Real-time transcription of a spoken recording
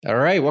All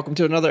right, welcome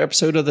to another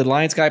episode of the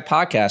Lions Guide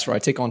podcast, where I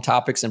take on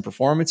topics in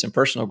performance and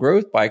personal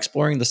growth by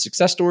exploring the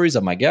success stories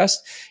of my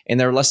guests and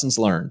their lessons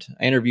learned.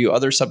 I interview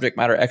other subject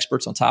matter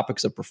experts on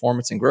topics of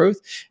performance and growth,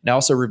 and I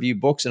also review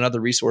books and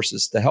other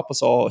resources to help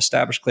us all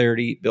establish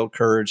clarity, build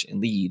courage, and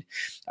lead.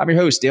 I'm your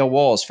host, Dale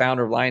Walls,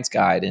 founder of Lions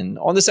Guide, and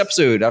on this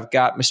episode, I've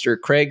got Mr.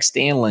 Craig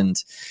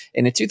Stanland.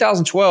 And in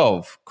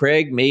 2012,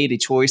 Craig made a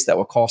choice that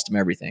will cost him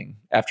everything.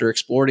 After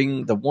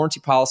exploring the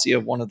warranty policy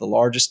of one of the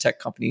largest tech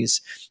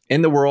companies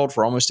in the world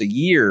for almost a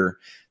year,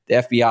 the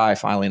FBI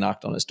finally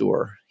knocked on his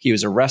door. He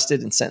was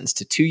arrested and sentenced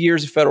to 2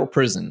 years of federal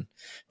prison,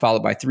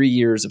 followed by 3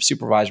 years of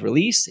supervised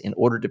release in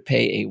order to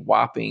pay a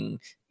whopping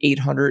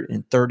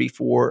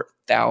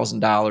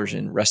 $834,000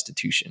 in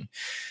restitution.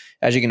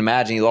 As you can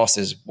imagine, he lost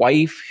his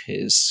wife,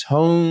 his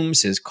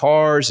homes, his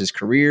cars, his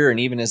career, and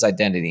even his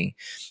identity.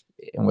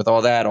 And with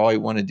all that, all he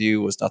wanted to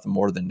do was nothing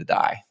more than to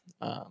die.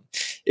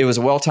 It was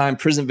a well-timed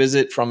prison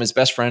visit from his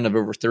best friend of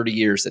over 30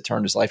 years that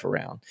turned his life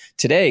around.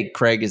 Today,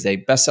 Craig is a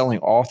best-selling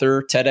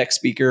author, TEDx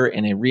speaker,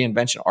 and a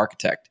reinvention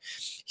architect.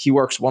 He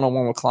works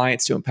one-on-one with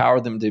clients to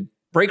empower them to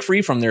break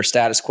free from their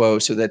status quo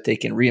so that they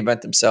can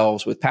reinvent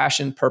themselves with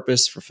passion,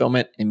 purpose,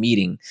 fulfillment, and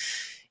meaning.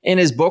 In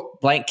his book,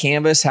 Blank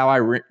Canvas, How I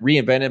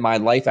Reinvented My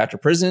Life After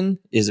Prison,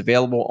 is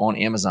available on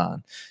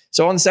Amazon.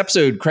 So on this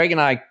episode, Craig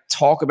and I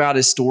talk about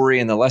his story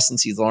and the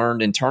lessons he's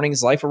learned in turning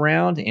his life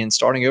around and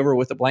starting over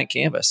with a blank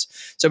canvas.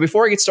 So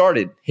before I get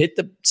started, hit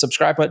the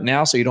subscribe button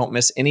now so you don't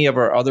miss any of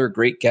our other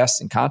great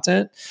guests and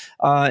content.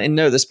 And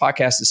no, this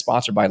podcast is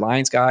sponsored by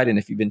Lions Guide. And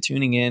if you've been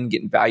tuning in,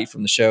 getting value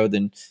from the show,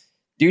 then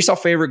do yourself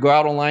a favor, go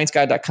out on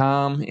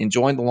lionsguide.com and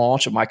join the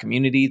launch of my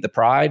community, The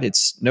Pride.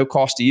 It's no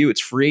cost to you. It's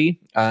free.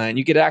 And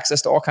you get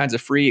access to all kinds of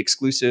free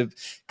exclusive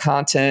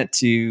content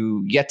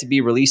to yet to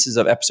be releases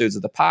of episodes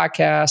of the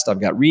podcast.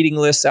 I've got reading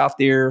lists out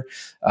there.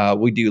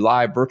 We do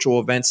live virtual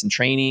events and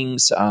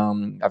trainings.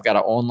 I've got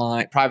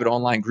an private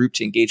online group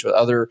to engage with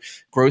other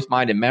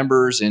growth-minded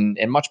members and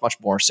much, much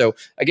more. So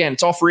again,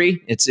 it's all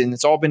free.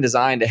 It's all been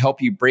designed to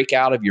help you break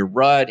out of your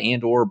rut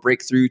and or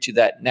break through to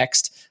that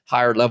next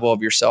higher level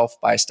of yourself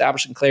by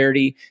establishing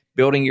clarity,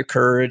 building your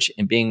courage,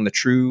 and being the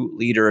true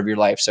leader of your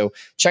life. So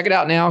check it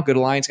out now. Go to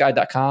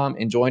lionsguide.com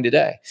and join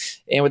today.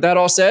 And with that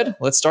all said,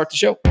 let's start the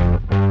show.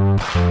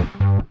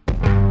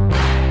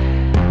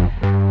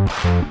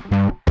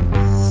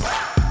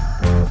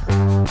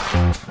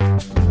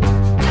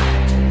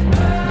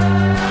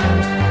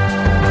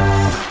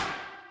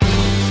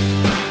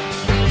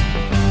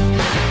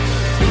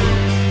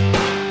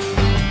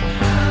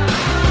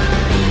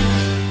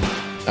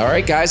 All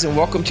right, guys, and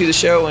welcome to the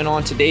show. And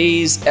on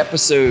today's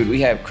episode,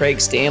 we have Craig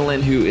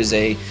Stanland, who is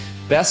a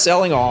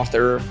best-selling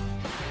author,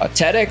 a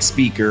TEDx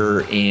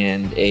speaker,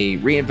 and a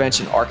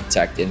reinvention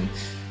architect.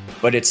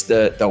 But it's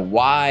the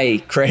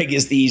why Craig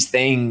is these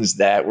things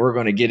that we're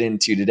going to get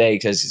into today,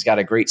 because he's got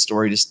a great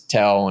story to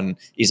tell and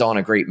he's on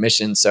a great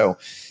mission. So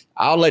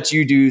I'll let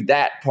you do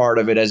that part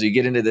of it as we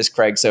get into this,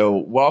 Craig. So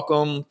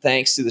welcome.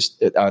 Thanks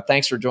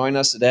for joining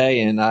us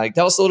today. And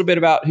tell us a little bit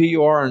about who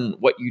you are and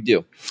what you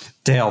do.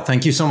 Dale,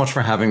 thank you so much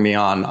for having me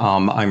on.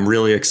 I'm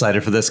really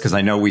excited for this because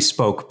I know we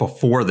spoke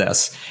before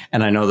this,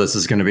 and I know this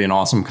is going to be an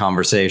awesome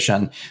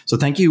conversation. So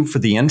thank you for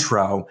the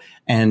intro.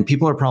 And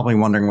people are probably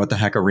wondering what the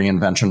heck a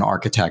reinvention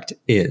architect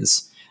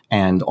is.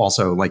 And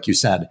also, like you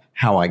said,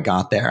 how I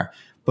got there.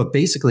 But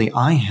basically,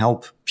 I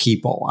help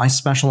people. I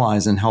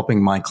specialize in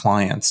helping my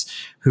clients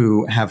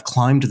who have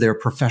climbed their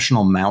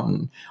professional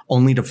mountain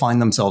only to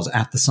find themselves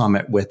at the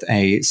summit with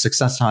a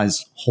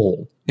success-sized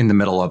hole in the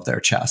middle of their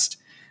chest.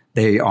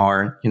 They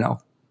are,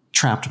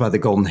 trapped by the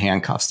golden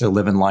handcuffs. They're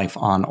living life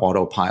on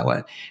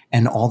autopilot.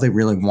 And all they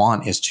really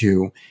want is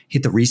to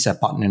hit the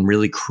reset button and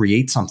really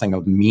create something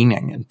of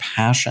meaning and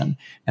passion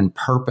and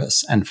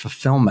purpose and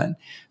fulfillment.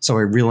 So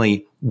I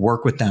really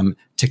work with them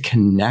to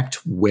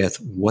connect with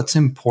what's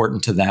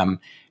important to them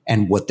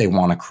and what they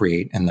want to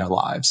create in their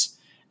lives.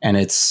 And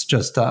it's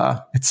just,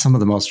 it's some of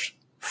the most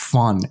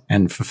fun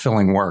and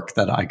fulfilling work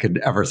that I could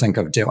ever think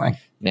of doing.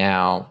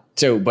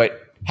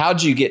 But how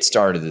did you get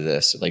started to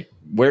this? Like,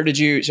 where'd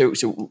you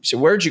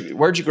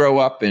grow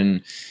up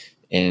and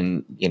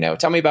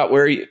tell me about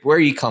where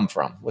you come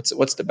from.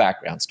 What's the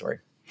background story?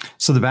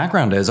 So the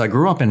background is I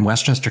grew up in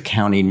Westchester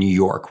County, New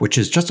York, which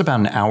is just about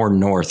an hour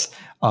north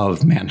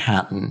of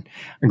Manhattan.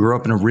 I grew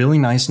up in a really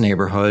nice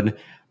neighborhood.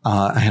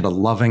 I had a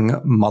loving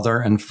mother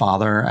and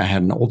father. I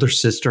had an older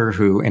sister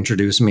who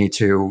introduced me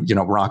to,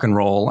 rock and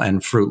roll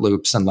and Fruit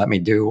Loops and let me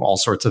do all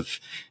sorts of,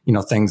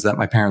 things that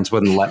my parents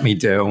wouldn't let me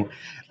do.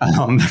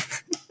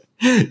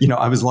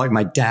 I was like,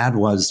 my dad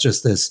was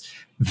just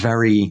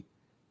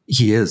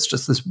he is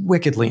just this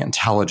wickedly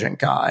intelligent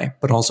guy,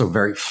 but also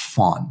very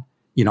fun.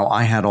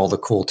 I had all the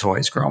cool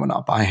toys growing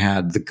up. I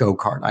had the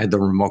go-kart. I had the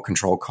remote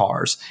control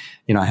cars.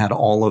 I had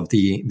all of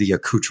the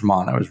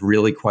accoutrement. I was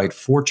really quite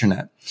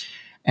fortunate.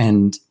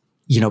 And,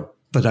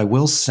 but I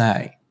will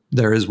say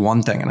there is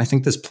one thing, and I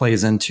think this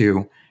plays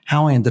into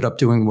how I ended up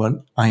doing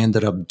what I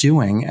ended up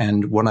doing.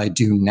 And what I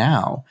do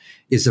now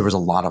is there was a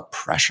lot of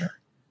pressure.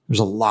 There's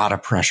a lot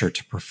of pressure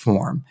to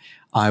perform.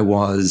 I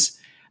was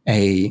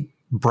a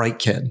bright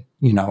kid.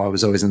 You know, I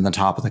was always in the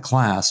top of the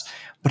class,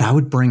 but I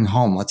would bring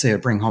home, let's say I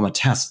bring home a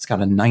test, it's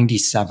got a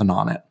 97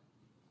 on it.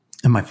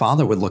 And my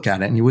father would look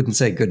at it and he wouldn't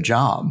say, good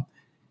job.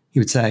 He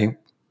would say,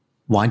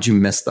 why'd you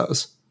miss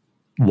those?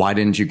 Why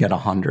didn't you get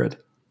 100?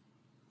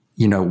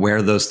 You know,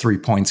 where those 3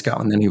 points go.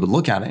 And then he would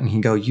look at it and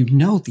he'd go, you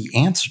know the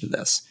answer to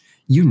this.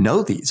 You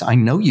know these. I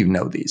know you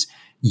know these.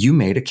 You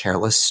made a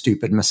careless,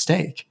 stupid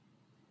mistake.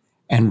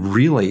 And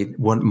really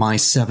what my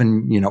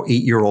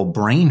 8-year-old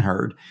brain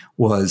heard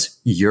was,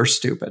 you're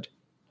stupid.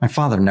 My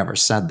father never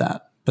said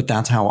that, but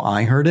that's how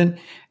I heard it.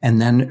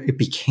 And then it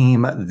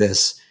became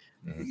this,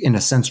 in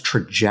a sense,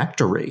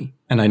 trajectory.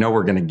 And I know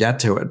we're going to get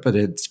to it, but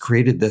it's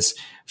created this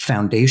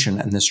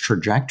foundation and this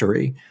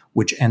trajectory,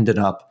 which ended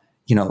up,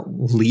 you know,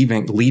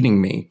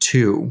 leading me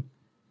to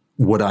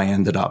what I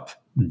ended up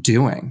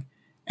doing.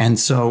 And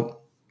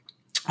so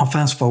I'll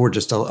fast forward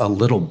just a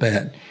little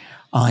bit.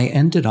 I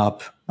ended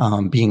up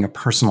being a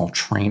personal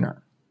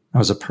trainer. I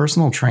was a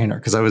personal trainer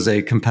because I was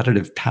a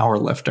competitive power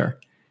lifter.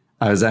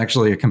 I was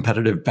actually a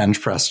competitive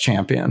bench press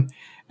champion.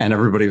 And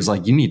everybody was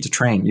like, you need to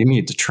train, you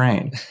need to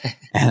train.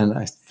 And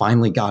I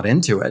finally got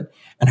into it.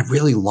 And I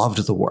really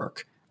loved the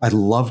work. I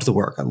loved the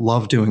work. I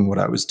loved doing what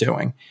I was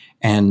doing.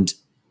 And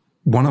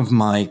one of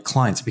my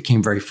clients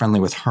became very friendly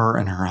with her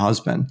and her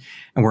husband.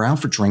 And we're out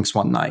for drinks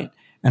one night.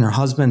 And her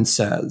husband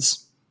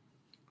says,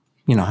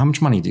 you know, how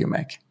much money do you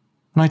make?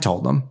 And I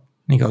told him.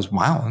 And he goes,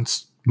 wow,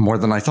 it's more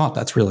than I thought.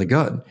 That's really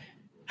good.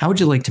 How would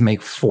you like to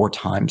make 4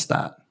 times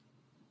that?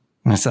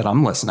 And I said,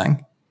 I'm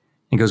listening.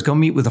 He goes, go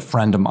meet with a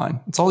friend of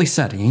mine. That's all he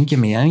said. He didn't give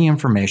me any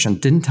information,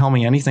 didn't tell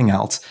me anything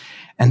else.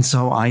 And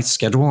so I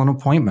schedule an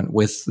appointment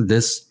with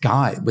this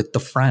guy, with the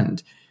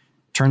friend.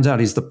 Turns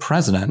out he's the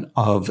president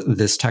of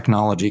this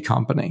technology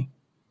company.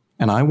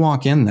 And I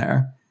walk in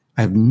there.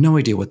 I have no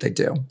idea what they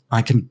do.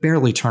 I can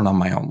barely turn on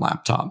my own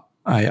laptop.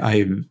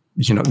 I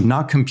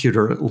not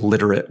computer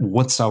literate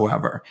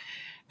whatsoever.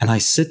 And I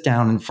sit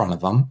down in front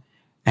of him.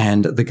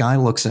 And the guy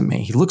looks at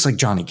me. He looks like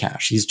Johnny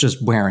Cash. He's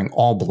just wearing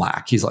all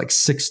black. He's like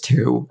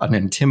 6'2", an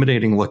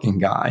intimidating looking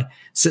guy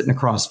sitting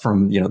across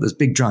from, this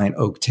big giant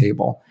oak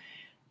table.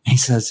 And he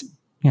says,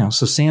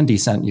 so Sandy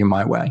sent you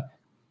my way.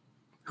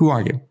 Who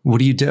are you? What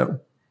do you do?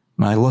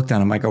 And I looked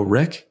at him. I go,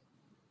 Rick?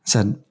 I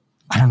said,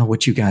 I don't know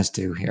what you guys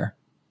do here.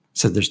 I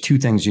said, there's 2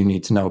 things you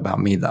need to know about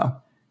me, though.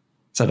 I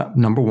said,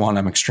 number 1,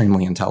 I'm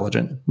extremely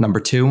intelligent. Number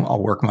 2,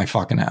 I'll work my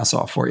fucking ass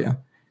off for you.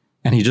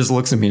 And he just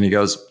looks at me and he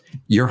goes,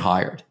 you're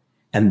hired.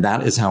 And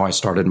that is how I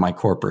started my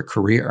corporate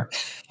career.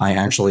 I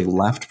actually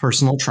left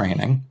personal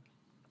training,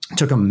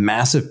 took a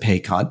massive pay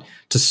cut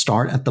to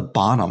start at the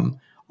bottom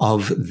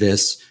of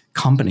this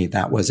company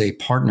that was a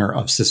partner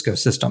of Cisco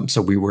Systems.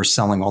 So we were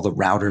selling all the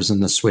routers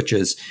and the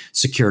switches,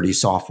 security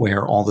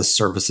software, all the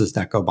services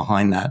that go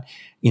behind that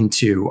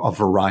into a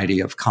variety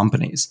of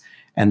companies.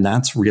 And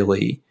that's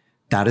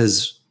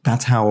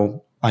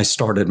how I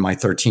started my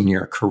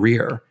 13-year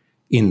career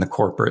in the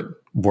corporate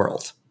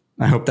world.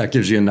 I hope that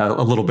gives you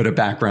a little bit of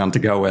background to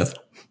go with.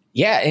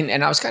 Yeah.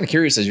 And I was kind of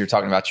curious as you were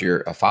talking about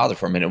your father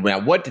for a minute. Now,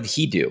 what did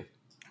he do?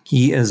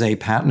 He is a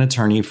patent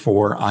attorney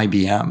for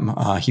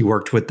IBM. He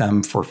worked with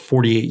them for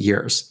 48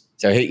 years.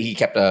 So he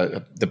kept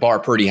the bar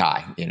pretty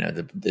high.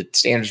 The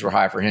standards were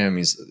high for him.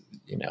 He's,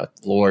 a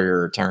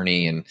lawyer,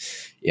 attorney, and,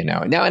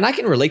 now, and I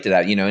can relate to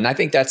that, and I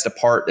think that's the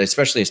part,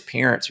 especially as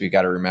parents, we've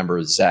got to remember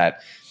is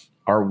that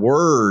our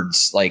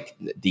words, like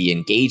the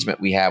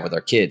engagement we have with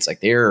our kids, like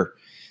they're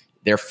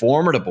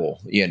formidable,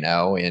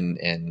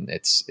 and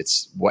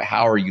it's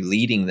how are you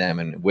leading them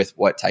and with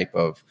what type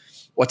of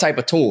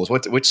tools,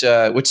 which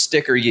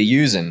stick are you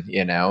using,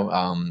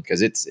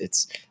 because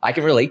it's I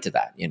can relate to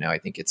that. I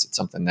think it's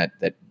something that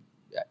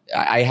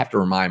I have to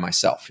remind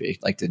myself. I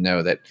like to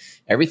know that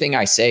everything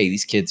I say,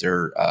 these kids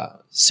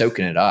are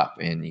soaking it up,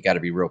 and you got to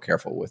be real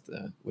careful with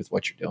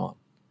what you're doing.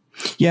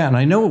 Yeah. And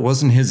I know it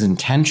wasn't his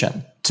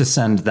intention to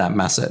send that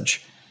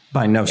message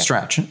by no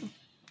stretch.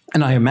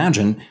 And I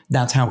imagine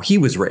that's how he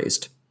was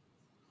raised.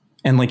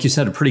 And like you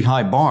said, a pretty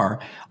high bar.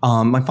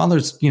 My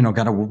father's,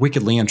 got a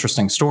wickedly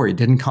interesting story.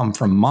 Didn't come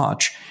from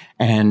much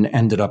and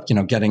ended up,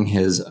 getting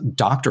his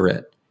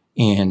doctorate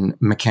in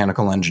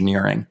mechanical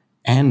engineering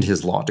and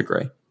his law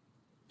degree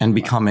and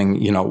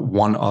becoming,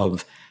 one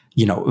of,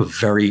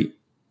 very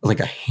like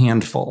a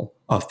handful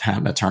of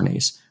patent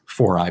attorneys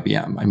for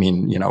IBM. I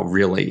mean,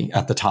 really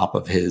at the top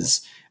of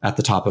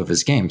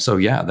his game. So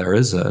yeah, there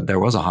was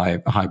a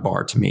high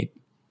bar to meet.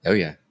 Oh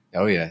yeah.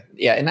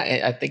 Yeah. And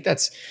I think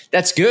that's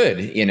good,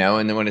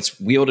 and then when it's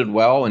wielded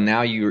well and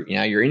now you're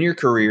in your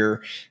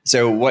career.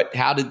 So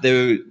how did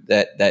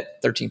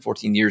that 13,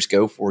 14 years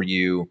go for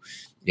you,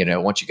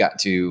 once you got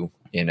to,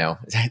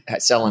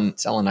 selling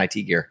IT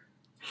gear?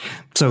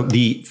 So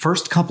the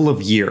first couple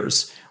of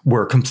years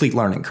were a complete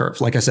learning curve.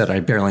 Like I said,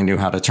 I barely knew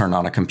how to turn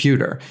on a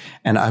computer.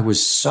 And I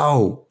was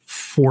so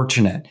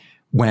fortunate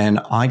when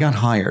I got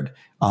hired.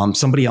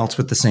 Somebody else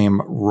with the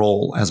same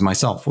role as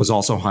myself was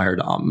also hired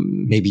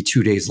maybe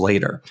 2 days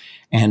later.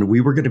 And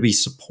we were going to be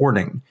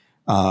supporting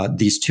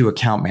these 2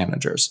 account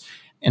managers.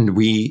 And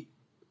we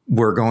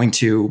were going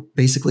to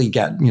basically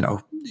get,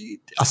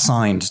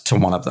 assigned to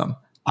one of them.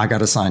 I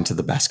got assigned to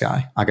the best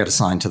guy. I got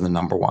assigned to the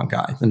number one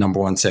guy, the number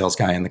one sales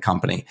guy in the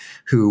company,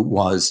 who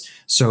was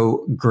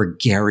so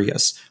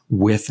gregarious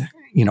with,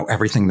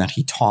 everything that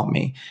he taught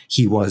me.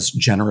 He was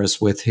generous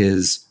with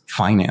his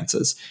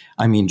finances.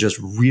 I mean, just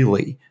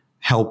really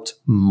helped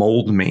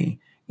mold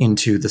me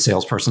into the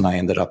salesperson I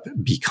ended up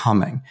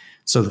becoming.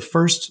 So the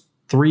first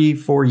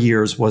 3-4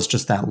 years was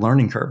just that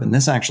learning curve. And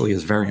this actually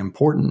is very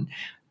important.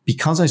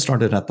 Because I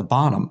started at the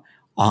bottom,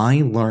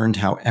 I learned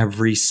how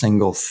every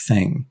single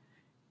thing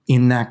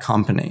in that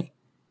company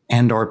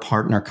and our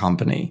partner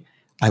company,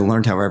 I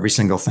learned how every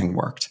single thing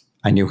worked.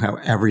 I knew how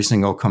every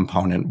single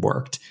component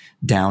worked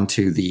down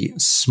to the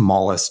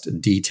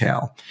smallest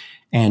detail.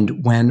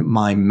 And when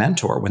my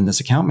mentor, when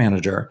this account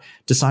manager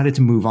decided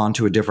to move on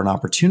to a different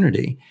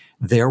opportunity,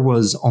 there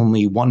was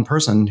only one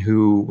person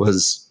who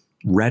was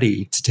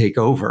ready to take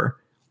over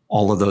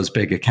all of those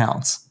big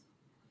accounts.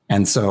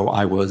 And so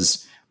I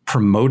was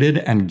promoted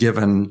and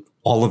given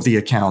all of the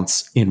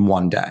accounts in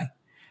one day.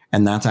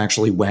 And that's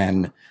actually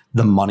when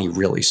the money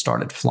really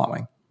started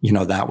flowing.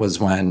 That was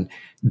when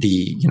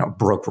the,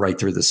 broke right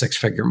through the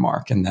 6-figure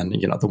mark. And then, the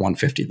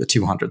 150, the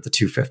 200, the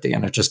 250,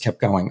 and it just kept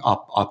going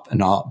up, up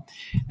and up.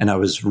 And I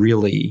was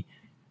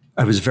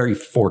very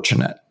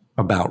fortunate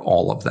about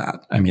all of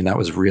that. I mean, that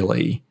was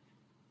really,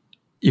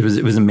 it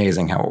was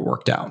amazing how it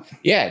worked out.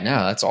 Yeah,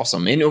 no, that's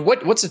awesome. And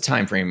what's the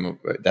time frame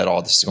that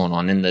all this is going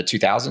on, in the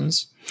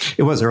 2000s?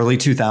 It was early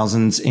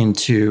 2000s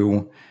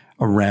into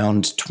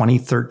around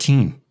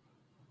 2013.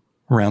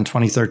 Around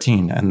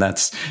 2013. And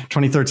that's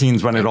 2013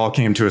 is when it all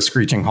came to a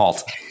screeching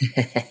halt.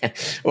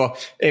 Well,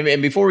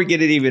 and before we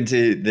get it even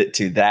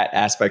to that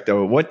aspect of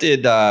it, what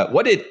did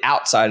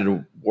outside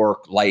of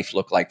work life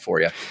look like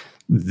for you?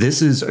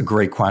 This is a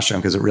great question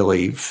because it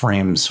really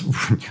frames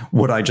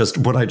what I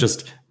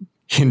just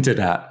hinted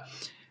at.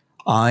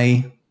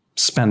 I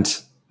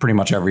spent pretty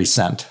much every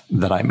cent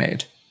that I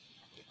made.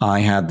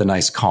 I had the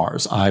nice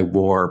cars. I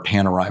wore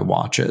Panerai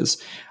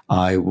watches.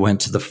 I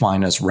went to the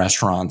finest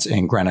restaurants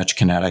in Greenwich,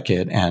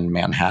 Connecticut and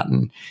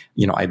Manhattan.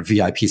 I had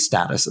VIP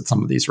status at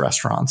some of these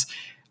restaurants.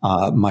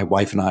 My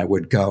wife and I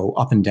would go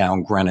up and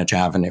down Greenwich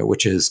Avenue,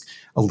 which is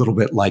a little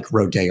bit like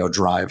Rodeo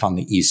Drive on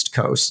the East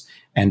Coast,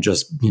 and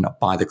just,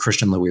 buy the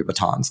Christian Louis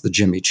Vuittons, the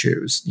Jimmy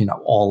Choos,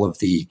 all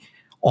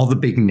the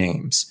big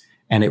names.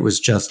 And it was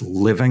just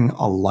living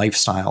a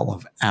lifestyle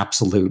of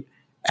absolute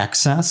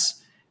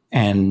excess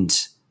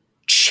and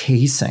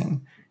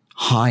chasing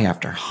high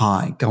after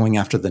high, going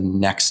after the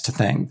next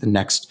thing, the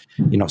next,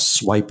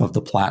 swipe of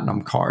the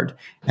platinum card,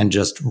 and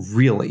just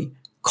really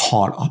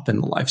caught up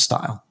in the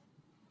lifestyle.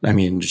 I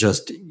mean,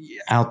 just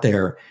out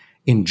there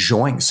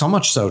enjoying, so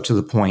much so to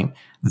the point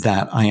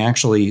that I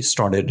actually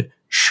started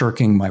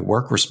shirking my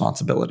work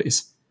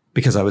responsibilities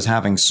because I was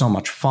having so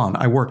much fun.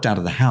 I worked out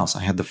of the house.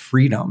 I had the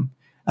freedom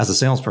as a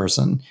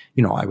salesperson.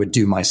 I would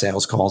do my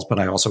sales calls, but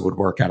I also would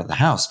work out of the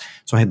house.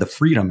 So I had the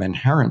freedom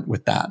inherent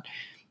with that.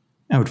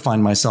 I would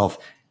find myself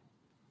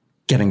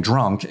getting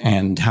drunk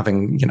and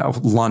having,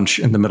 lunch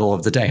in the middle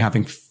of the day,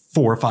 having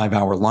 4 or 5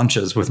 hour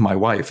lunches with my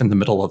wife in the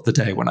middle of the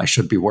day when I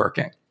should be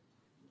working,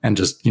 and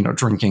just,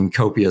 drinking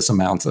copious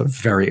amounts of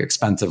very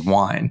expensive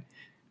wine,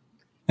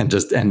 and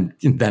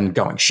then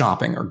going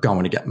shopping or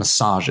going to get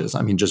massages.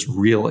 I mean, just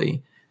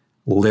really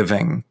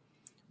living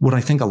what I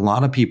think a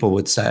lot of people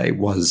would say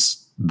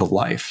was the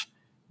life,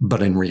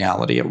 but in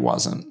reality, it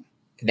wasn't.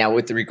 Now,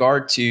 with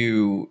regard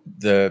to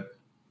the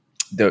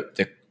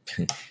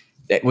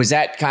was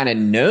that kind of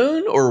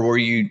known, or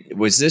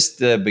was this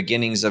the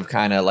beginnings of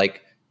kind of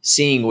like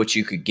seeing what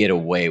you could get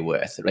away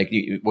with? Like,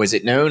 was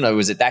it known, or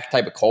was it that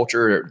type of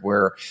culture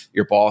where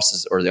your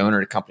bosses or the owner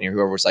of the company or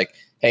whoever was like,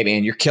 hey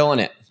man, you're killing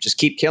it. Just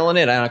keep killing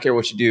it. I don't care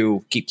what you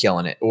do, keep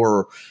killing it.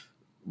 Or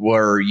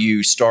were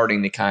you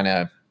starting to kind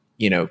of,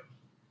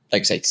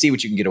 like I say, see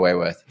what you can get away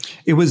with?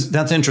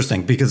 That's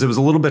interesting because it was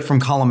a little bit from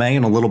column A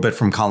and a little bit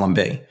from column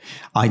B.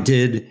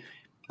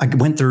 I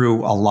went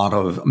through a lot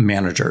of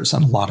managers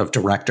and a lot of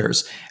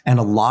directors, and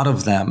a lot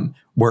of them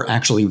were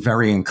actually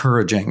very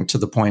encouraging to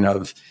the point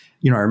of,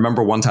 I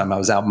remember one time I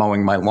was out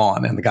mowing my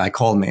lawn and the guy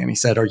called me and he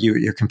said, "Are you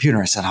at your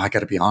computer?" I said, I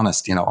got to be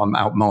honest, I'm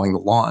out mowing the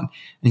lawn. And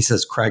he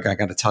says, "Craig, I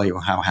got to tell you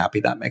how happy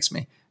that makes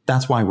me.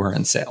 That's why we're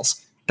in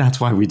sales.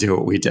 That's why we do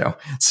what we do.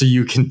 So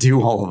you can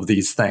do all of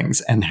these things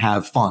and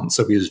have fun."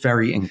 So he was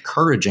very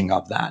encouraging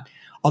of that.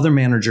 Other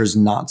managers,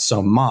 not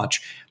so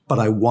much, but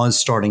I was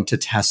starting to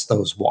test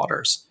those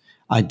waters.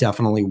 I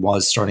definitely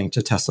was starting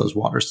to test those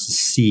waters to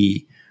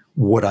see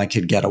what I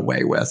could get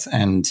away with,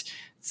 and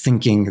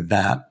thinking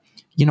that,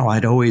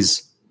 I'd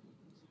always,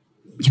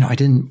 I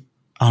didn't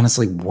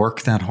honestly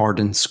work that hard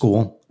in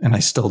school, and I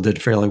still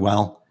did fairly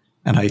well.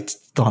 And I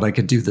thought I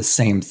could do the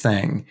same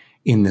thing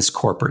in this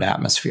corporate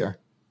atmosphere.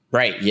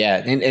 Right. Yeah.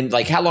 And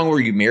like, how long were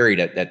you married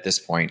at this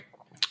point?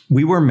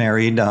 We were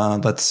married,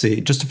 let's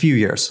see, just a few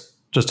years.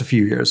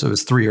 It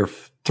was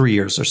 3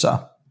 years or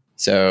so.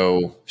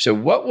 So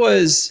what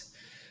was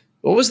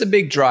the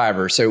big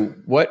driver? So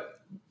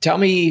tell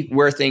me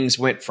where things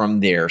went from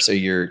there. So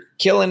you're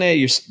killing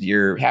it.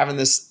 You're having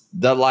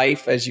the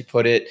life, as you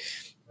put it,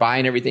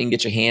 buying everything,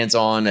 get your hands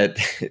on at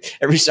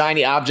every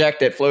shiny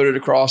object that floated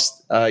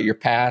across your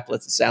path.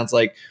 It sounds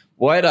like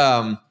what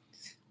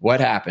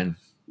happened?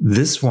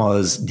 This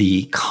was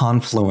the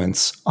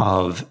confluence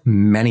of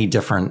many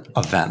different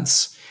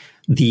events.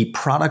 The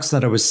products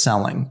that I was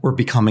selling were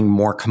becoming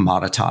more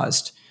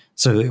commoditized.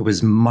 So it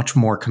was much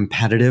more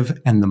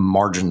competitive and the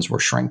margins were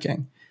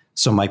shrinking.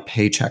 So my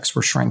paychecks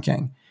were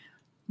shrinking.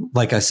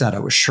 Like I said, I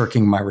was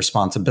shirking my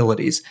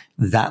responsibilities.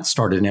 That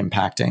started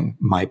impacting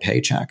my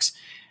paychecks.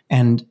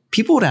 And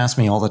people would ask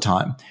me all the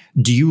time,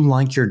 do you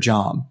like your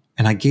job?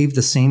 And I gave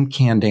the same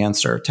canned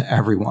answer to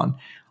everyone.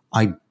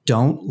 I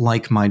don't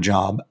like my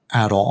job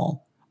at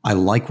all. I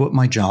like what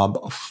my job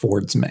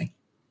affords me.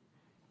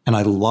 And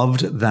I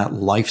loved that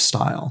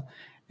lifestyle.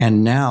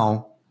 And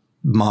now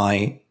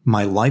my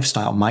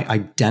lifestyle, my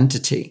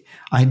identity,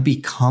 I'd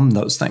become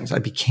those things. I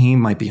became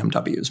my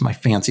BMWs, my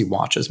fancy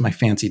watches, my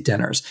fancy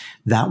dinners.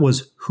 That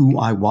was who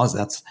I was.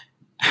 That's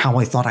how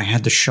I thought I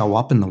had to show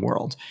up in the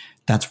world.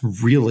 That's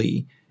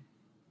really,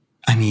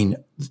 I mean,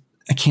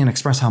 I can't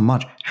express how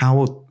much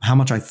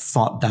I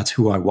thought that's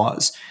who I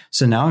was.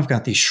 So now I've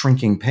got these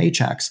shrinking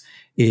paychecks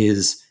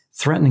is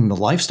threatening the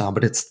lifestyle,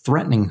 but it's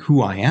threatening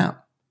who I am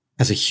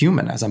as a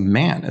human, as a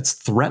man. It's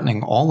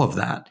threatening all of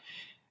that.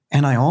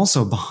 And I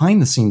also,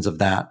 behind the scenes of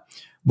that,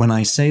 when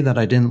I say that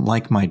I didn't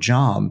like my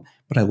job,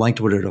 but I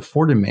liked what it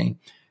afforded me,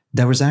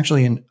 there was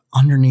actually an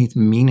underneath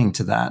meaning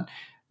to that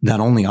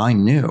only I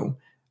knew.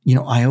 You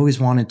know, I always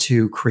wanted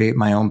to create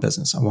my own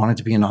business. I wanted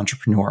to be an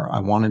entrepreneur. I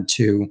wanted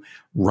to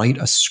write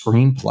a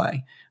screenplay.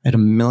 I had a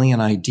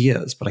million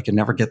ideas, but I could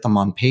never get them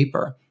on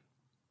paper.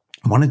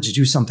 I wanted to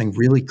do something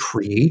really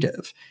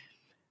creative,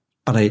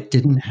 but I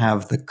didn't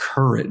have the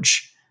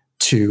courage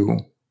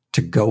to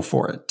go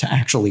for it, to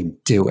actually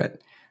do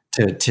it.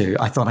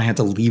 I thought I had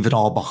to leave it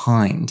all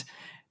behind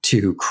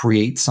to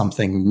create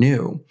something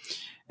new.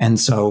 And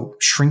so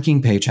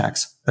shrinking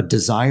paychecks, a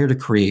desire to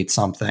create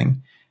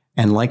something.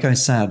 And like I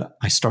said,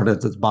 I started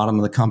at the bottom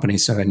of the company,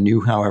 so I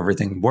knew how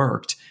everything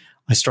worked.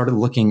 I started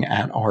looking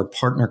at our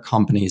partner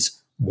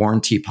company's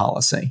warranty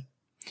policy.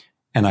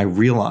 And I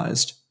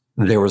realized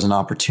there was an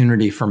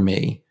opportunity for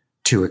me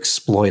to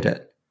exploit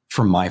it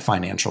for my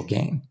financial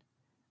gain.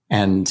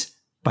 And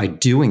by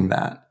doing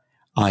that,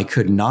 I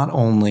could not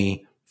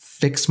only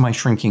fix my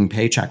shrinking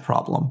paycheck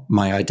problem,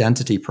 my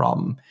identity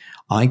problem,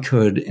 I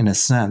could, in a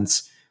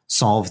sense,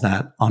 solve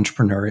that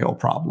entrepreneurial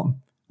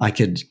problem. I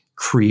could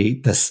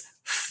create this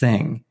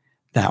thing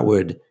that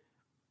would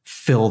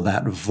fill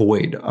that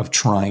void of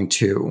trying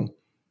to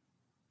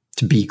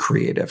be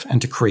creative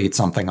and to create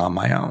something on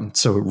my own.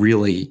 So it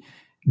really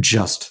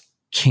just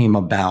came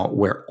about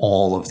where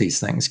all of these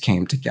things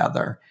came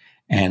together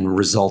and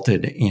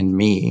resulted in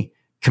me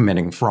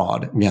committing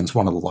fraud against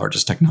one of the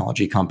largest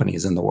technology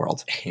companies in the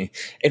world.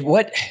 And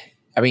what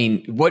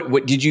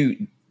did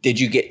you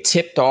get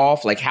tipped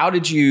off? Like, how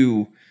did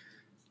you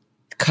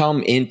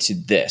come into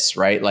this,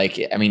 right? Like,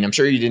 I mean, I'm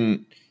sure you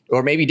didn't,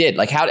 or maybe did.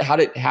 Like,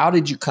 how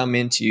did you come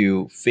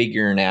into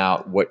figuring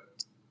out what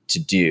to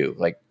do?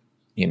 Like,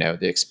 you know,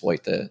 to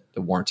exploit the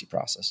warranty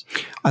process.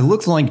 I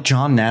looked like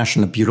John Nash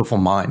in A Beautiful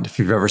Mind, if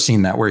you've ever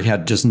seen that, where he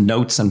had just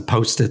notes and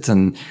Post-its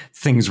and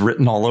things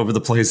written all over the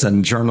place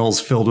and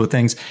journals filled with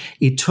things.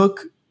 It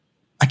took,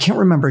 I can't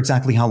remember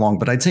exactly how long,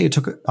 but I'd say it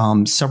took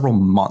several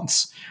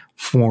months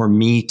for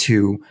me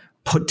to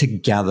put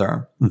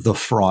together the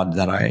fraud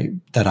that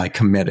I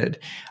committed.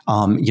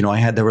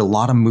 There were a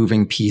lot of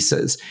moving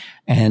pieces,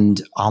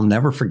 and I'll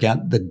never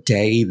forget the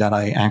day that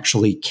I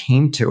actually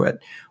came to it,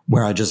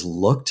 where I just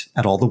looked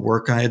at all the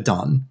work I had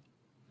done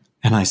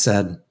and I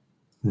said,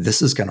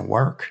 this is going to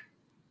work.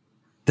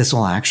 This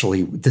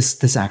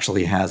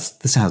actually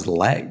has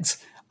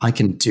legs. I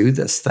can do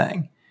this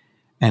thing.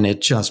 And it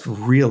just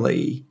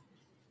really,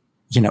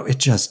 it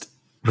just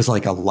was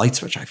like a light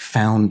switch. I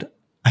found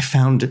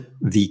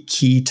the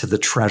key to the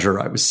treasure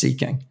I was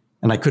seeking,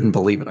 and I couldn't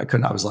believe it.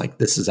 I was like,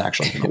 this is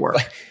actually going to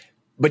work.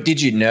 But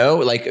did you know,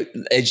 like,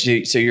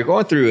 so you're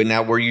going through, and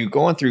now were you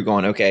going through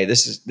going, okay,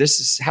 this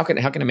is how can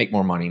I make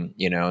more money?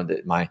 You know,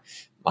 that my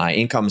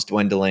income's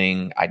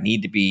dwindling. I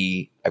need to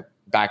be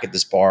back at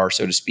this bar,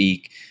 so to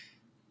speak.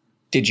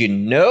 Did you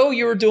know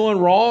you were doing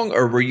wrong,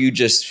 or were you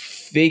just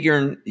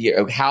figuring,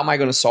 how am I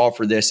going to solve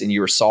for this? And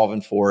you were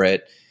solving for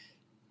it.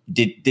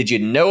 Did you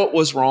know it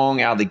was wrong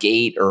out of the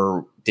gate,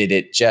 or did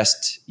it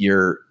just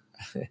your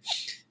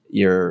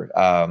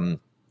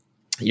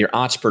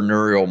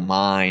entrepreneurial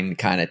mind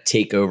kind of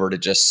take over to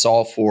just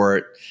solve for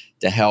it,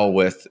 to hell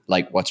with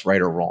like what's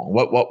right or wrong?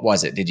 What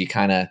was it? Did you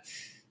kind of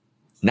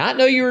not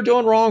know you were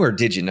doing wrong, or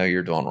did you know you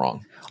were doing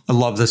wrong? I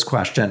love this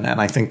question.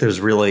 And I think there's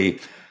really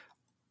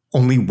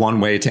only one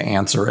way to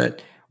answer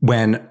it.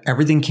 When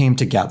everything came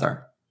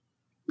together,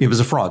 it was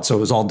a fraud. So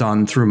it was all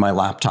done through my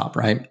laptop,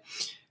 right?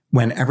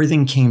 When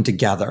everything came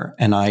together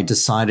and I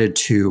decided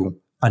to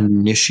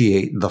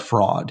initiate the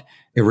fraud,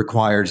 it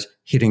required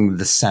hitting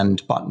the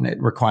send button.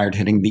 It required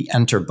hitting the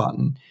enter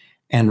button.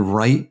 And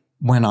right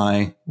when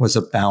I was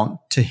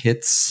about to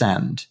hit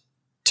send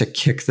to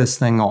kick this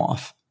thing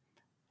off,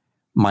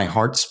 my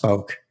heart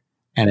spoke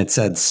and it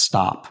said,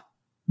 stop.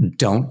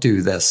 don't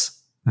do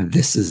this.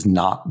 This is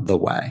not the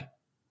way.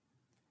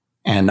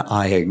 And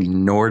I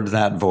ignored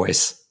that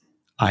voice.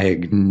 I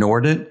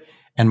ignored it.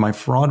 And my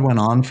fraud went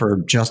on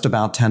for just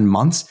about 10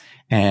 months.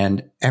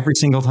 And every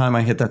single time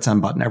I hit that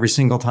send button, every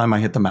single time I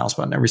hit the mouse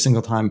button, every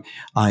single time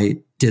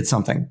I did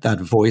something, that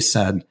voice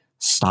said,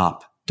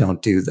 stop,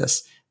 don't do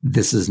this.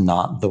 This is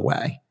not the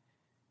way.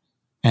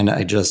 And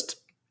I just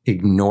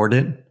ignored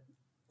it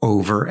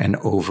over and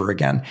over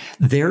again.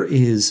 There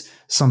is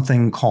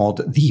something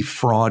called the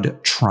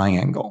fraud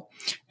triangle.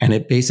 And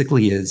it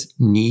basically is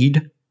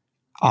need,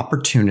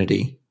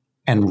 opportunity,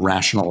 and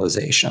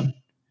rationalization.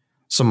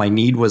 So my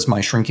need was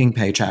my shrinking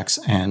paychecks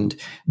and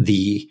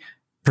the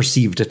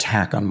perceived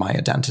attack on my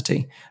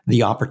identity.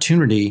 The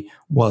opportunity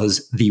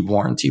was the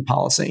warranty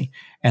policy.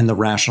 And the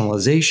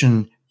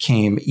rationalization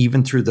came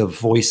even through the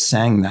voice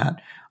saying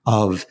that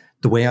of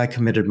the way I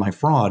committed my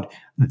fraud.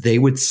 They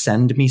would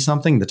send me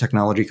something, the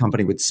technology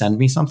company would send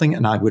me something,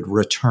 and I would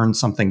return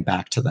something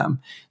back to them.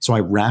 So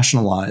I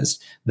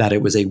rationalized that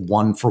it was a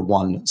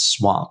one-for-one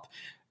swap,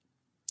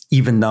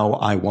 even though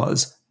I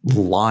was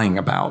lying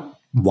about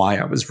why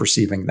I was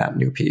receiving that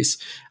new piece,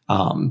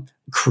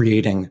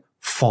 creating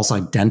false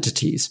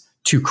identities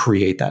to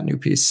create that new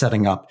piece,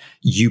 setting up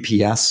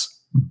UPS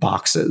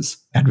boxes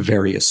at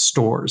various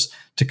stores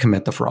to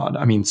commit the fraud.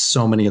 I mean,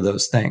 so many of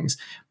those things,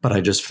 but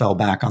I just fell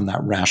back on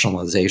that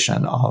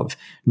rationalization of,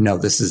 no,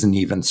 this is an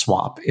even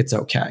swap. It's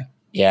okay.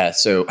 Yeah.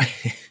 So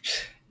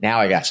now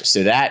I got you.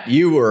 So that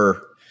you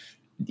were,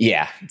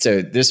 yeah.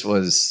 So this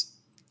was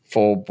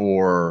full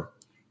bore.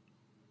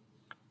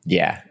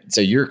 Yeah.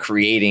 So you're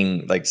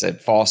creating, like I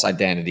said, false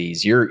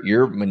identities.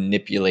 You're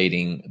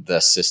manipulating the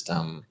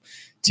system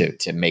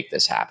to make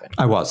this happen.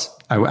 I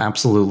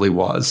absolutely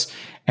was.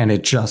 And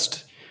it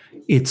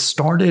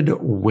started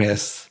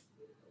with,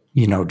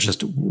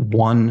 just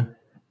one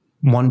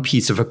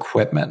piece of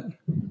equipment.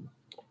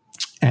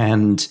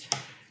 And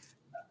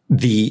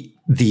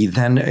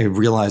then I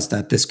realized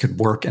that this could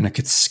work and it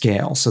could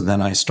scale. So then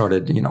I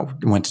started,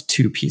 went to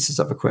 2 pieces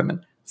of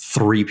equipment,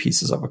 3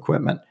 pieces of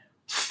equipment,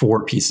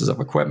 4 pieces of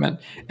equipment,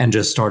 and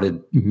just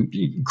started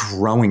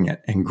growing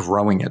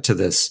it to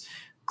this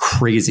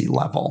crazy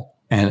level.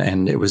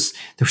 And there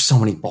were so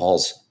many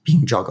balls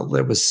being juggled.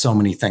 There was so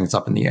many things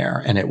up in the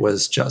air, and it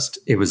was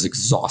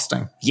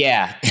exhausting.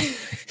 Yeah.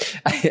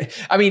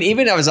 I mean,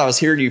 even as I was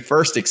hearing you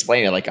first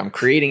explain it, like I'm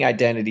creating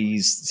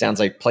identities, sounds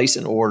like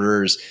placing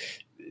orders,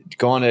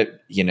 going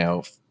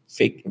to,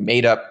 fake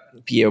made up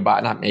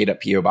not made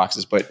up PO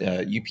boxes, but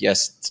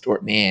UPS store,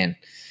 man.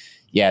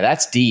 Yeah,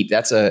 that's deep.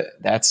 That's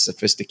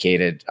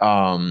sophisticated.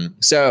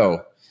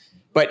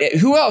 But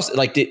who else,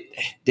 like, did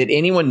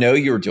anyone know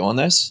you were doing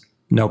this?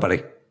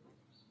 Nobody.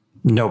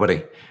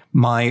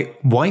 My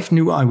wife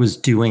knew I was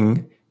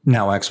doing,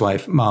 now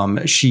ex-wife,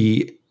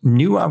 she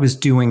knew I was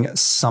doing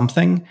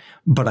something,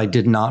 but I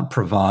did not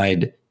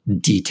provide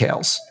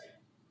details.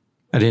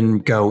 I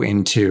didn't go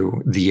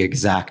into the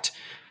exact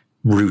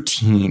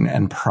routine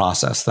and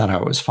process that I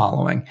was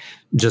following.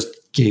 Just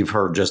gave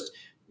her just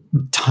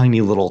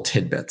tiny little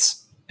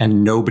tidbits,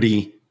 and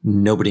nobody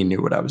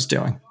knew what I was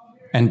doing.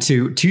 And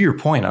to your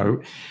point, I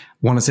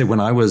want to say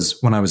when I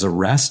was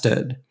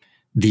arrested,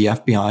 the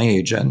FBI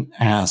agent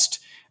asked,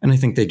 and I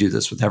think they do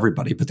this with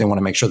everybody, but they want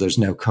to make sure there's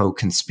no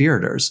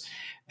co-conspirators.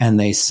 And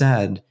they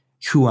said,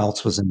 who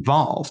else was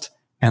involved?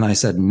 And I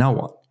said, no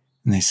one.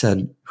 And they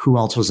said, who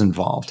else was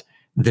involved?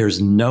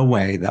 There's no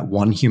way that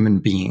one human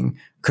being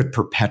could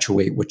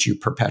perpetuate what you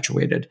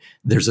perpetuated.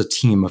 There's a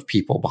team of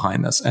people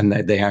behind this. And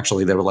they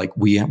were like,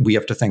 we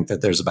have to think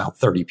that there's about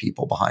 30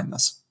 people behind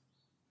this.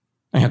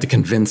 I had to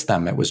convince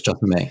them it was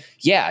just me.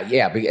 Yeah.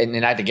 And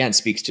that again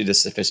speaks to the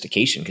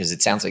sophistication, because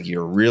it sounds like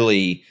you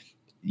really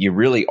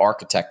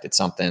architected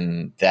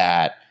something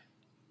that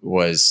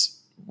was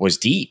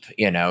deep,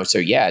 So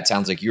yeah, it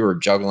sounds like you were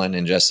juggling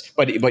and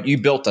but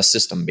you built a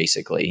system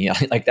basically.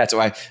 Like that's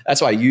why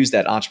I use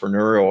that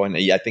entrepreneurial, and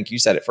I think you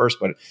said it first,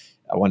 but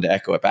I wanted to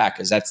echo it back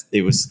because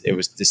it was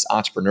this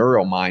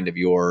entrepreneurial mind of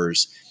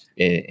yours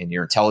and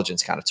your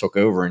intelligence kind of took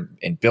over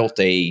and built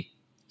a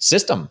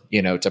system,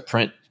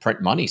 to print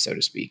money, so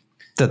to speak.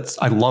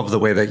 I love the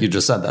way that you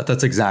just said that.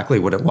 That's exactly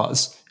what it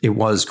was. It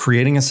was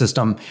creating a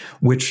system,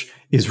 which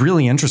is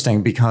really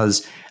interesting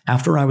because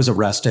after I was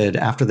arrested,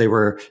 after the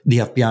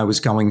FBI was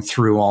going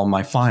through all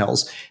my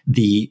files,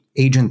 the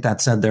agent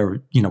that said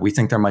we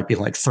think there might be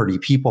like 30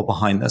 people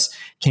behind this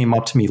came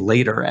up to me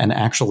later and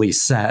actually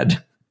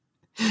said,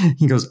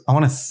 he goes, I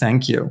want to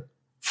thank you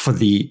for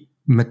the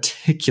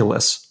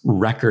meticulous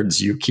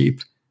records you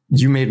keep.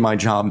 You made my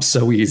job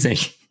so easy.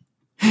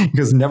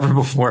 Because never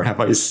before have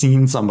I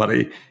seen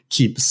somebody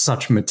keep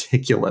such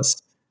meticulous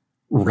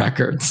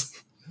records.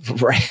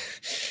 Right.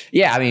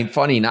 Yeah. I mean,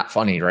 funny, not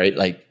funny, right?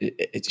 Like,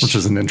 which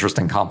is an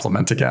interesting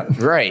compliment to get.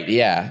 Right.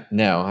 Yeah.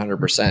 No,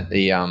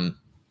 100%.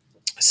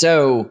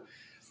 So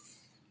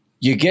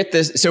you get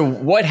this. So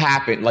what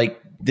happened?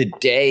 Like the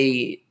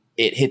day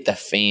it hit the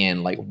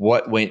fan, like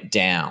what went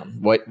down?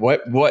 What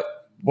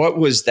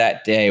was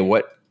that day?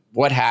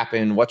 What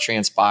happened? What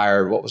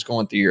transpired? What was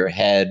going through your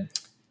head?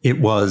 It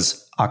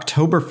was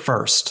October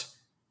 1st,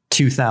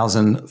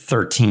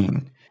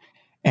 2013.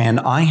 And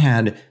I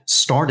had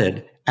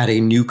started at a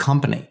new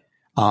company.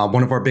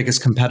 One of our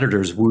biggest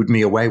competitors wooed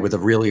me away with a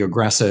really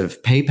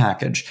aggressive pay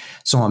package.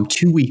 So I'm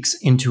 2 weeks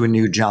into a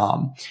new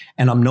job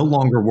and I'm no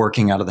longer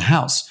working out of the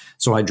house.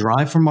 So I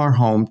drive from our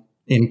home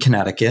in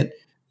Connecticut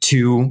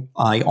to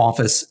my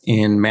office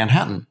in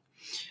Manhattan.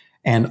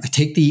 And I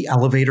take the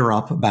elevator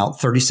up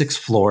about 36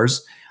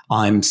 floors.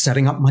 I'm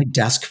setting up my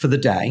desk for the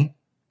day,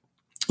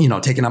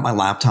 taking out my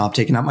laptop,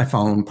 taking out my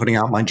phone, putting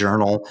out my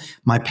journal,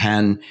 my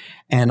pen.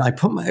 And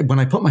when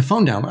I put my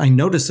phone down, I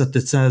notice that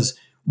it says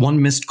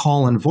 1 missed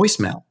call and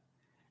voicemail.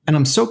 And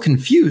I'm so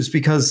confused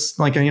because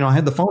I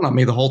had the phone on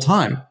me the whole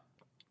time.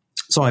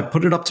 So I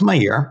put it up to my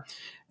ear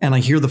and I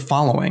hear the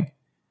following.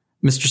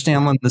 Mr.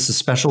 Stanlin, this is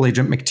Special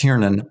Agent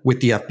McTiernan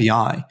with the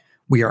FBI.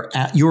 We are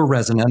at your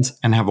residence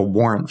and have a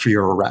warrant for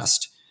your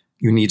arrest.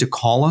 You need to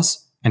call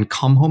us and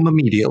come home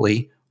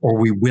immediately, or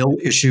we will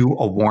issue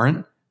a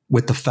warrant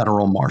with the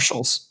federal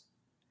marshals.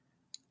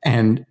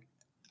 And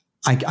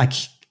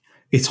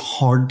it's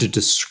hard to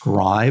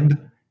describe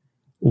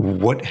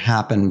what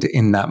happened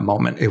in that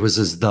moment. It was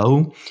as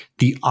though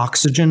the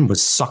oxygen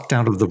was sucked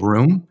out of the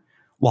room,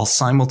 while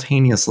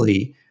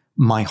simultaneously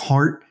my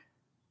heart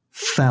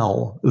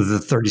fell the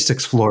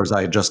 36 floors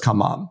I had just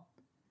come up.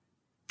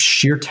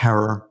 Sheer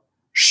terror,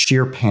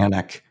 sheer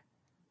panic,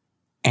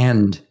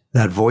 and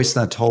that voice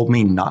that told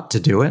me not to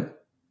do it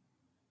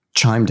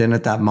chimed in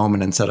at that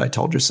moment and said, I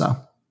told you so.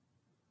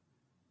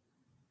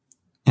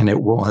 And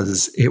it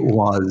was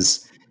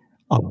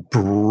a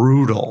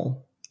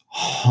brutal,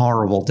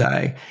 horrible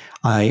day.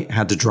 I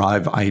had to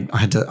drive. I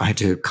had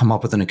to come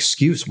up with an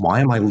excuse.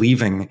 Why am I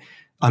leaving?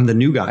 I'm the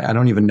new guy. I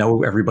don't even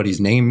know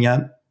everybody's name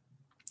yet.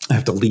 I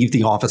have to leave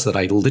the office that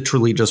I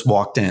literally just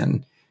walked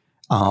in.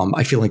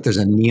 I feel like there's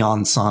a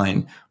neon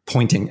sign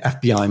pointing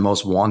FBI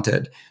Most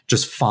Wanted,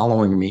 just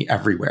following me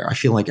everywhere. I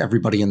feel like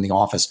everybody in the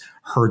office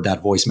heard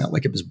that voicemail,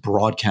 like it was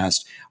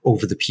broadcast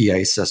over the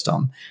PA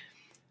system.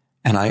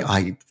 And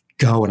I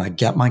go and I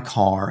get my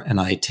car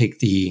and I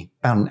take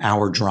about an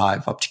hour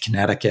drive up to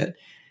Connecticut,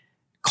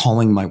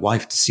 calling my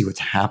wife to see what's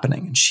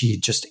happening. And she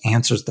just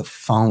answers the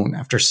phone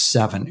after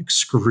 7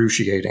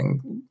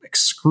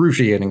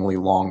 excruciatingly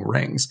long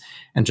rings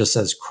and just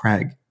says,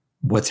 Craig,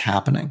 what's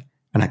happening?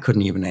 And I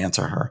couldn't even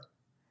answer her.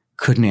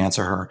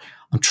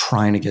 I'm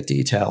trying to get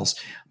details.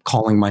 I'm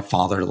calling my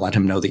father to let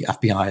him know the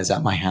FBI is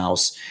at my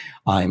house.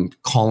 I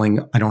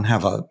don't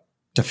have a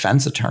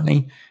defense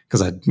attorney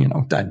because I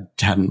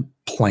hadn't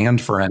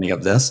planned for any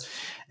of this.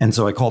 And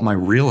so I called my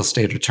real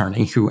estate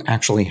attorney, who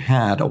actually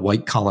had a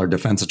white collar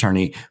defense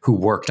attorney who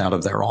worked out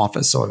of their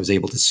office. So I was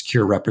able to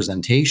secure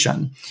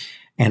representation.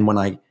 And when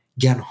I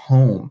get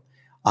home,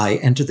 I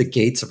enter the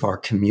gates of our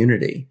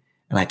community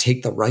and I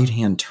take the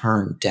right-hand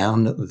turn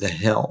down the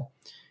hill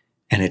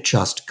and it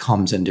just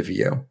comes into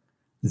view.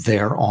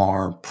 There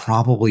are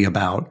probably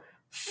about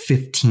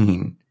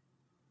 15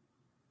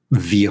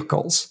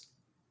 vehicles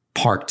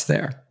parked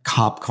there,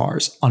 cop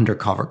cars,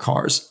 undercover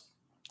cars.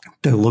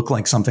 They look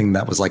like something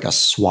that was like a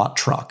SWAT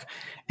truck,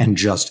 and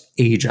just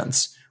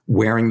agents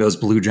wearing those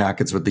blue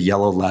jackets with the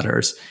yellow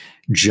letters,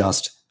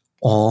 just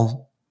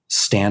all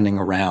standing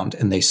around.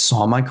 And they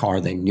saw my car,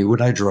 they knew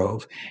what I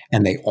drove,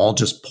 and they all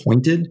just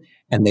pointed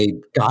and they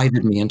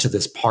guided me into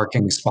this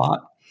parking spot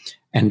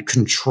and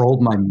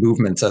controlled my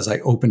movements as I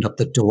opened up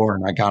the door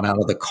and I got out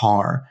of the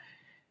car.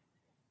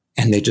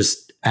 And they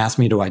just asked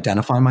me to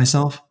identify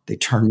myself. They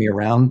turned me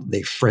around,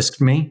 they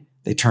frisked me,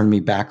 they turned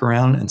me back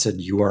around and said,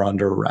 you are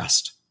under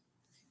arrest.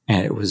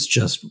 And it was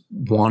just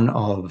one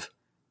of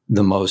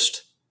the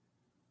most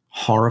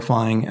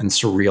horrifying and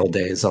surreal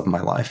days of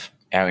my life.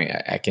 I mean,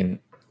 I can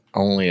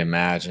only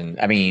imagine.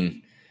 I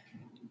mean,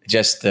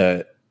 just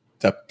the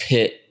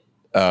pit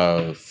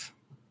of,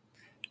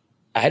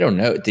 I don't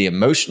know, the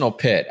emotional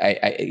pit.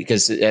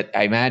 Because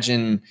I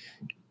imagine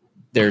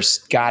there's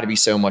got to be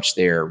so much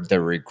there: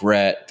 the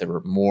regret, the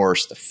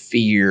remorse, the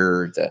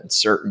fear, the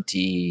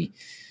uncertainty.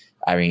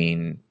 I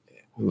mean,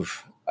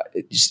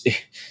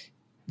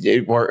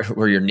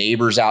 were your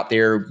neighbors out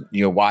there,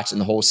 watching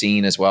the whole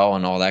scene as well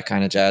and all that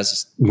kind of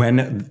jazz?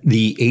 When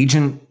the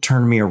agent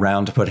turned me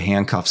around to put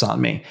handcuffs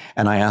on me,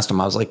 and I asked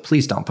him, I was like,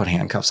 please don't put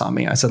handcuffs on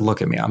me. I said,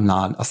 look at me. I'm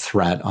not a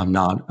threat. I'm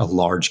not a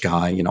large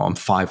guy. I'm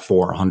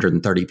 5'4",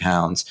 130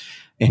 pounds.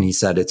 And he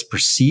said, it's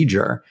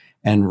procedure.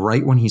 And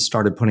right when he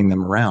started putting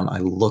them around, I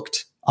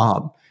looked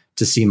up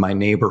to see my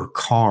neighbor,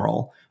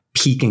 Carl,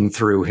 peeking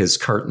through his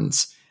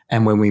curtains.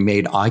 And when we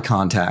made eye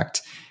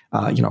contact,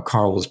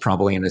 Carl was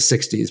probably in his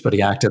 60s, but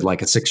he acted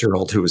like a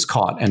 6-year-old who was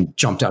caught and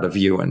jumped out of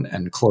view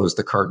and closed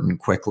the curtain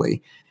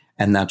quickly.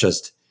 And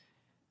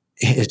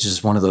it's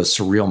just one of those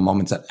surreal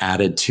moments that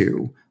added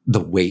to the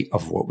weight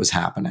of what was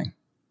happening.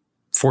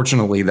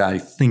 Fortunately, I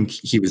think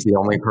he was the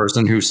only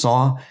person who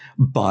saw,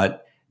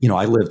 but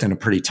I lived in a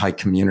pretty tight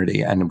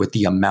community, and with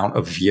the amount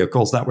of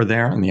vehicles that were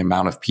there and the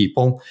amount of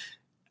people,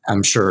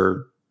 I'm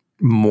sure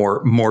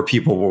more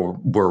people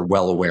were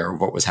well aware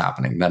of what was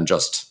happening than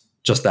just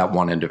that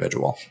one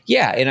individual.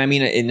 Yeah. And I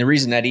mean, and the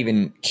reason that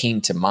even came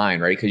to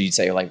mind, right? Because you'd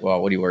say like,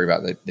 well, what do you worry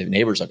about the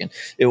neighbors looking?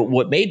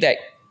 What made that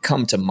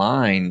come to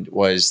mind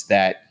was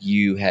that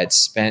you had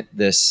spent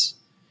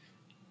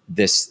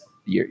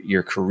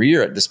your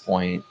career at this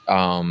point,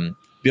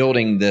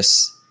 building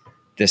this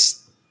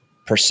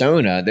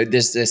persona,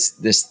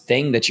 this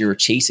thing that you were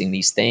chasing,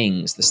 these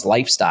things, this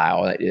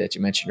lifestyle that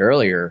you mentioned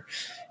earlier.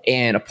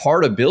 And a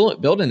part of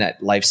building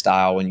that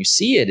lifestyle, when you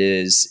see it,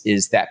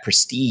 is that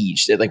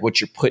prestige, that like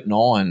what you're putting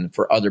on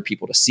for other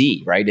people to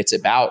see, right? It's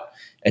about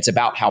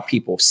how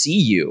people see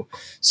you.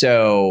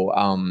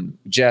 So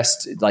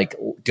just like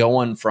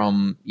going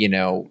from,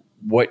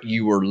 what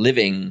you were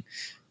living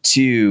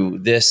to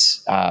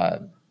this,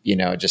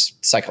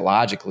 just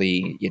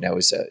psychologically,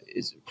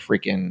 is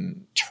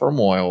freaking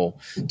turmoil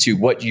to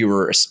what you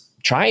were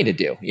trying to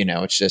do.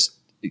 It's just,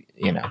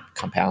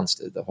 compounds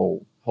to the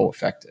whole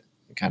effect.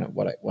 Kind of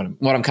what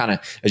I'm kind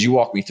of, as you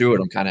walk me through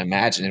it, I'm kind of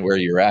imagining where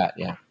you're at.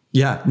 Yeah.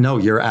 Yeah, no,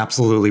 you're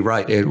absolutely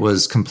right. It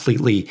was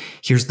completely,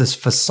 here's this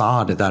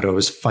facade that I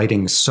was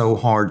fighting so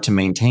hard to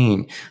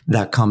maintain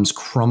that comes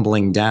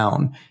crumbling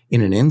down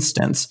in an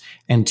instance.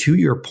 And to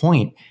your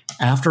point,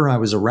 after I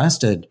was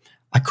arrested,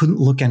 I couldn't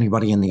look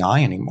anybody in the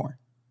eye anymore.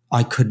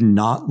 I could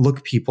not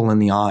look people in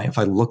the eye. If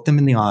I looked them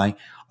in the eye,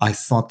 I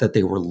thought that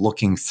they were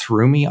looking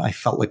through me. I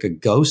felt like a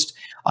ghost.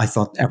 I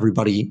thought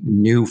everybody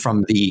knew,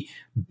 from the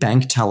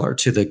bank teller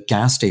to the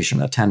gas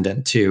station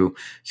attendant to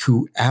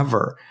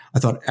whoever. I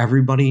thought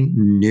everybody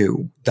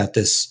knew that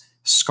this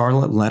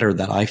scarlet letter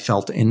that I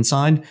felt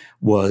inside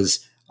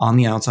was on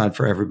the outside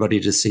for everybody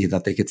to see,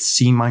 that they could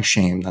see my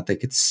shame, that they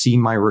could see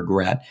my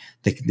regret,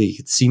 they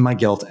could see my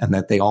guilt, and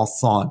that they all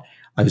thought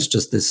I was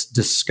just this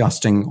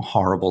disgusting,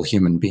 horrible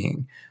human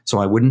being. So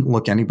I wouldn't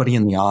look anybody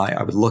in the eye.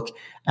 I would look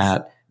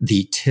at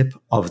the tip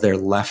of their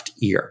left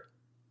ear.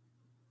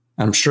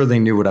 I'm sure they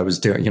knew what I was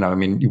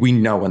doing. We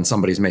know when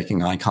somebody's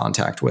making eye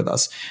contact with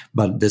us,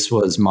 but this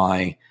was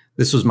my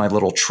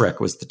little trick,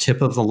 was the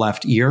tip of the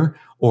left ear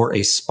or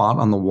a spot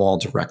on the wall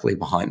directly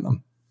behind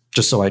them.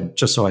 Just so I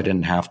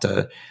didn't have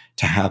to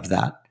have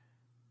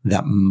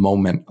that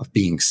moment of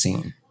being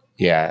seen.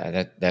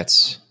 Yeah.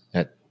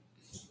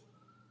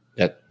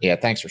 Yeah.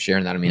 Thanks for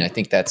sharing that. I mean, I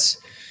think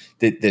that's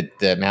the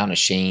amount of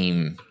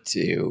shame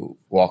to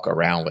walk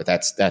around with.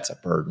 That's a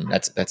burden.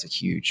 That's a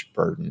huge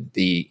burden.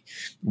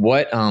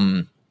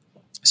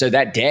 So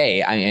that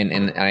day,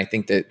 and I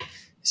think that,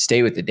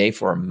 stay with the day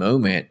for a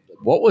moment.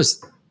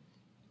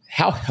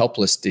 How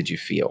helpless did you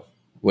feel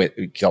with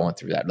going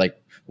through that? Like,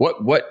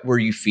 what were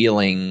you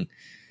feeling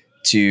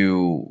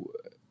to,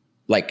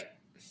 like,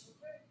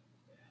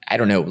 I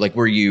don't know, like,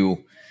 were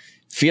you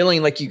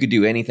feeling like you could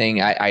do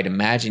anything? I'd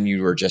imagine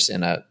you were just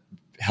in a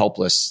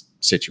helpless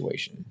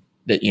situation.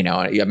 That,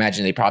 I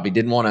imagine they probably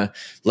didn't want to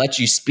let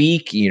you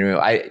speak.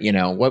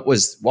 What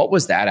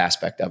was that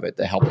aspect of it?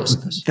 The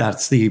helplessness.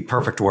 That's the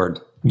perfect word.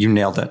 You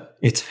nailed it.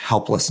 It's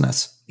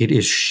helplessness. It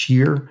is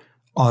sheer,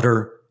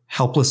 utter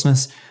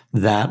helplessness,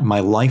 that my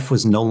life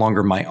was no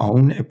longer my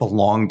own. It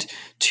belonged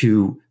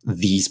to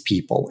these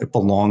people. It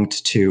belonged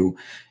to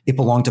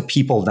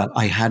people that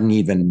I hadn't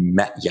even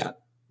met yet.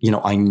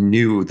 I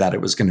knew that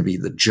it was going to be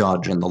the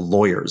judge and the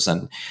lawyers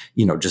and,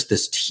 just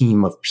this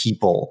team of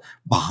people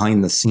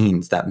behind the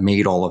scenes that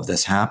made all of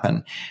this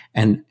happen.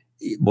 And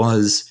it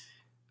was,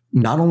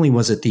 not only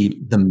was it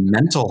the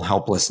mental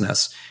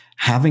helplessness,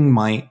 having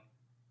my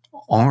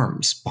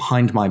arms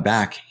behind my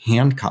back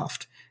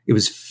handcuffed, it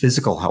was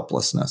physical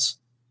helplessness.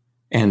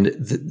 And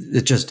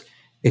it just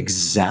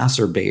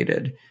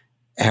exacerbated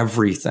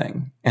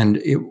everything.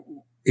 And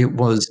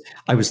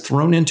I was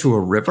thrown into a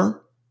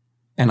river,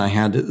 and I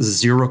had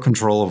zero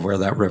control of where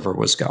that river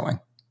was going.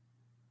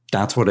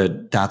 That's what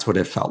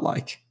it felt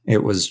like.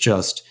 It was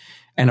just,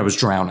 and I was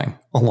drowning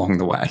along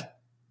the way.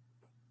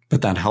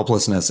 But that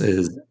helplessness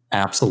is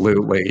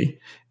absolutely,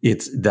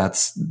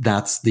 that's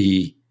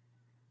the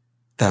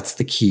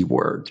key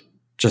word.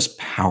 Just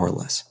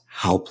powerless,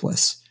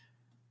 helpless,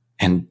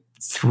 and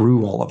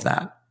through all of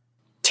that,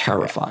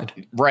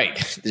 terrified.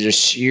 Right. Just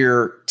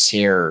sheer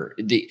terror.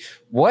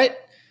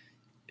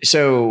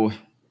 So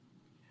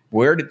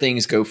where did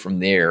things go from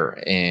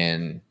there?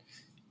 And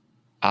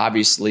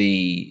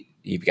obviously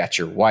you've got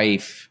your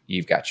wife,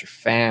 you've got your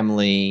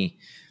family,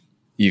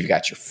 you've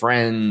got your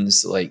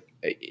friends. Like,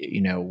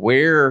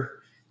 where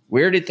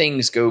did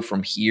things go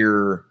from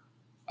here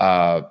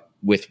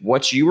with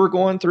what you were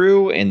going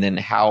through, and then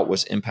how it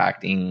was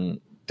impacting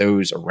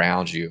those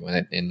around you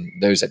and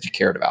those that you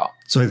cared about?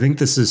 So I think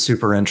this is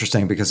super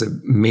interesting because it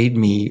made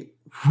me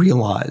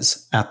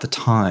realize at the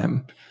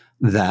time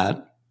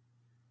that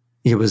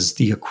it was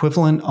the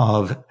equivalent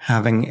of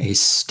having a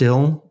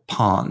still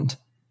pond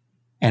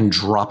and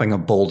dropping a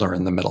boulder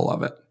in the middle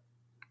of it,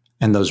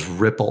 and those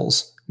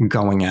ripples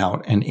going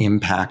out and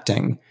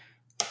impacting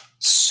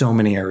so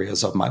many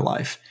areas of my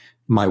life,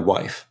 my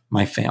wife,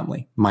 my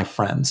family, my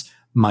friends,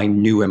 my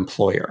new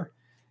employer,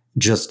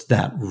 just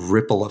that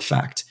ripple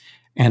effect.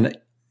 And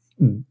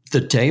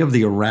the day of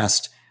the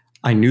arrest,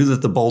 I knew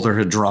that the boulder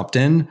had dropped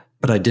in,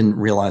 but I didn't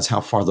realize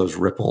how far those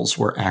ripples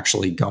were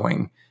actually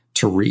going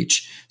to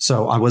reach.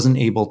 So I wasn't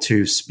able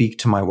to speak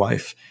to my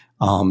wife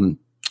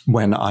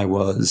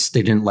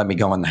they didn't let me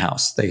go in the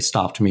house. They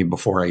stopped me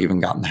before I even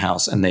got in the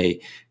house, and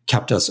they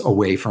kept us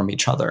away from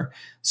each other.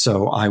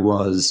 So I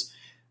was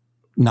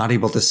not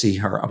able to see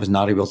her. I was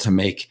not able to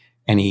make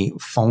any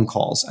phone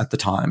calls at the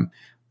time.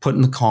 Put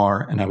in the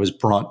car, and I was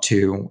brought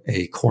to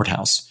a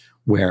courthouse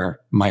where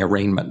my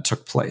arraignment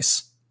took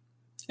place.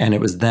 And it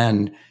was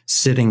then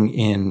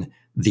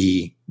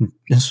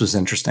this was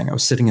interesting. I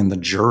was sitting in the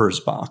juror's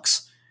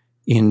box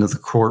in the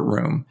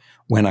courtroom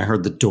when I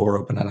heard the door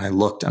open, and I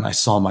looked and I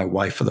saw my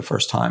wife for the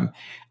first time.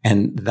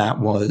 And that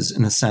was,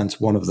 in a sense,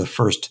 one of the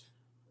first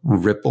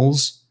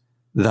ripples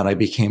that I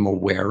became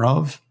aware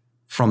of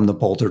from the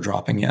boulder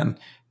dropping in,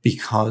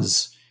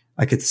 because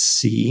I could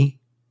see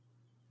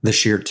the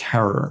sheer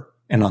terror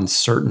and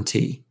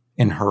uncertainty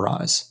in her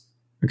eyes.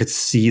 I could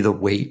see the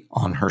weight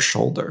on her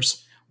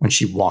shoulders when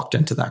she walked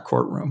into that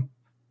courtroom,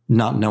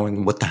 not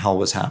knowing what the hell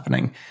was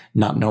happening,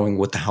 not knowing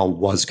what the hell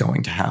was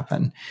going to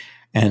happen.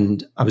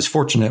 And I was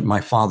fortunate.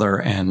 My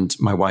father and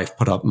my wife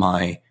put up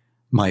my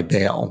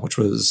bail, which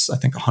was, I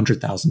think,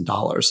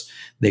 $100,000.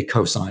 They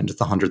co-signed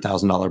the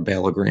 $100,000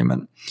 bail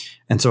agreement.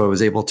 And so I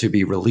was able to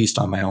be released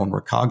on my own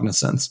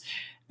recognizance.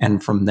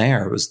 And from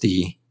there, it was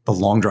the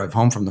long drive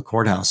home from the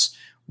courthouse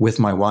with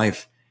my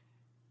wife,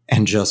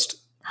 and just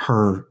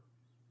her,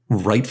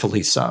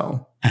 rightfully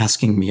so,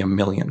 asking me a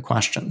million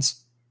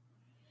questions.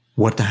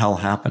 What the hell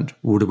happened?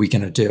 What are we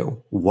going to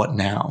do? What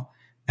now?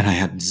 And I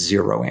had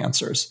zero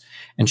answers.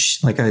 And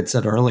she, like I had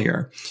said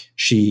earlier,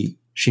 she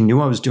knew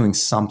I was doing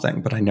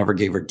something, but I never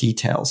gave her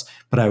details.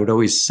 But I would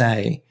always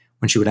say,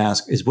 when she would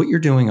ask, is what you're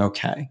doing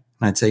okay?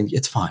 And I'd say,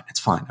 it's fine.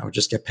 It's fine. I would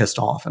just get pissed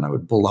off and I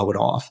would blow it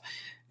off.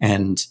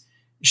 And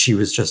she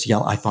was just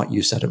yelling, I thought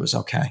you said it was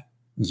okay.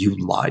 You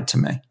lied to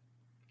me.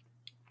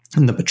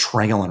 And the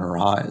betrayal in her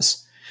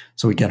eyes.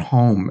 So we get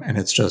home and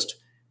it's just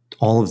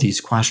all of these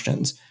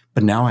questions.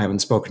 But now I haven't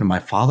spoken to my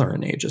father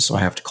in ages. So I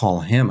have to call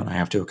him and I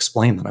have to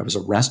explain that I was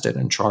arrested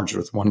and charged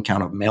with 1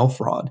 count of mail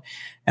fraud.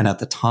 And at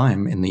the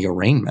time in the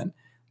arraignment,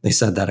 they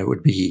said that it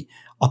would be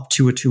up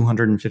to a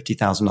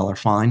 $250,000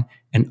 fine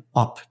and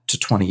up to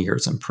 20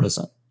 years in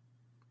prison.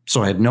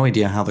 So I had no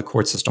idea how the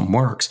court system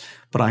works,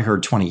 but I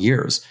heard 20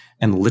 years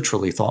and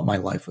literally thought my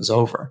life was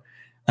over.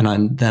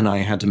 And then I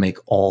had to make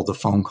all the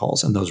phone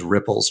calls, and those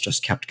ripples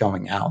just kept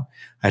going out.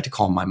 I had to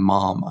call my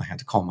mom. I had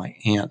to call my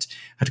aunt.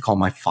 I had to call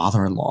my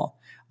father-in-law.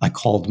 I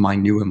called my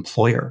new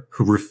employer,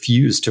 who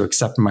refused to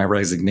accept my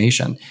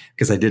resignation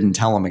because I didn't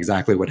tell him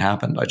exactly what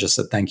happened. I just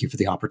said, thank you for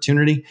the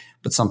opportunity,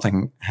 but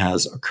something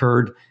has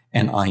occurred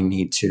and I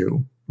need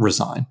to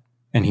resign.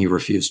 And he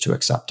refused to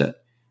accept it.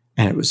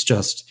 And it was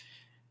just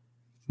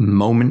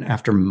moment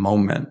after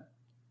moment.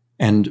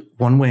 And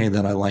one way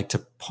that I like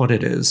to put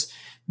it is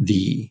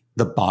the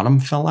bottom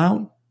fell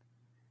out,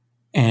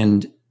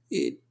 and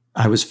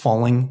I was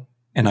falling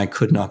and I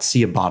could not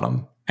see a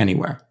bottom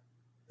anywhere.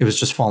 It was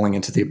just falling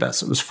into the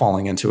abyss. It was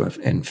falling into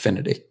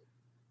infinity.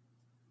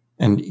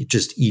 And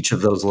just each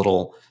of those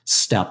little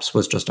steps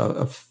was just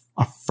a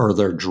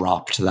further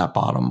drop to that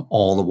bottom.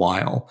 All the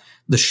while,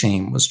 the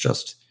shame was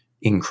just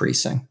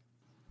increasing.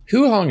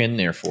 Who hung in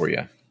there for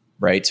you?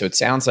 Right. So it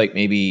sounds like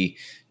maybe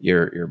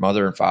your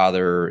mother and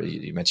father,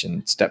 you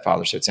mentioned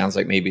stepfather. So it sounds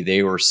like maybe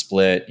they were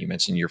split. You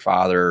mentioned your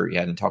father, you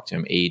hadn't talked to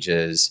him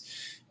ages.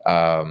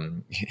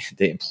 The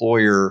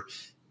employer,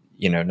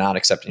 not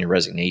accepting your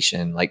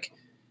resignation. Like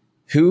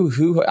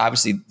who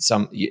obviously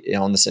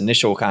on this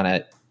initial kind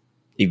of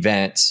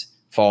event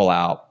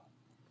fallout,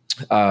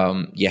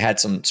 you had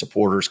some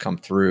supporters come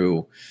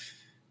through.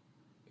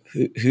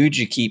 Who'd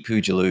you keep?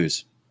 Who'd you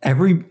lose?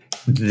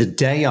 The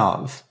day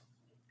of,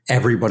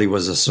 everybody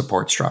was a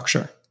support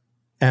structure.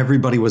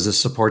 Everybody was a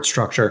support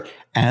structure.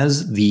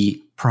 As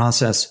the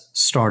process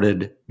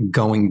started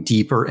going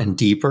deeper and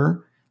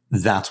deeper,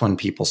 that's when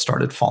people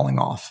started falling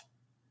off.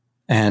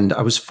 And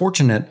I was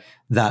fortunate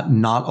that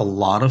not a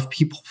lot of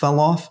people fell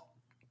off.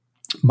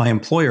 My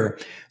employer,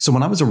 so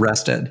when I was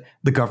arrested,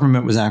 the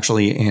government was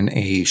actually in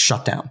a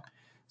shutdown.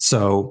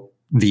 So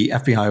the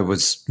FBI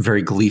was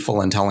very gleeful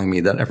in telling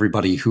me that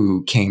everybody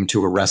who came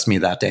to arrest me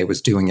that day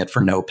was doing it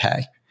for no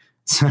pay.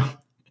 So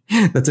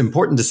that's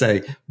important to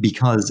say,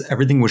 because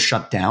everything was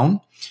shut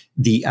down.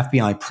 The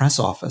FBI press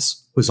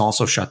office was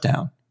also shut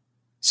down.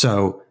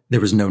 So there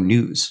was no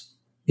news.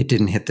 It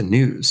didn't hit the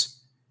news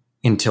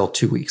until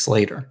 2 weeks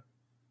later.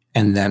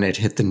 And then it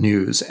hit the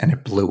news and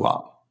it blew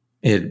up.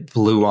 It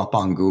blew up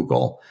on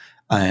Google.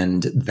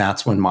 And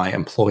that's when my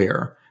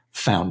employer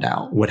found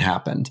out what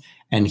happened.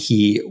 And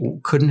he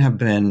couldn't have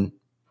been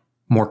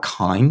more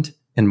kind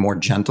and more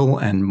gentle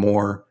and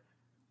more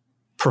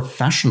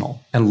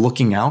professional and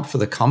looking out for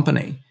the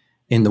company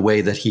in the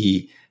way that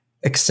he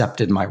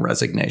accepted my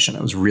resignation.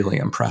 I was really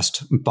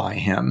impressed by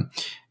him.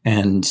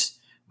 And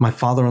my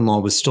father-in-law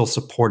was still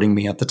supporting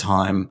me at the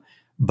time,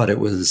 but it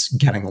was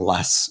getting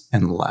less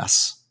and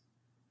less.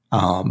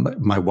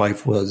 My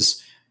wife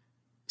was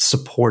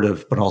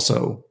supportive, but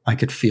also I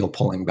could feel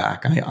pulling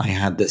back. I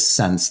had this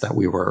sense that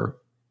we were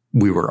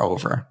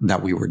over,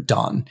 that we were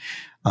done.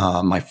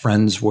 My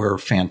friends were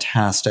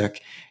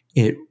fantastic.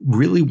 It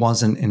really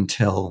wasn't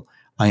until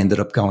I ended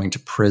up going to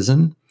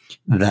prison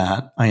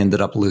that I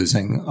ended up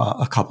losing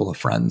a couple of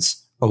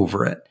friends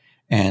over it.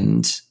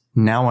 And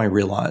now I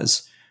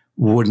realize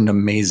what an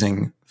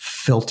amazing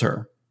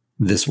filter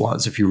this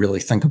was, if you really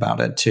think about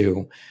it,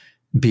 to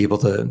be able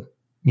to,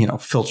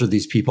 filter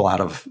these people out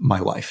of my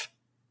life.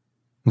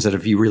 Is that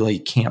if you really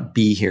can't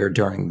be here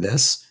during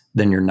this,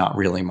 then you're not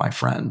really my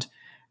friend.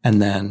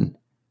 And then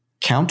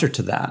counter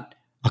to that,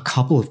 a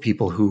couple of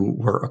people who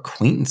were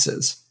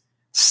acquaintances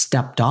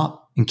stepped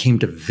up and came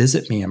to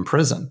visit me in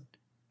prison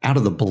out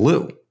of the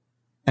blue.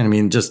 And I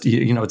mean, just,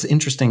 it's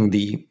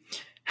interesting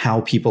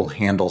how people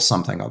handle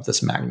something of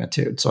this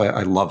magnitude. So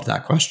I love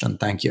that question.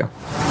 Thank you.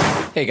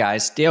 Hey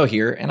guys, Dale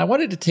here, and I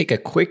wanted to take a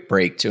quick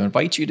break to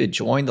invite you to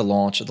join the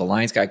launch of the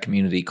Lions Guide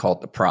community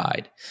called The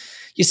Pride.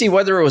 You see,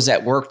 whether it was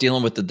at work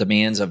dealing with the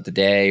demands of the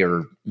day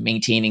or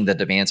maintaining the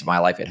demands of my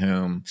life at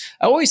home,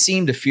 I always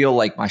seemed to feel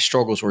like my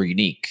struggles were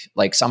unique.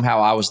 Like somehow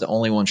I was the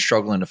only one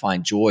struggling to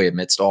find joy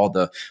amidst all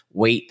the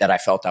weight that I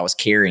felt I was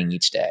carrying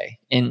each day.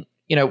 And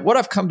what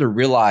I've come to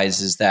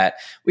realize is that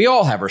we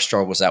all have our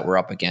struggles that we're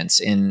up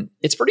against, and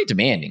it's pretty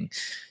demanding.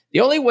 The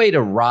only way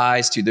to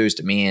rise to those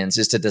demands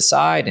is to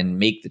decide and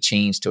make the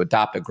change to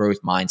adopt a growth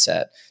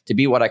mindset, to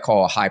be what I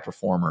call a high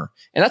performer.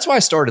 And that's why I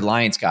started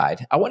Lions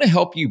Guide. I want to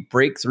help you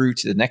break through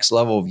to the next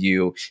level of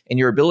you and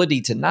your ability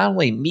to not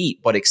only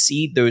meet, but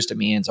exceed those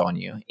demands on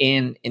you.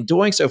 And in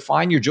doing so,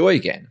 find your joy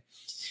again.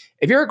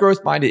 If you're a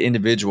growth-minded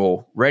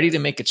individual ready to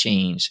make a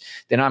change,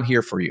 then I'm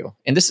here for you.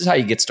 And this is how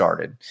you get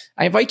started.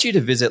 I invite you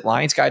to visit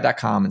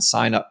lionsguide.com and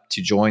sign up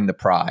to join The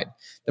Pride.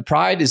 The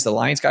Pride is the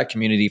Lions Guide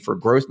community for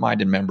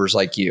growth-minded members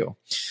like you.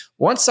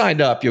 Once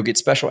signed up, you'll get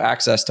special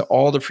access to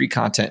all the free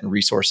content and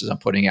resources I'm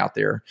putting out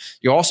there.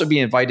 You'll also be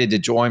invited to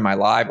join my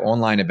live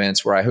online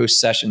events where I host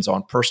sessions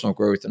on personal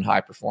growth and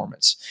high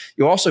performance.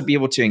 You'll also be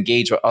able to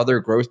engage with other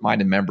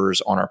growth-minded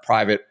members on our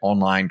private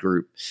online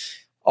group.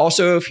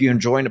 Also, if you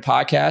enjoy the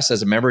podcast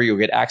as a member, you'll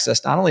get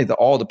access not only to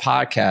all the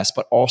podcasts,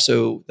 but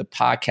also the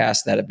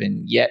podcasts that have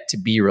been yet to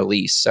be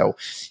released. So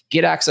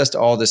get access to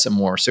all this and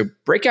more. So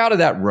break out of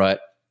that rut.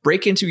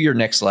 Break into your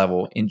next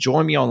level and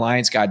join me on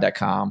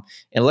lionsguide.com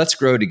and let's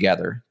grow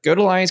together. Go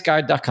to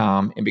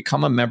lionsguide.com and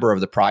become a member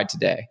of The Pride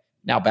today.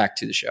 Now back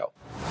to the show.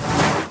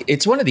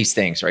 It's one of these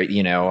things, right?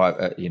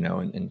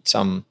 In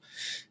some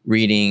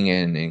reading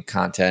and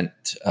content,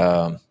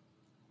 I've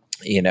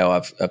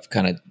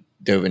kind of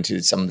dove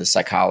into some of the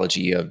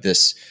psychology of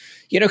this,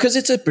 because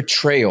it's a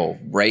betrayal,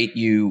 right?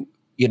 The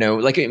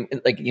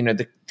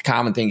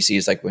common thing you see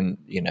is like when,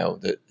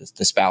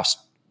 the spouse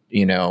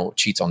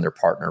cheats on their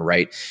partner,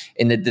 right?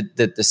 And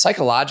the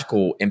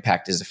psychological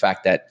impact is the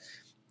fact that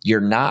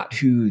you're not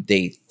who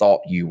they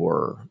thought you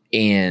were,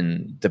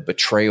 and the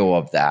betrayal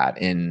of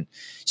that. And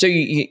so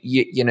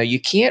you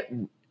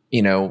can't,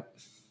 the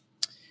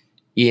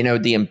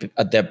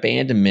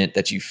abandonment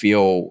that you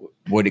feel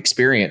would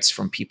experience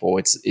from people.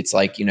 It's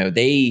like,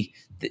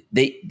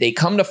 they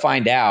come to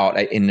find out,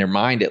 in their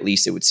mind, at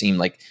least it would seem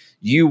like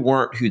you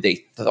weren't who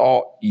they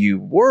thought you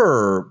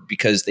were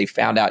because they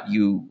found out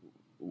you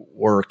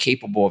were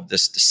capable of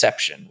this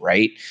deception,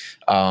 right?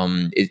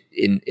 And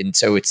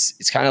so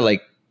it's kind of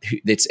like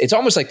it's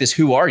almost like this.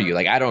 Who are you?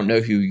 Like I don't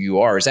know who you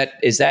are. Is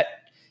that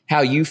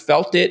how you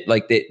felt it?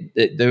 Like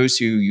that those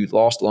who you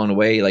lost along the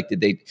way? Like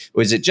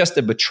was it just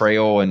a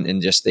betrayal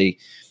and just they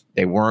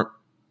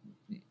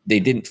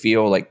didn't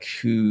feel like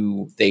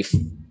who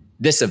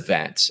this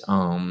event?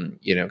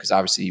 Because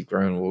obviously you've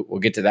grown. We'll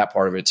get to that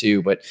part of it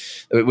too. But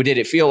did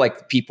it feel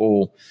like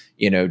people,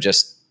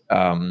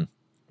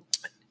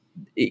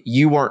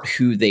 you weren't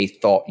who they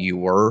thought you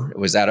were?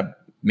 Was that a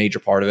major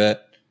part of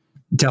it?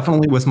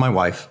 Definitely with my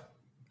wife.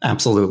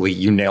 Absolutely.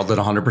 You nailed it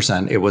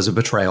 100%. It was a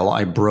betrayal.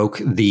 I broke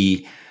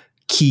the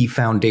key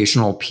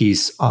foundational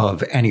piece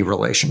of any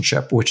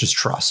relationship, which is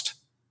trust.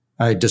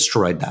 I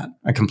destroyed that.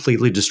 I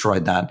completely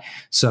destroyed that.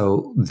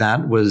 So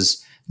that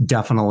was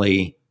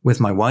definitely with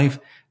my wife.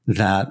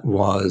 That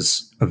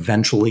was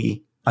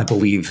eventually, I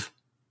believe,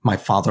 my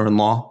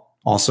father-in-law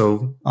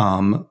also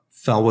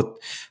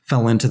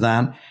fell into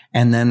that.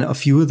 And then a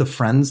few of the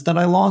friends that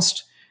I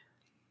lost,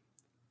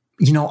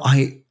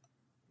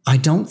 I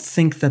don't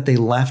think that they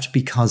left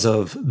because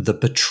of the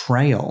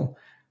betrayal.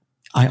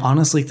 I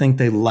honestly think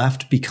they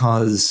left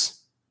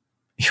because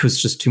it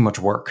was just too much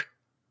work.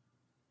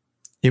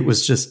 It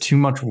was just too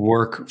much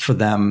work for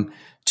them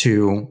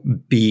to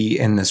be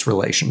in this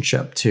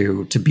relationship,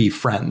 to be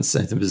friends.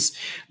 It was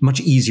much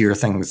easier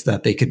things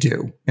that they could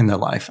do in their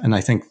life. And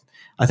I think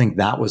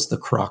that was the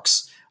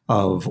crux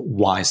of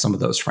why some of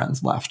those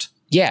friends left.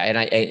 Yeah.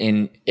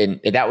 And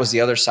that was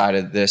the other side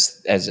of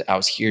this, as I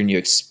was hearing you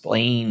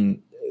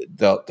explain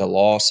the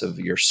loss of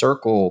your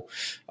circle,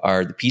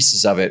 or the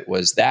pieces of it,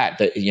 was that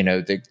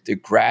the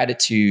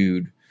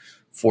gratitude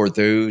for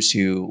those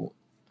who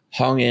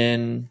hung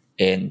in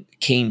and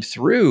came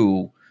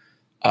through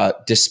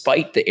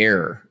despite the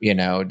error,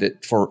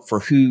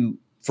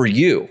 for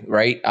you,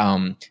 right?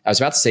 I was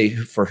about to say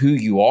for who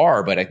you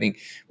are, but I think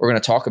we're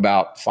going to talk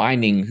about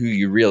finding who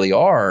you really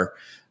are.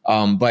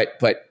 But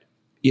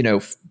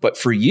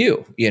for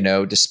you,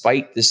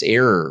 despite this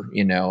error,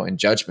 and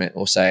judgment,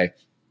 we'll say,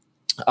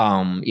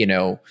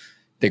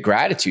 the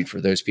gratitude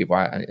for those people,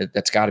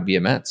 that's got to be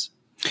immense.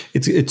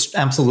 It's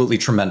absolutely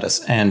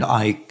tremendous. And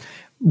I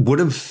would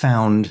have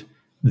found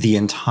the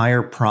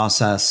entire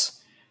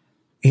process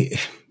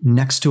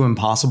next to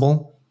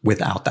impossible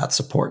without that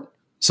support.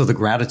 So the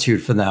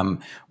gratitude for them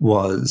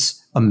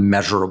was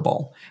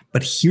immeasurable.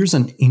 But here's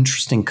an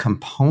interesting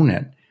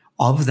component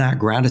of that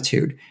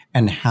gratitude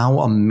and how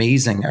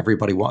amazing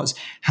everybody was,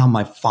 how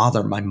my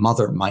father, my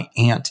mother, my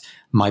aunt,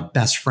 my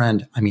best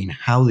friend,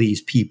 how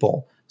these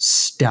people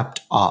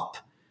stepped up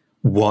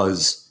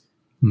was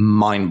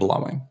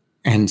mind-blowing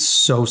and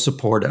so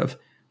supportive.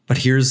 But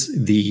here's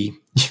the,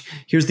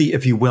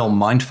 if you will,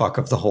 mindfuck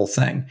of the whole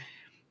thing.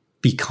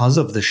 Because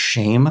of the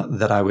shame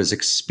that I was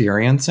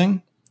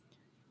experiencing,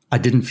 I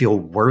didn't feel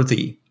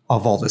worthy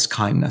of all this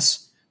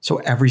kindness. So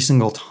every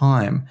single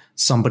time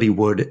somebody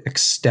would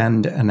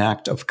extend an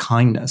act of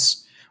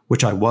kindness,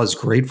 which I was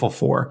grateful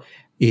for,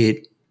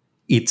 it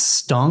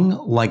stung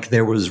like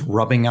there was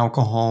rubbing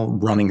alcohol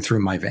running through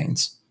my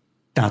veins.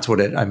 That's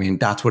what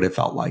it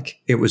felt like.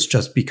 It was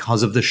just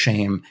because of the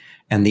shame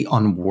and the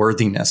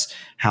unworthiness.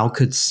 How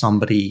could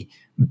somebody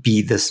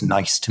be this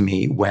nice to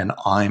me when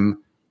I'm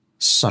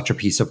such a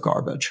piece of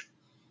garbage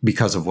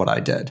because of what I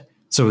did?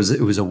 So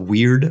it was a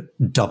weird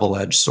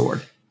double-edged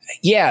sword.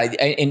 Yeah.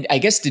 And I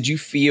guess, did you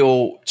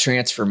feel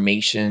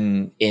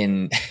transformation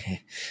in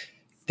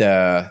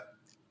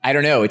I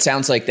don't know. It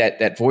sounds like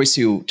that voice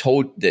who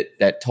told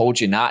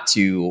you not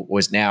to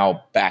was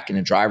now back in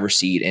the driver's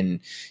seat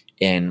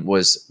and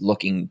was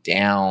looking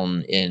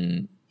down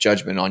in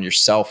judgment on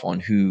yourself,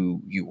 on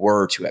who you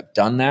were to have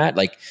done that.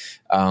 Like,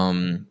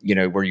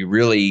 were you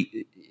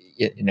really,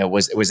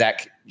 was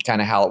that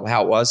kind of how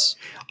it was?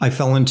 I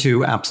fell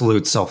into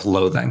absolute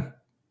self-loathing.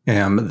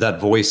 That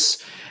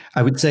voice,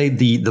 I would say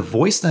the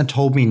voice that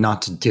told me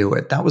not to do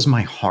it, that was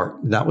my heart.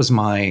 That was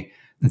my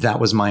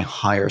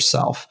higher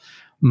self.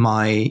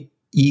 My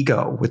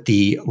ego with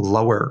the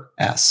lower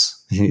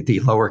s, the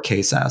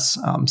lowercase s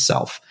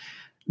self,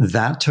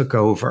 that took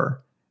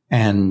over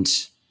and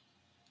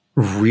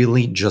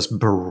really just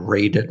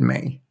berated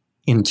me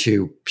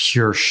into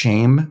pure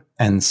shame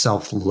and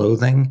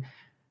self-loathing.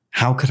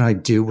 How could I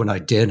do what I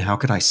did? How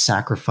could I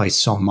sacrifice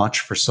so much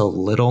for so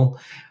little?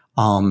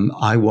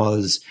 I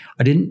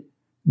didn't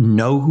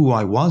know who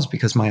I was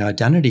because my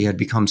identity had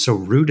become so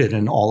rooted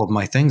in all of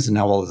my things, and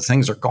now all of the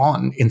things are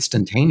gone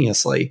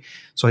instantaneously.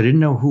 So I didn't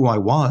know who I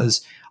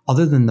was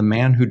other than the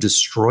man who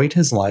destroyed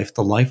his life,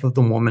 the life of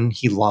the woman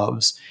he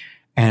loves.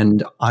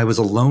 And I was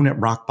alone at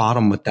rock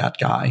bottom with that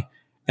guy,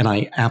 and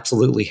I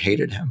absolutely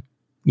hated him.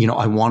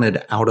 I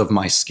wanted out of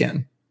my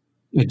skin.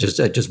 I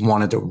just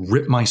wanted to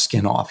rip my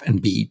skin off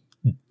and be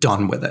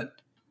done with it.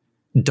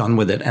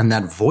 And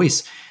that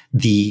voice,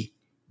 the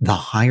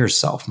higher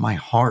self, my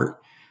heart,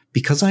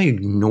 because I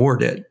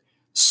ignored it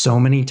so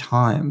many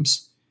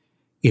times,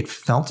 it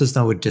felt as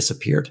though it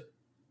disappeared.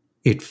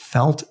 It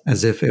felt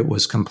as if it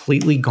was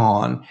completely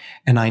gone.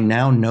 And I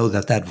now know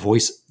that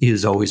voice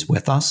is always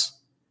with us.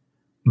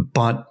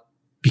 But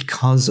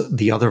because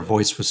the other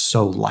voice was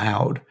so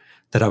loud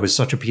that I was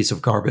such a piece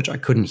of garbage, I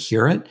couldn't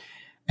hear it.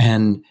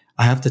 And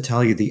I have to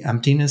tell you, the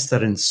emptiness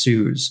that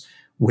ensues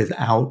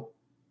without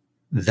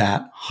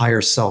that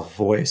higher self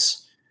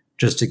voice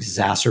just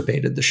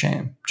exacerbated the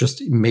shame,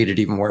 just made it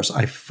even worse.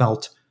 I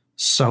felt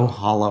so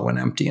hollow and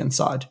empty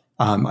inside.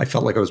 I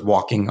felt like I was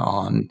walking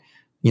on,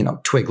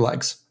 twig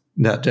legs,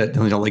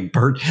 like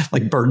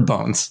bird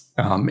bones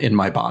in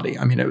my body.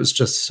 It was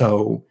just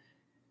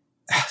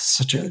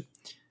such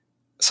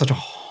a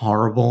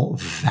horrible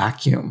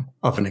vacuum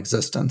of an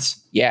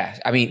existence. Yeah.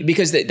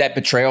 Because that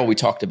betrayal we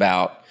talked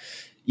about,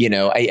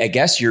 I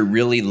guess you're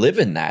really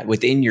living that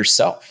within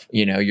yourself.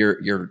 You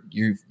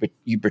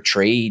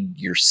betrayed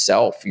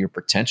yourself, your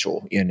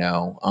potential.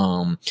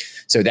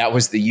 So that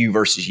was the you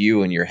versus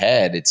you in your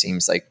head. It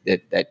seems like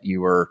that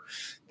you were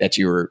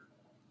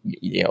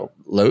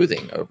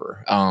loathing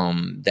over.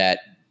 That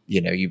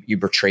you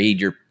betrayed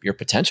your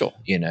potential.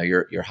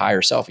 Your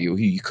higher self, who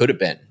you could have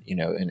been.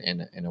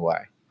 In a way.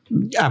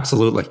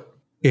 Absolutely.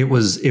 It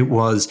was,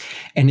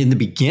 and in the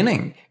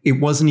beginning, it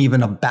wasn't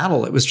even a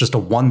battle. It was just a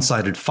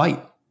one-sided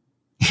fight.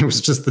 It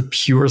was just the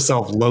pure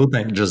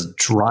self-loathing just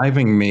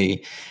driving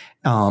me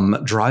to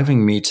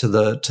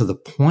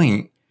the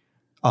point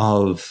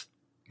of,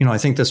 I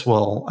think this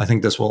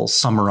will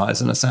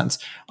summarize in a sense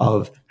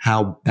of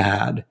how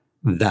bad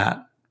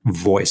that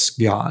voice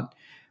got.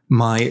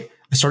 I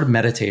started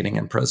meditating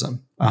in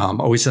prison.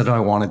 Always said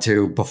I wanted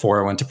to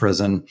before I went to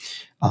prison.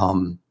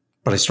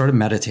 But I started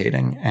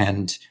meditating,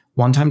 and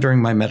one time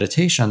during my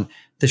meditation,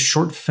 this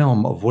short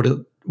film of what it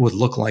would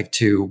look like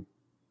to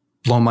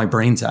blow my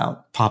brains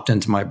out popped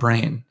into my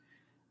brain.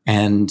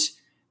 And,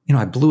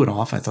 I blew it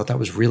off. I thought that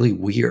was really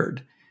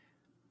weird.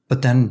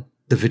 But then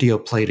the video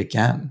played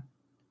again.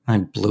 I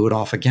blew it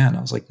off again.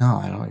 I was like,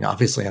 no,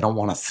 obviously I don't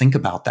want to think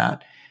about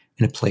that.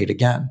 And it played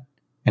again,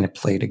 and it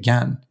played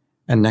again.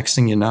 And next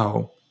thing you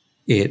know,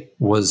 it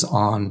was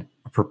on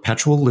a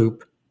perpetual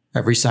loop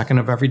every second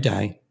of every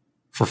day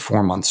for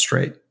 4 months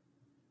straight.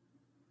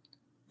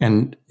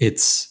 And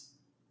it's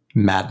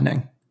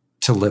maddening.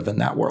 to live in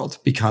that world,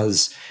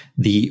 because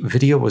the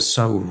video was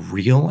so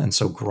real and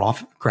so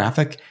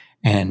graphic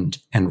and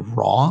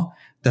raw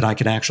that I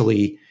could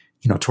actually,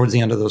 towards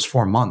the end of those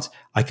 4 months,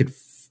 I could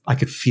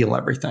feel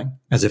everything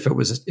as if it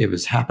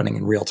was happening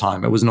in real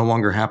time. It was no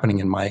longer happening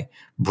in my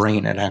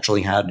brain. It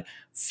actually had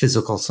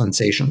physical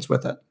sensations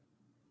with it.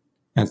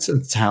 And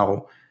it's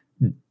how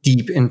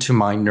deep into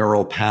my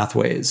neural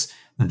pathways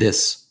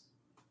this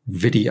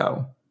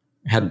video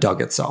had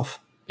dug itself.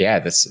 Yeah,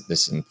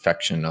 this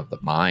infection of the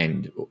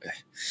mind.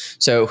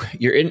 So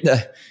you're in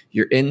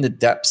the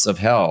depths of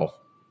hell.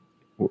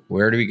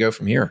 Where do we go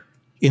from here?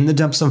 In the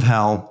depths of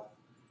hell,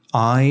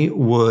 I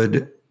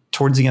would,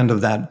 towards the end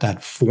of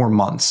that 4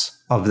 months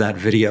of that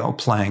video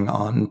playing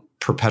on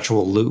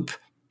perpetual loop,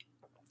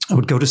 I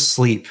would go to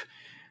sleep.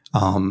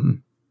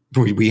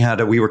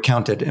 We were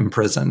counted in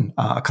prison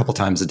a couple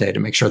times a day to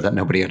make sure that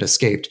nobody had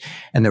escaped,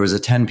 and there was a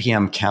 10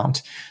 p.m.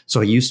 count.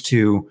 So I used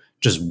to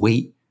just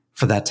wait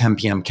for that 10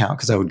 p.m. count,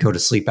 because I would go to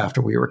sleep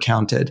after we were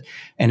counted,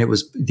 and it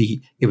was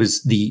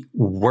the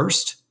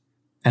worst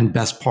and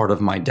best part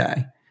of my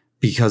day.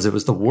 Because it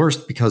was the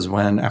worst, because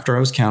after I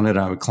was counted,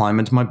 I would climb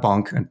into my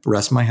bunk and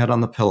rest my head on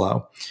the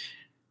pillow.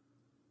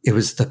 It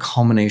was the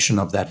culmination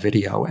of that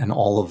video, and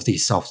all of the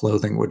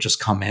self-loathing would just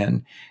come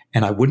in,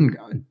 and I wasn't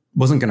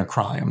going to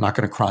cry. I'm not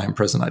going to cry in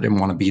prison. I didn't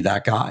want to be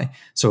that guy.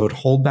 So I would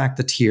hold back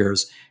the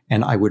tears,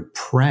 and I would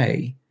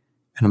pray.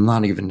 And I'm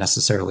not even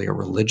necessarily a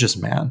religious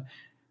man,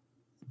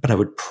 but I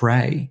would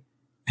pray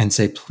and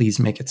say, please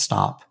make it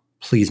stop.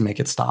 Please make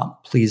it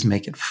stop. Please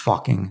make it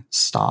fucking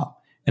stop.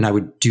 And I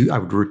would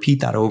repeat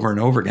that over and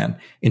over again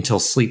until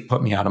sleep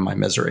put me out of my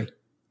misery.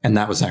 And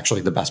that was actually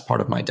the best part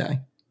of my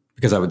day,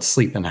 because I would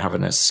sleep and have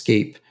an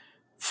escape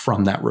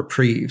from that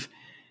reprieve.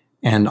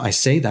 And I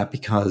say that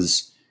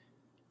because,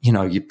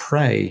 you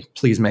pray,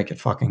 please make it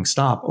fucking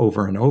stop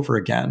over and over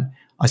again.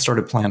 I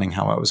started planning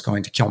how I was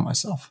going to kill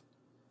myself.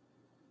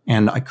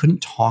 And I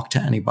couldn't talk to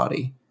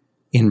anybody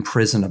in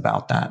prison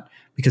about that,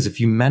 because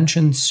if you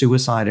mention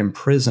suicide in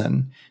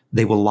prison,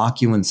 they will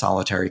lock you in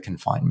solitary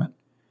confinement.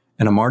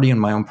 And I'm already in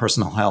my own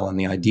personal hell, and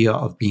the idea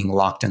of being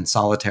locked in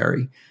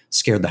solitary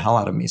scared the hell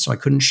out of me. So I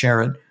couldn't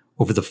share it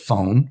over the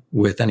phone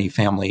with any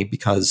family,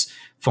 because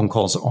phone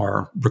calls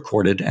are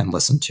recorded and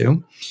listened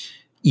to.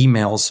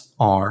 Emails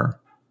are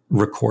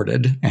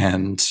recorded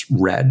and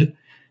read.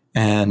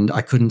 And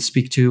I couldn't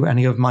speak to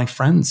any of my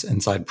friends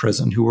inside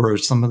prison, who were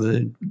some of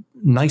the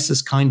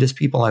nicest, kindest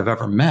people I've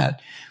ever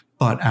met.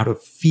 But out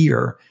of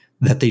fear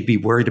that they'd be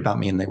worried about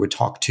me and they would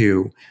talk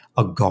to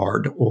a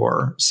guard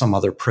or some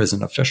other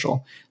prison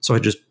official. So I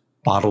just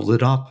bottled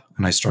it up,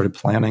 and I started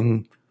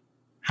planning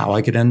how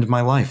I could end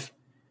my life.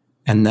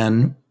 And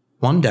then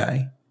one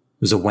day,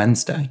 it was a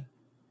Wednesday,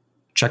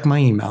 check my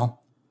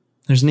email.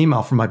 There's an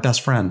email from my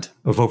best friend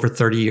of over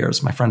 30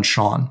 years, my friend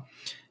Sean.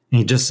 And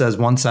he just says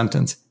one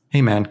sentence,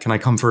 "Hey man, can I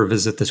come for a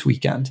visit this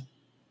weekend?"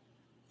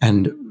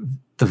 And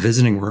the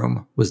visiting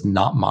room was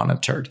not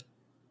monitored.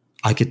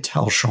 I could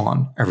tell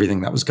Sean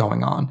everything that was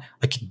going on.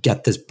 I could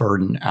get this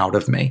burden out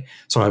of me.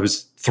 So I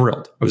was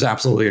thrilled. I was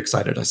absolutely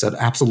excited. I said,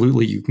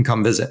 absolutely, you can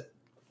come visit.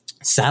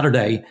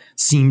 Saturday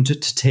seemed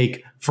to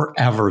take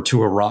forever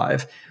to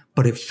arrive,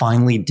 but it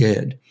finally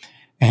did.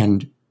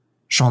 And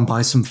Sean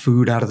buys some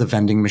food out of the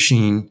vending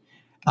machine.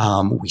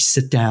 We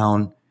sit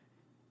down,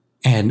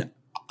 and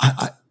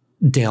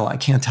Dale, I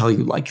can't tell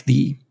you, like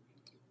the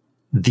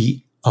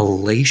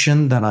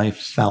elation that I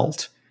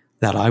felt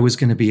that I was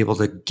going to be able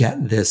to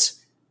get this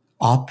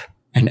up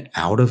and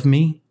out of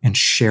me and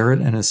share it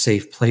in a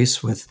safe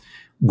place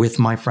with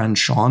my friend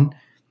Sean.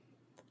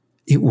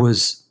 It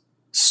was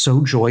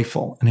so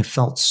joyful, and it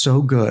felt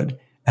so good.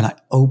 And I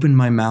opened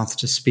my mouth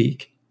to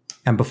speak.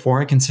 And before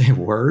I can say a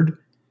word,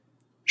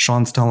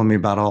 Sean's telling me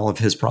about all of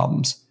his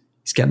problems.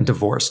 He's getting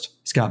divorced.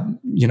 He's got,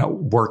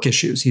 work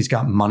issues. He's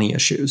got money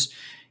issues.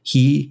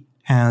 He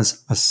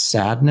has a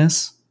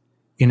sadness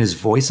in his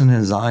voice and in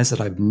his eyes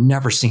that I've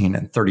never seen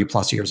in 30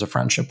 plus years of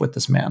friendship with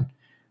this man.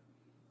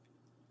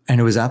 And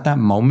it was at that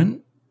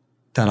moment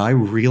that I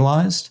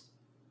realized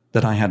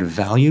that I had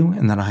value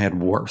and that I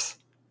had worth,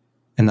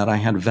 and that I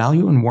had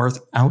value and worth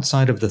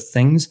outside of the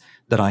things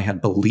that I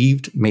had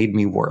believed made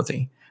me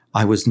worthy.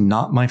 I was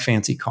not my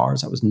fancy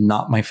cars. I was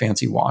not my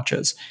fancy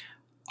watches.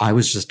 I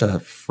was just a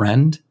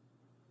friend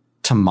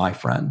to my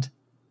friend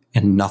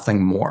and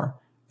nothing more.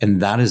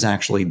 And that is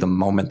actually the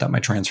moment that my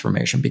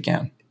transformation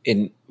began.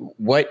 And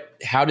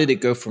how did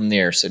it go from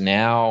there? So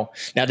now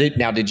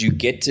did you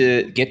get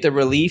the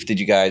relief? Did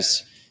you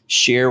guys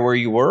share where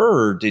you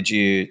were, or did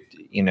you,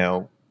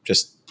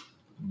 just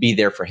be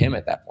there for him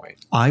at that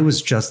point? I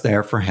was just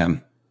there for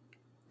him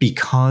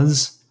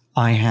because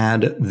I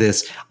had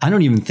this. I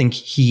don't even think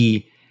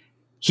he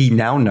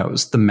now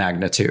knows the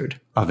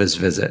magnitude of his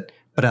visit.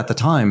 But at the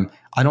time,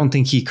 I don't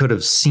think he could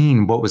have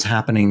seen what was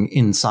happening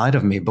inside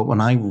of me. But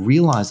when I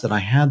realized that I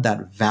had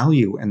that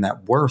value and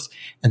that worth,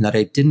 and that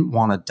I didn't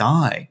want to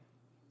die,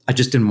 I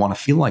just didn't want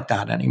to feel like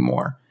that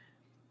anymore.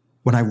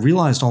 When I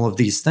realized all of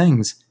these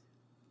things,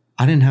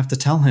 I didn't have to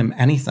tell him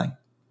anything.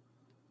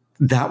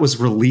 That was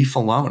relief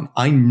alone.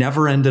 I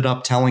never ended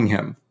up telling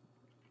him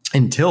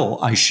until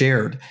I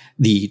shared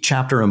the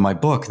chapter in my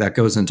book that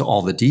goes into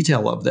all the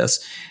detail of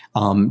this,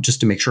 just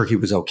to make sure he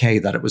was okay,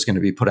 that it was going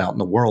to be put out in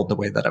the world the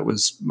way that it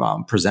was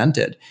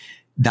presented.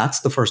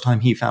 That's the first time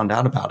he found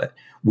out about it.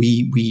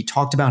 We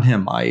talked about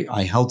him.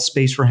 I held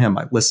space for him.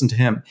 I listened to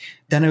him.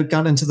 Then it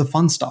got into the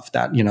fun stuff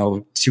that,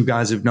 two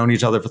guys who've known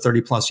each other for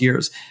 30 plus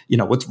years,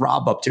 what's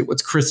Rob up to?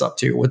 What's Chris up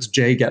to? What's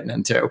Jay getting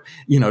into?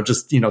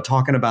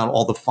 Talking about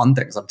all the fun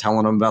things. I'm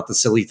telling him about the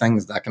silly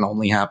things that can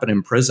only happen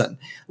in prison.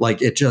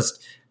 Like, it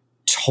just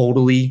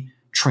totally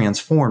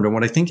transformed. And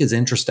what I think is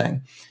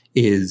interesting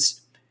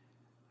is,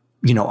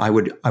 I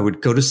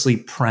would go to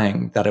sleep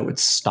praying that it would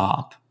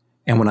stop.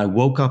 And when I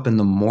woke up in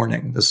the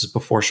morning, this is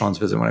before Sean's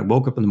visit, when I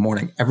woke up in the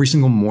morning, every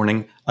single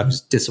morning, I was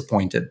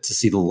disappointed to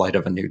see the light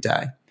of a new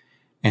day.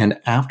 And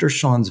after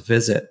Sean's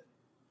visit,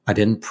 I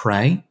didn't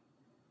pray.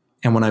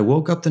 And when I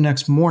woke up the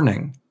next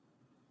morning,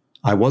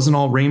 I wasn't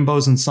all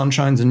rainbows and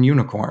sunshines and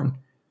unicorn,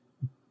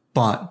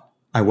 but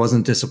I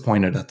wasn't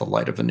disappointed at the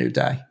light of a new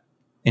day.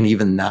 And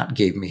even that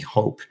gave me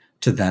hope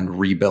to then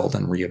rebuild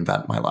and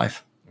reinvent my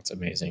life. That's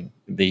amazing.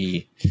 And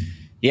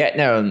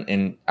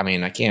I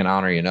mean, I can't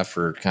honor you enough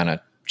for kind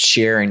of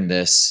sharing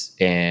this.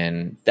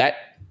 And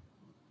that,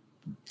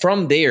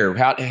 from there,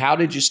 how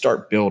did you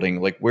start building?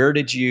 Like, where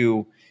did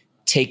you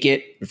take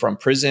it from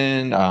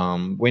prison?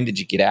 When did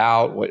you get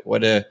out?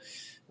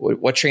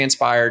 What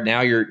transpired?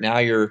 Now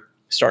you're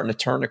starting to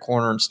turn the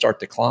corner and start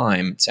to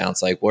climb. It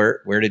sounds like.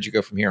 Where did you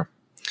go from here?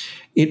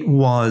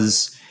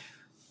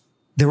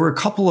 There were a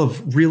couple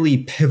of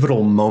really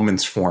pivotal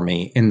moments for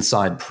me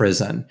inside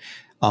prison.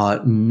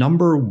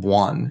 Number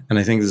one, and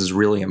I think this is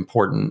really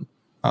important,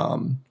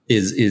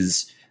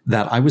 is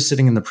that I was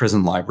sitting in the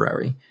prison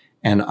library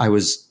and I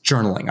was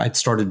journaling. I'd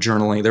started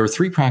journaling. There were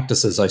 3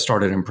 practices I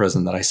started in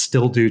prison that I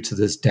still do to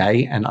this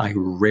day, and I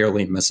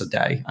rarely miss a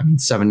day. I mean,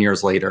 7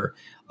 years later,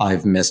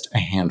 I've missed a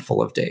handful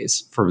of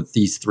days for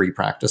these 3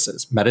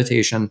 practices: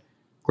 meditation,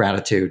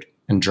 gratitude,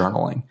 and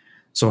journaling.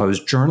 So I was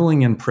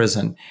journaling in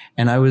prison,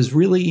 and I was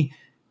really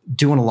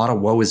doing a lot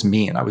of woe is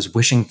me, and I was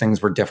wishing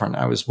things were different.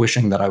 I was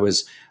wishing that I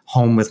was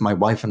home with my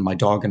wife and my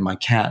dog and my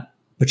cat,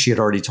 but she had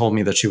already told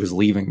me that she was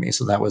leaving me.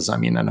 So that was,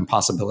 an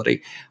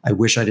impossibility. I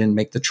wish I didn't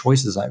make the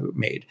choices I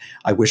made.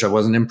 I wish I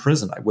wasn't in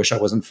prison. I wish I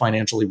wasn't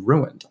financially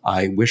ruined.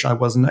 I wish I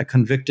wasn't a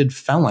convicted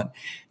felon.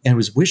 And I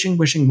was wishing,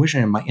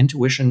 and my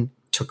intuition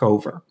took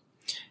over.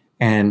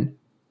 And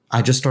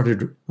I just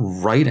started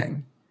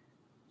writing.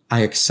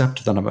 I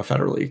accept that I'm a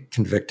federally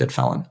convicted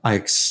felon. I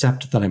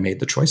accept that I made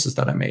the choices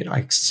that I made. I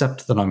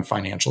accept that I'm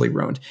financially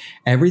ruined.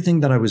 Everything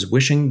that I was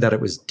wishing that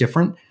it was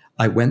different,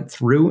 I went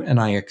through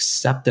and I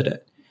accepted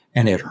it.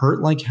 And it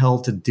hurt like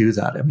hell to do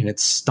that. I mean, it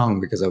stung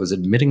because I was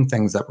admitting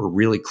things that were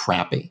really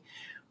crappy.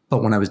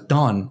 But when I was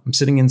done, I'm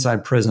sitting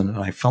inside prison and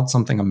I felt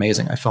something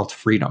amazing. I felt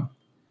freedom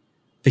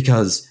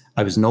because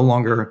I was no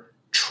longer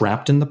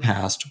trapped in the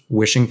past,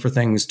 wishing for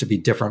things to be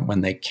different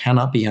when they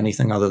cannot be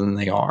anything other than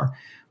they are,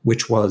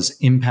 which was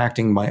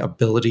impacting my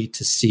ability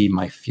to see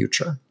my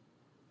future.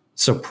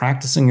 So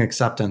practicing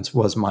acceptance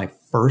was my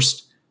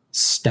first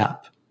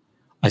step.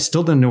 I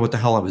still didn't know what the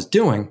hell I was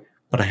doing,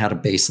 but I had a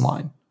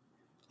baseline.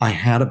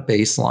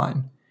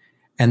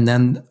 And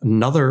then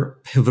another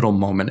pivotal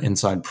moment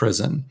inside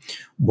prison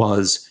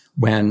was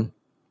when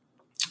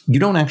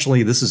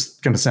this is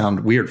going to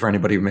sound weird for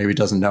anybody who maybe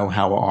doesn't know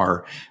how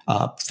our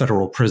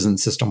federal prison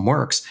system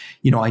works.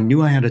 I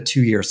knew I had a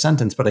 2-year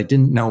sentence, but I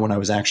didn't know when I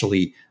was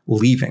actually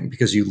leaving,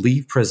 because you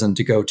leave prison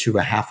to go to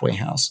a halfway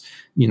house,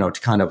 to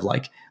kind of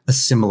like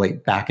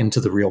assimilate back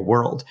into the real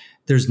world.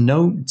 There's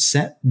no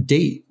set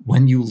date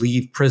when you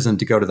leave prison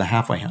to go to the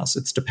halfway house.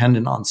 It's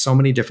dependent on so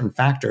many different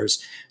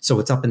factors. So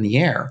it's up in the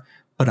air.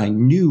 But I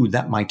knew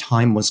that my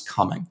time was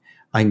coming.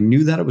 I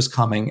knew that it was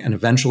coming. And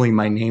eventually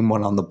my name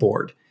went on the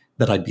board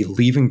that I'd be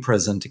leaving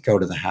prison to go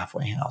to the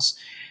halfway house.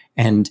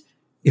 And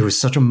it was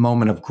such a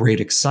moment of great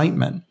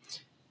excitement.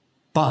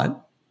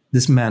 But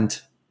this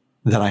meant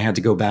that I had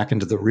to go back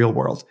into the real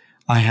world.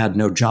 I had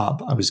no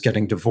job. I was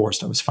getting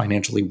divorced. I was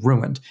financially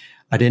ruined.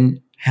 I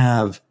didn't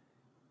have,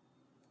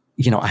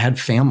 I had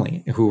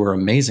family who were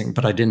amazing,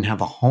 but I didn't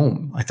have a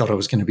home. I thought I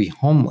was going to be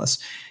homeless.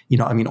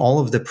 All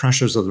of the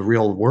pressures of the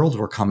real world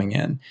were coming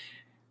in,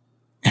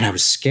 and I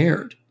was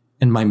scared.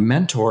 And my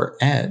mentor,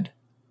 Ed,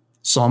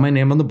 saw my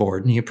name on the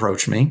board and he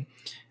approached me,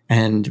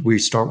 and we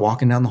start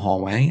walking down the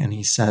hallway, and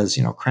he says,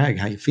 Craig,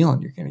 how you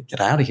feeling? You're going to get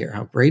out of here.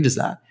 How great is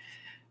that?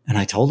 And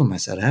I told him, I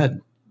said,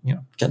 Ed,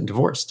 getting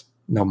divorced,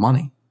 no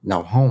money,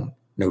 no home,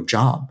 no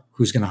job.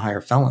 Who's going to hire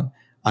a felon?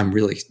 I'm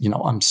really,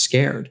 I'm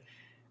scared.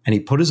 And he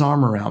put his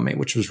arm around me,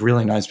 which was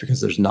really nice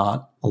because there's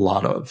not a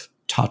lot of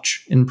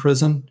touch in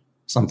prison,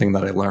 something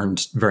that I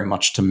learned very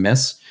much to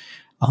miss.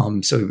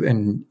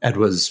 And Ed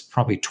was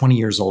probably 20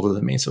 years older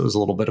than me. So it was a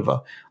little bit of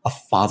a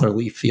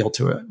fatherly feel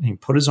to it. And he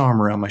put his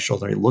arm around my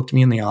shoulder. He looked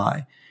me in the eye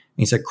and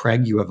he said,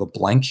 Craig, you have a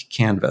blank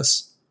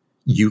canvas.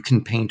 You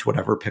can paint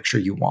whatever picture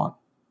you want.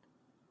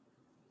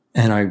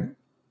 And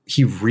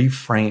he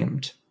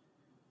reframed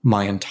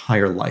my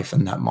entire life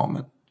in that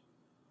moment.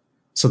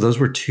 So those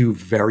were 2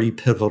 very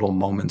pivotal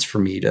moments for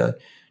me to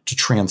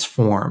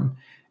transform.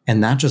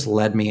 And that just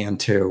led me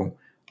into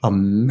a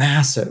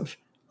massive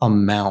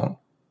amount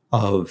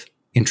of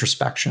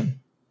introspection.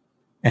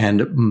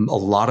 And a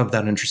lot of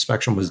that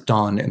introspection was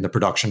done in the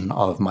production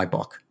of my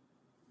book,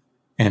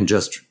 and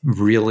just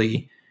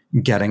really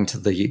getting to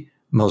the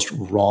most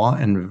raw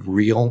and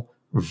real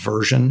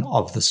version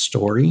of the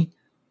story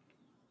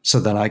so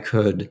that I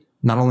could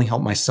not only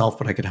help myself,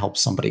 but I could help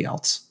somebody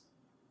else.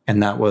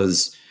 And that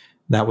was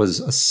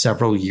a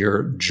several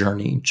year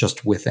journey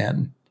just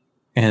within.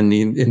 And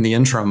in the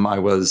interim, I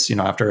was,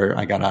 after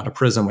I got out of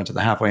prison, went to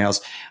the halfway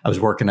house, I was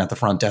working at the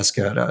front desk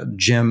at a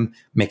gym,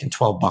 making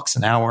 $12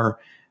 an hour.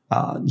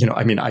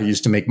 I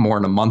used to make more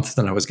in a month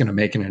than I was going to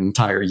make in an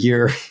entire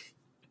year,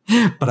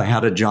 but I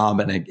had a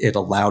job, and it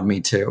allowed me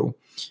to,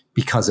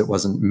 because it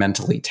wasn't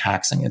mentally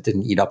taxing. It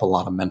didn't eat up a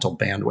lot of mental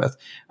bandwidth.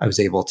 I was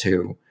able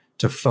to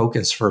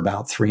focus for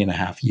about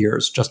 3.5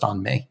 years just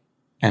on me,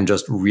 and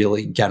just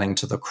really getting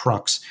to the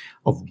crux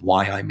of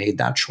why I made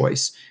that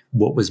choice,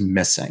 what was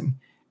missing.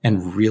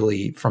 And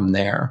really from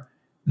there,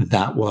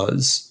 that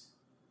was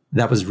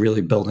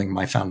really building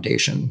my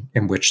foundation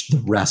in which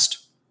the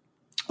rest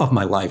of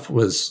my life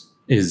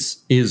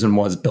is and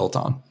was built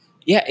on.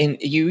 Yeah. And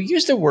you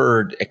use the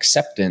word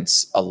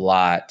acceptance a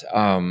lot.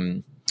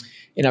 And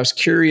I was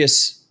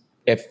curious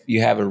if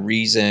you have a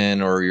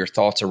reason or your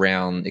thoughts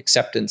around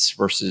acceptance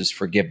versus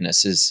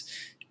forgiveness.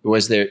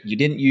 You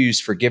didn't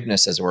use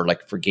forgiveness as a word,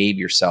 like forgave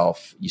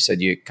yourself. You said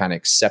you kind of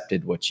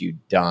accepted what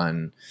you'd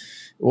done.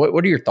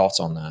 What are your thoughts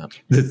on that?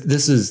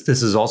 This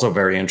is also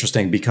very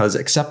interesting, because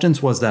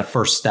acceptance was that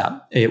first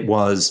step. It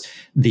was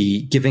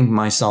the giving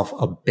myself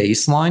a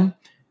baseline.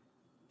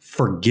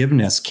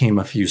 Forgiveness came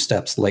a few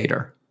steps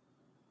later.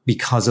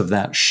 Because of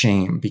that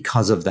shame,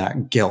 because of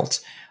that guilt,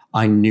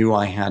 I knew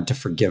I had to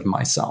forgive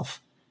myself.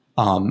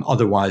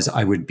 Otherwise,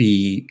 I would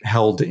be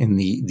held in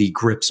the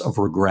grips of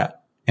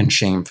regret and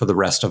shame for the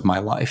rest of my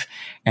life.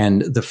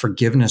 And the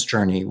forgiveness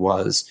journey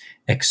was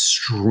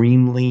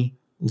extremely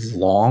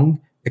long,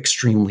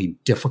 extremely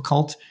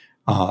difficult.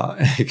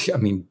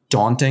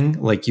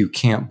 Daunting, like you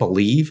can't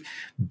believe,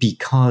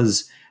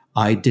 because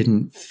I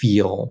didn't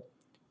feel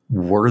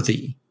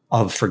worthy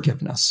of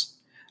forgiveness.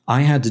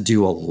 I had to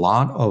do a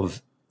lot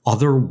of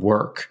other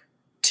work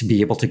to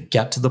be able to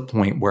get to the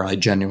point where I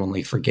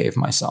genuinely forgave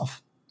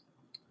myself.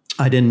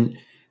 I didn't,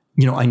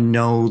 I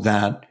know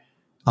that,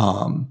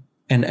 and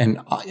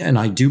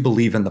I do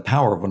believe in the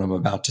power of what I'm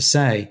about to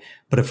say,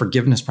 but a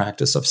forgiveness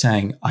practice of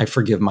saying, I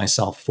forgive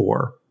myself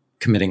for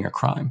committing a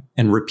crime,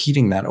 and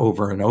repeating that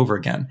over and over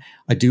again.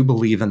 I do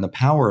believe in the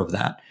power of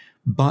that.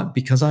 But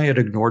because I had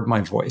ignored my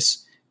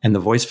voice, and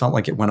the voice felt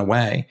like it went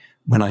away,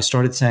 when I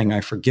started saying,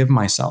 I forgive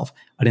myself,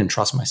 I didn't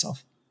trust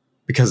myself,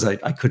 because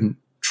I couldn't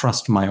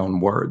trust my own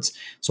words.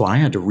 So I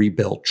had to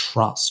rebuild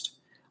trust.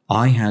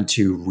 I had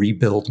to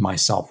rebuild my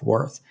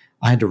self-worth.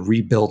 I had to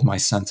rebuild my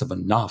sense of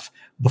enough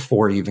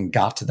before I even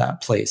got to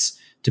that place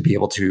to be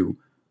able to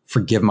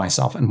forgive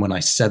myself. And when I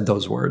said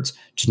those words,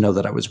 to know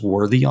that I was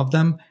worthy of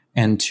them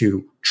and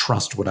to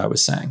trust what I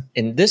was saying.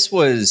 And this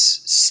was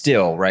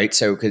still, right?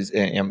 So, because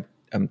I'm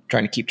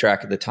trying to keep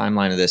track of the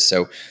timeline of this.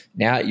 So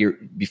now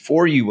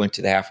before you went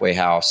to the halfway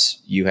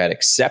house, you had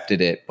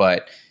accepted it,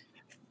 but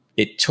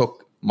it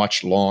took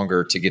much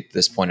longer to get to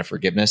this point of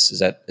forgiveness. Is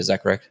that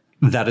correct?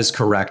 That is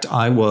correct.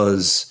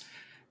 It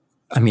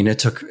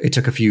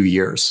took a few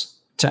years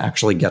to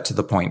actually get to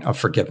the point of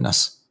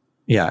forgiveness.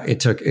 Yeah, it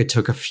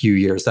took a few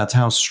years. That's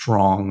how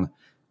strong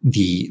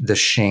the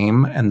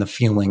shame and the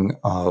feeling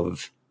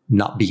of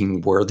not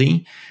being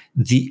worthy.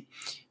 The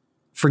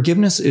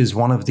forgiveness is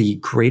one of the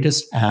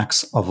greatest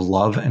acts of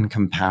love and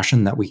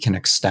compassion that we can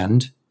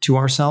extend to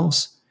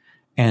ourselves.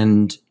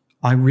 And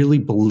I really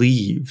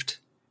believed,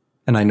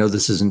 and I know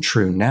this isn't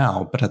true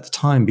now, but at the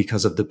time,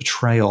 because of the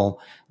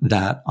betrayal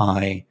that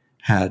I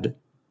had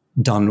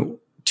done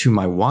to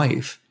my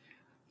wife,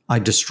 I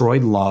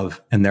destroyed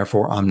love, and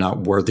therefore I'm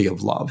not worthy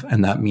of love.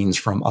 And that means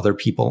from other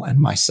people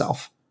and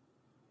myself.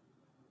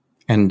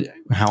 And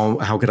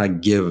how could I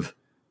give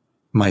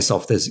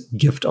myself this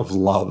gift of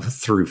love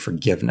through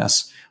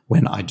forgiveness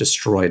when I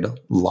destroyed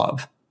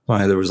love?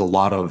 So there was a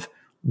lot of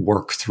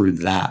work through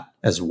that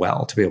as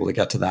well to be able to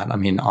get to that.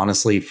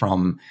 Honestly,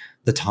 from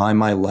the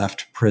time I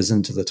left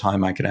prison to the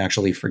time I could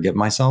actually forgive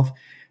myself,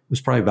 it was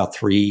probably about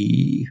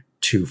 3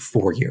 to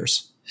 4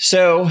 years.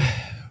 So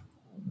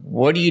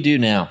what do you do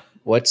now?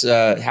 What's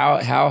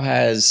how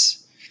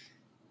has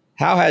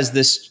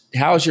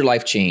your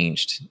life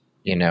changed,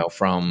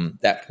 from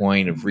that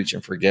point of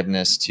reaching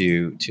forgiveness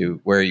to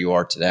where you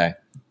are today?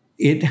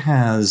 It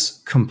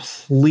has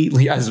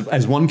completely,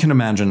 as one can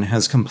imagine,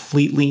 has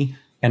completely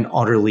and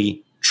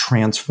utterly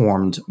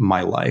transformed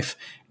my life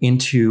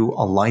into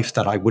a life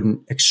that I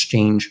wouldn't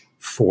exchange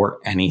for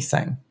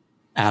anything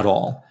at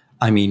all.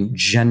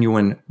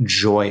 Genuine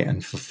joy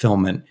and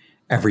fulfillment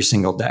every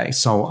single day.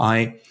 So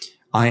I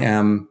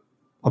am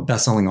a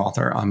best-selling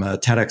author. I'm a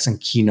TEDx and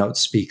keynote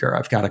speaker.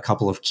 I've got a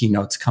couple of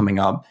keynotes coming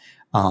up,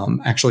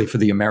 actually for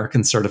the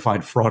American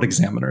Certified Fraud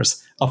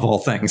Examiners, of all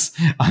things.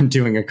 I'm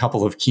doing a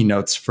couple of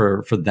keynotes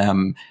for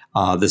them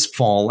this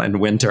fall and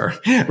winter,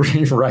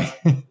 right?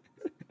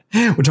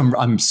 which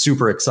I'm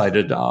super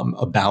excited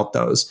about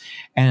those.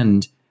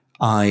 And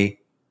I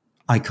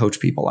coach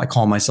people. I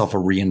call myself a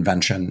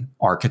reinvention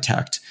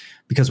architect,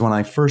 because when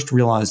I first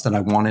realized that I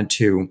wanted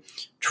to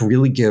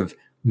really give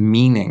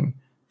meaning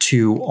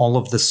to all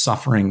of the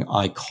suffering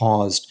I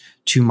caused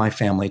to my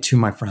family, to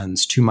my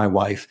friends, to my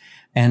wife,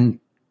 and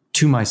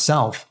to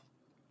myself,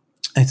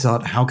 I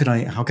thought, how could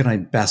I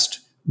best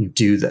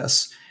do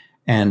this?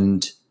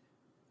 And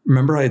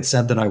remember, I had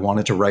said that I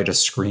wanted to write a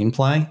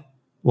screenplay.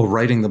 Well,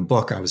 writing the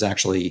book, I was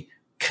actually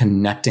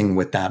connecting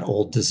with that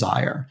old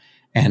desire.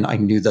 And I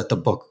knew that the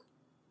book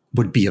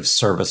would be of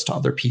service to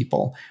other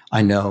people.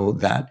 I know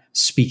that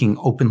speaking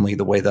openly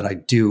the way that I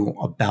do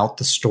about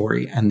the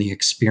story and the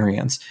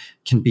experience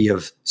can be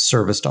of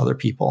service to other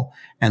people.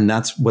 And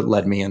that's what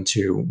led me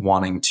into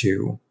wanting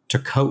to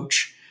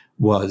coach,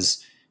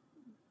 was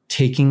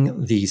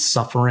taking the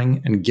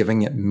suffering and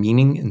giving it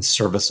meaning in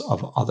service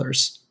of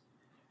others.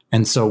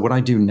 And so what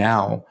I do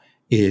now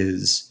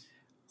is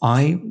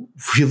I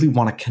really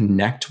want to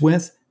connect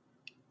with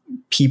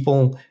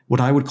people,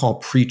 what I would call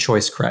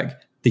pre-choice Craig,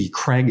 the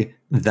Craig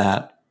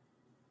that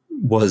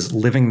was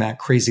living that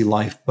crazy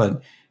life,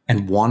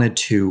 and wanted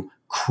to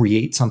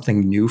create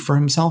something new for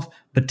himself,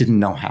 but didn't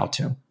know how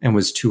to and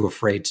was too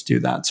afraid to do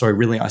that. So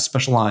I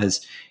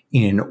specialize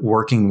in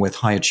working with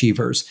high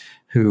achievers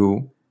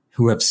who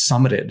have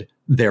summited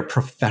their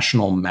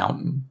professional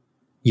mountain,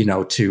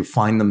 to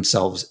find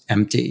themselves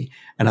empty.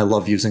 And I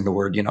love using the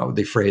word,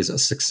 the phrase a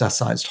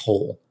success-sized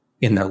hole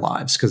in their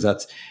lives, because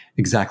that's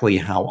exactly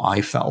how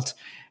I felt.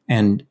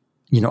 And,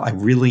 I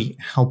really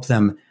help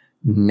them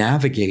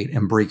navigate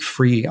and break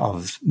free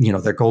of,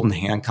 their golden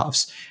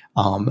handcuffs,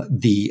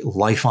 the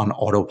life on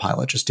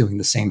autopilot, just doing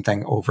the same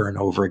thing over and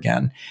over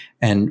again.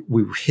 And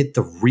we hit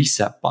the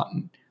reset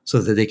button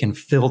so that they can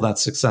fill that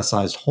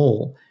success-sized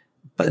hole.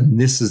 But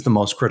this is the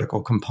most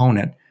critical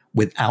component,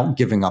 without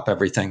giving up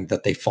everything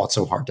that they fought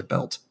so hard to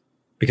build.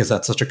 Because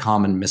that's such a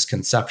common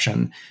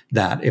misconception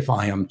that if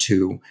I am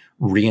to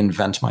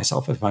reinvent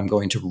myself, if I'm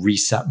going to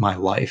reset my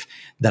life,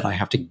 that I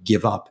have to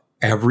give up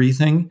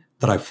everything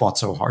that I fought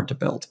so hard to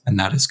build. And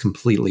that is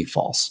completely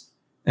false.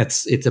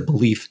 It's a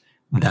belief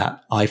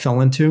that I fell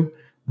into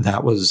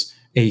that was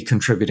a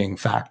contributing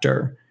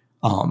factor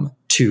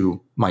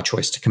to my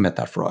choice to commit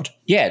that fraud.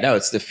 Yeah, no,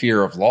 it's the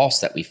fear of loss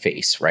that we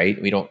face, right?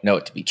 We don't know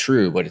it to be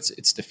true, but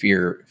it's the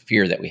fear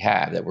that we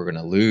have that we're going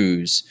to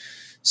lose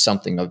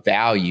something of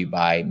value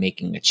by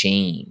making a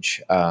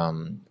change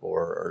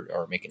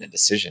or making a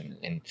decision,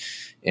 and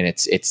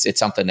it's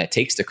something that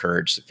takes the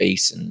courage to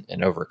face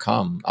and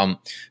overcome.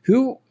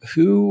 Who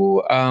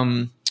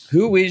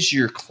is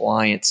your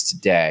clients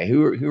today?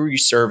 Who are you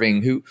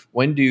serving?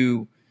 When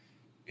do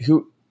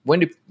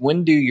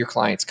your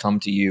clients come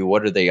to you?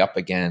 What are they up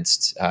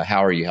against?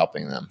 How are you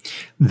helping them?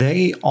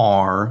 They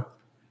are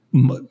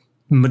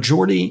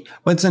majority.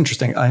 Well, it's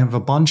interesting. I have a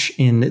bunch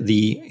in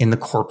the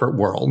corporate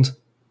world.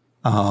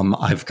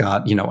 I've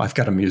got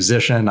a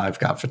musician, I've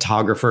got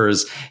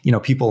photographers,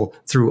 people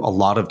through a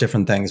lot of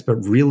different things, but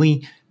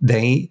really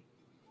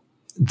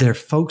they're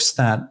folks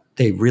that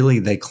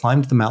they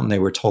climbed the mountain they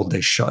were told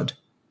they should.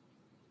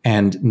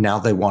 And now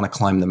they want to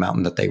climb the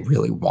mountain that they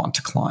really want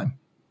to climb.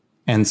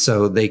 And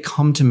so they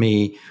come to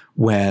me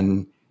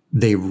when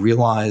they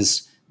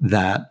realize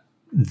that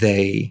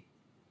they've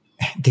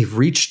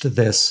reached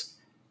this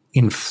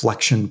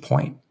inflection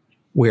point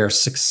where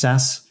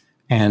success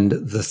and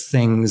the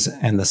things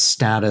and the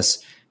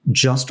status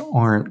just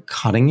aren't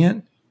cutting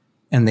it.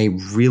 And they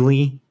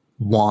really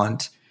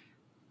want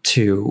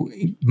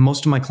to,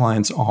 most of my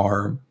clients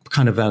are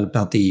kind of at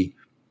about the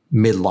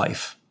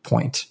midlife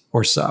point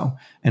or so.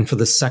 And for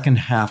the second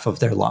half of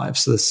their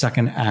lives, so the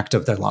second act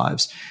of their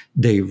lives,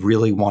 they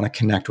really want to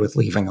connect with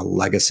leaving a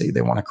legacy.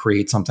 They want to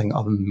create something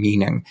of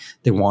meaning.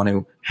 They want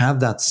to have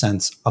that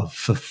sense of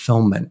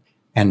fulfillment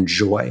and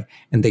joy.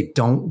 And they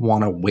don't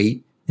want to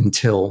wait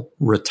until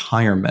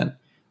retirement,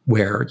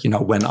 where,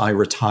 when I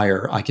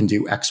retire, I can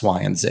do X,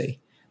 Y, and Z.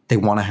 They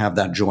want to have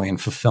that joy and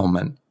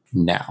fulfillment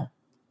now.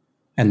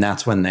 And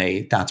that's when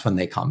they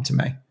come to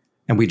me.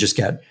 And we just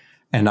get,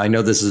 and I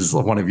know this is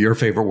one of your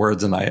favorite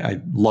words, and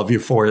I love you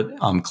for it,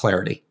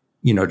 clarity.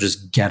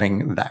 Just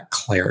getting that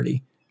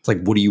clarity. It's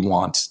like, what do you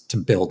want to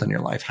build in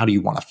your life? How do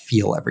you want to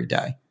feel every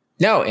day?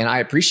 No, and I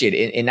appreciate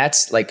it. And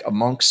that's like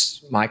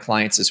amongst my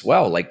clients as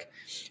well. Like,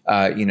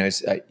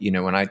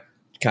 when I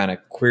kind of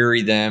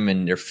query them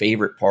and their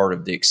favorite part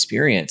of the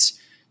experience,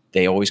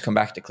 they always come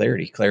back to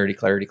clarity.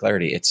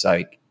 It's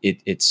like,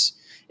 it's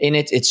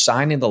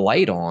shining the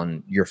light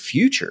on your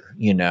future,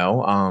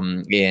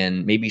 and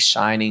maybe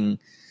shining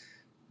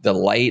the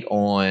light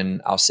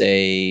on, I'll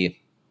say,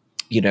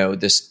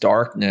 this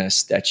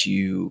darkness that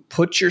you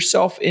put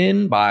yourself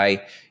in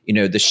by,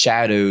 the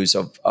shadows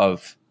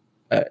of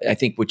I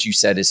think what you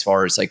said as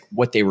far as like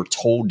what they were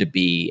told to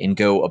be and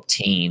go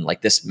obtain,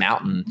 like this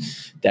mountain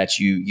that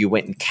you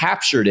went and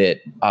captured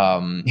it,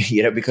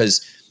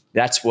 because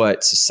that's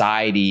what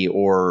society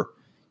or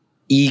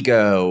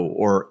ego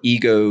or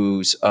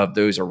egos of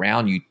those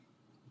around you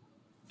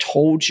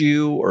told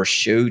you or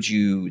showed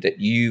you that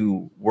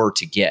you were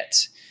to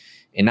get.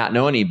 and not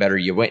knowing any better,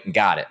 you went and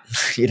got it,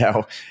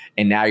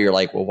 and now you're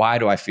like, well, why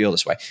do I feel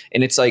this way?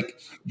 And it's like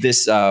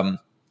this, and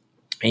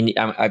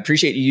I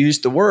appreciate you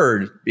used the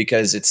word,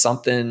 because it's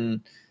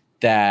something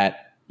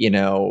that,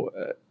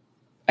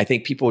 I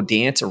think people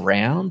dance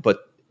around,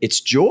 but it's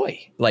joy,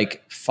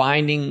 like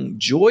finding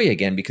joy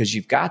again, because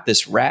you've got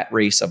this rat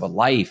race of a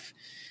life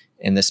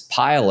and this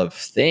pile of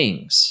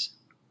things.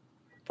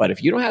 But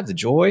if you don't have the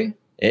joy,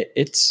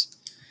 it's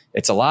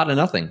a lot of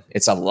nothing.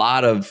 It's a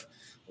lot of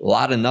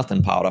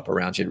nothing piled up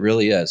around you. It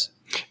really is.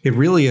 It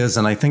really is.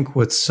 And I think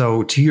what's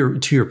so to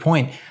your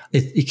point,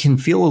 it can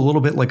feel a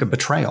little bit like a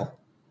betrayal.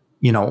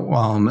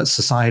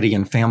 Society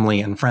and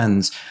family and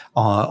friends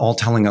all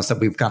telling us that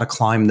we've got to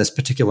climb this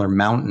particular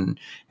mountain.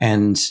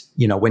 And,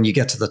 when you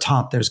get to the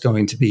top, there's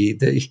going to be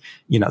the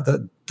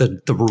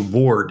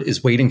reward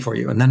is waiting for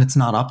you. And then it's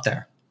not up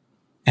there.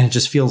 And it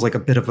just feels like a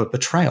bit of a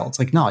betrayal. It's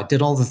like, no, I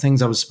did all the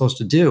things I was supposed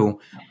to do.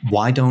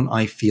 Why don't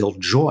I feel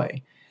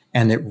joy?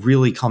 And it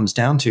really comes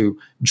down to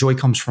joy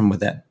comes from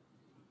within.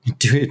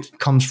 It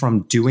comes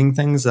from doing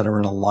things that are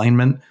in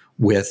alignment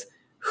with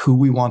who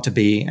we want to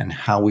be and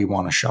how we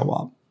want to show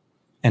up.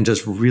 And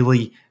just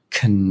really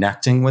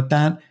connecting with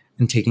that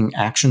and taking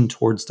action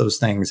towards those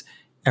things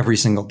every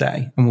single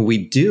day. And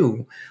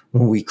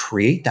when we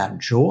create that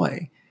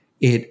joy,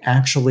 it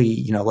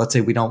actually, let's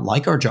say we don't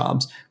like our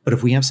jobs, but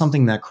if we have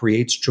something that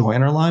creates joy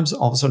in our lives,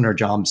 all of a sudden our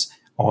jobs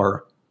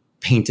are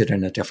painted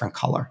in a different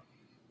color.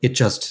 It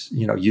just,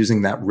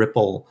 using that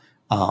ripple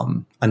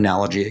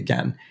analogy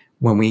again,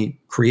 when we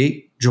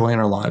create joy in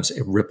our lives,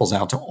 it ripples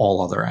out to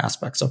all other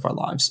aspects of our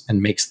lives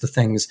and makes the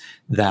things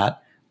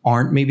that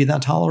aren't maybe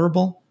that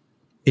tolerable,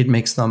 it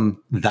makes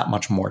them that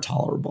much more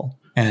tolerable.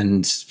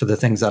 And for the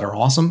things that are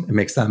awesome, it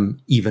makes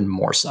them even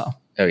more so.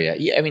 Oh, yeah.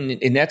 Yeah. I mean,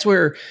 and that's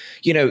where,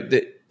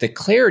 the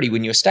clarity,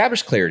 when you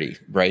establish clarity,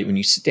 right? When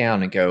you sit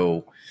down and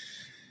go,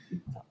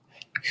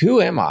 who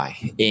am I?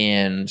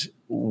 And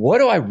what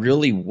do I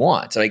really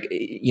want? Like,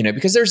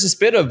 because there's this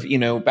bit of,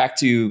 back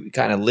to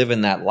kind of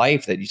living that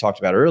life that you talked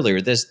about earlier,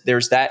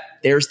 there's that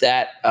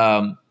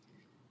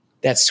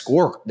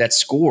score,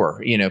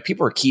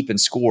 people are keeping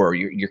score.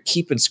 You're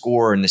keeping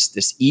score in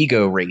this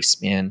ego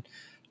race, man.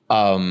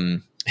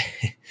 And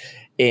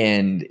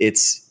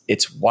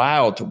it's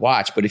wild to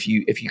watch. But if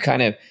you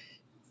kind of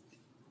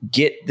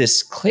get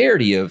this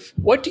clarity of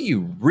what do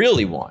you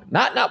really want,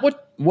 not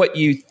what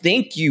you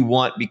think you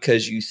want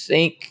because you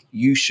think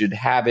you should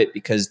have it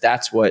because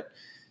that's what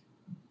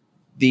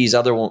these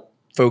other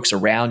folks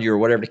around you or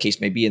whatever the case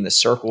may be in the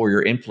circle or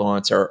your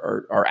influence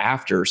are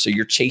after. So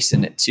you're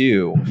chasing it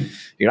too.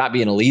 You're not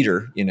being a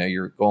leader,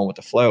 you're going with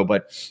the flow,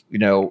 but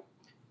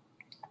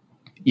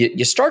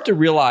you start to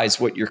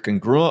realize what you're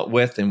congruent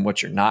with and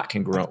what you're not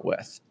congruent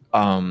with.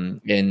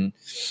 And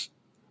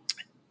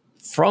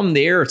from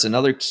there, it's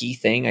another key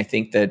thing I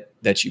think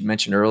that you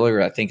mentioned earlier,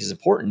 I think is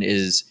important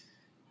is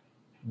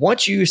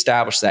once you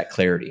establish that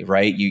clarity,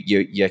 right?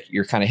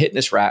 You're kind of hitting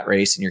this rat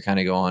race and you're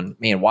kind of going,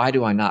 man, why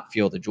do I not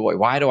feel the joy?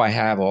 Why do I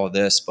have all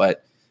this,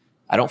 but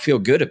I don't feel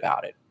good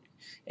about it?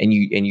 And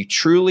you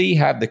truly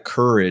have the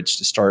courage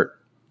to start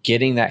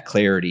getting that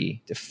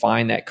clarity, to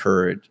find that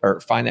courage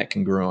or find that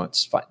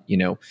congruence.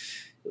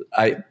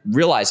 I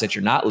realize that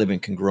you're not living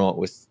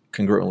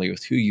congruently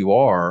with who you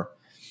are.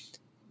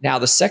 Now,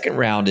 the second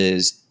round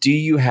is, do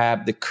you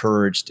have the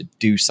courage to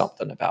do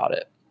something about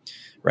it?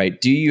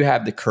 Right? Do you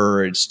have the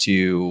courage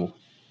to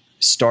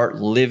start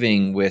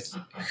living with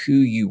who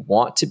you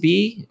want to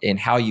be and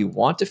how you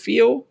want to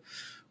feel?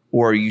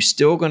 Or are you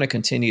still going to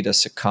continue to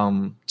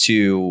succumb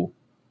to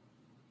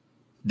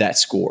that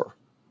score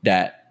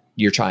that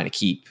you're trying to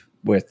keep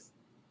with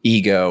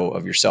ego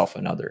of yourself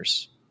and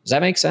others? Does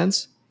that make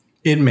sense?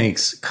 It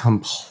makes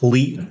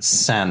complete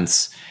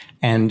sense.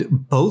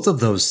 And both of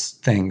those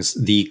things,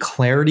 the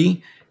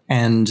clarity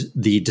and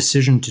the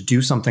decision to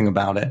do something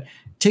about it,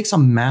 takes a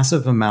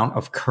massive amount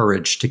of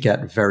courage to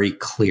get very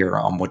clear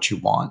on what you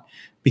want.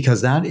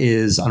 Because that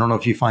is, I don't know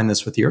if you find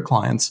this with your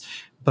clients,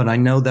 but I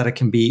know that it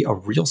can be a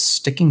real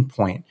sticking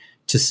point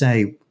to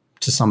say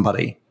to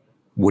somebody,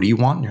 what do you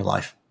want in your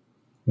life?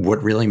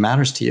 What really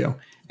matters to you?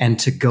 And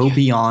to go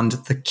beyond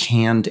the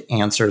canned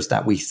answers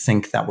that we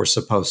think that we're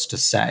supposed to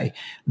say,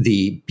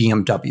 the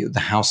BMW, the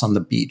house on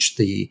the beach,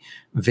 the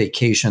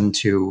vacation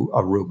to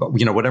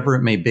Aruba, whatever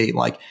it may be,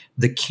 like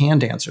the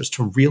canned answers,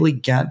 to really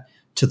get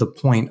to the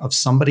point of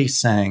somebody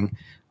saying,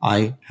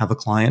 I have a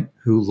client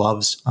who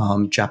loves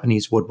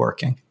Japanese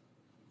woodworking,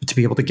 but to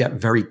be able to get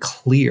very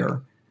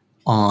clear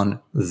on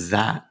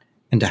that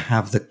and to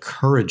have the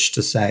courage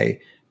to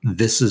say,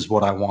 this is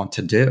what I want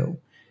to do.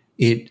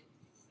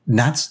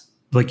 That's,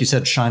 like you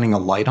said, shining a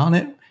light on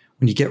it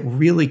when you get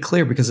really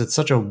clear, because it's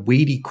such a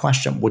weighty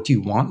question. What do you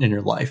want in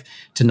your life?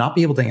 To not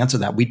be able to answer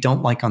that. We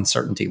don't like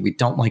uncertainty. We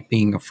don't like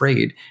being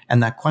afraid.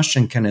 And that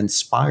question can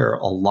inspire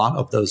a lot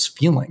of those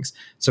feelings.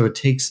 So it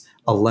takes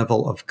a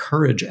level of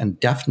courage and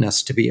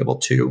deftness to be able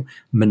to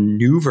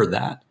maneuver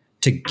that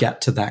to get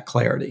to that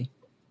clarity.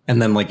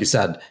 And then, like you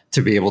said,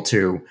 to be able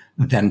to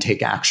then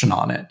take action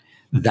on it.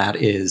 That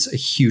is a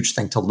huge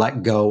thing, to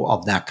let go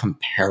of that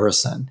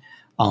comparison.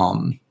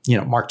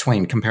 Mark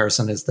Twain,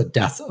 comparison is the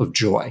death of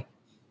joy.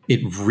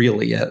 It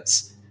really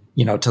is,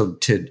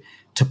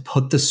 to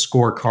put the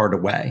scorecard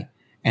away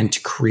and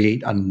to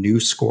create a new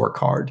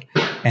scorecard.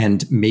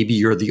 And maybe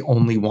you're the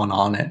only one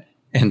on it,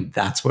 and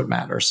that's what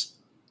matters.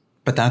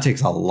 But that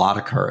takes a lot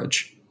of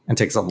courage and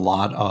takes a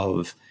lot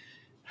of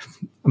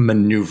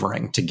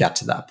maneuvering to get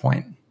to that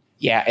point.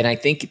 Yeah. And I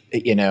think,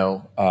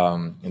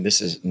 and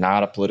this is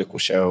not a political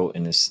show,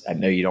 and I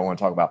know you don't want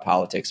to talk about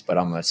politics, but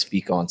I'm going to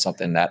speak on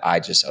something that I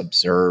just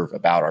observe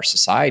about our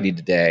society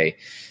today,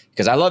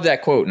 because I love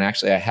that quote. And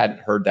actually, I hadn't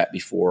heard that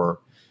before.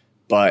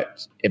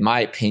 But in my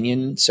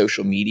opinion,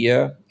 social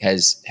media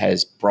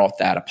has brought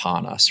that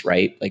upon us,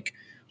 right? Like,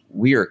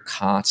 we are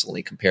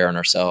constantly comparing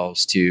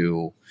ourselves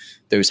to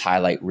those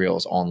highlight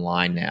reels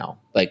online now.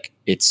 Like,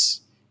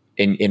 it's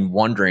in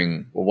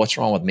wondering, well, what's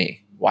wrong with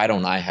me? Why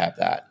don't I have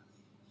that?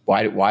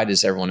 Why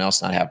does everyone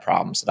else not have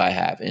problems that I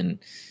have? And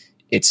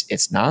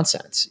it's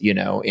nonsense,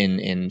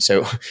 and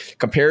so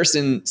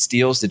comparison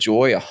steals the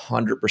joy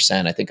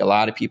 100%. I think a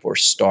lot of people are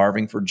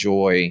starving for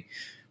joy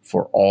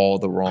for all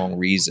the wrong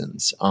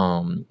reasons.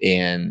 And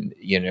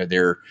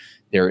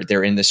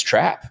they're in this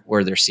trap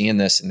where they're seeing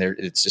this, and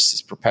it's just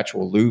this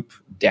perpetual loop,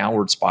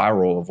 downward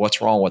spiral of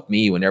what's wrong with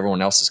me when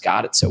everyone else has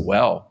got it so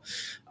well,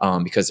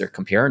 because they're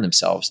comparing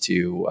themselves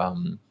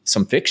to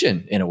some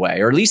fiction in a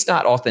way, or at least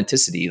not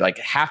authenticity. Like,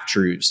 half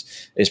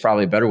truths is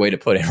probably a better way to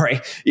put it,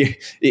 right?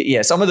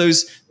 Yeah, some of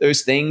those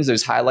things,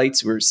 those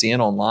highlights we're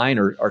seeing online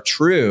are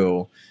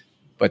true,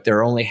 but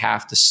they're only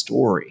half the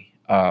story.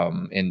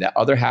 And the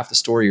other half the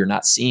story you're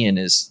not seeing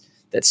is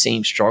that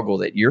same struggle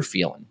that you're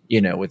feeling,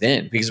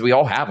 within, because we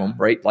all have them,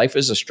 right? Life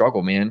is a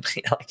struggle, man.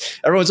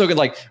 Everyone's looking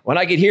like, when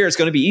I get here, it's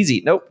going to be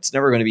easy. Nope, it's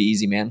never going to be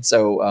easy, man.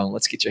 So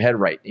let's get your head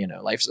right.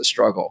 Life's a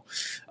struggle.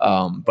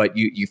 But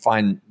you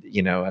find,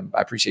 I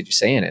appreciate you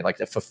saying it, like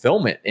the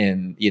fulfillment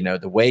in,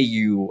 the way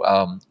you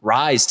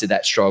rise to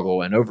that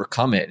struggle and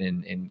overcome it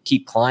and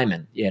keep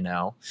climbing,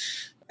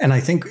 And I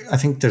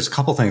think there's a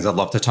couple things I'd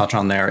love to touch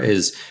on there.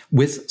 Is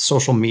with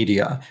social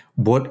media,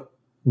 what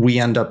we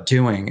end up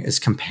doing is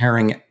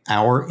comparing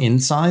our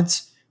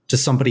insides to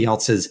somebody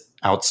else's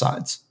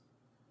outsides.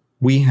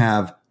 We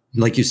have,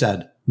 like you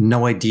said,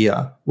 no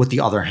idea what the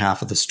other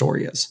half of the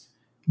story is.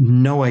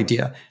 No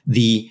idea.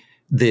 The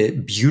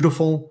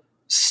beautiful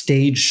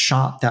stage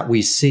shot that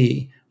we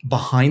see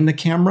behind the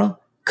camera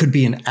could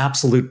be an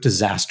absolute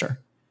disaster.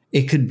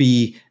 It could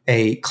be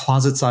a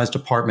closet-sized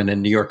apartment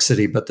in New York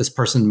City, but this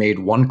person made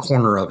one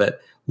corner of it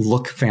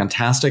look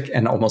fantastic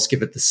and almost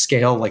give it the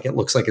scale, like it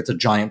looks like it's a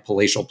giant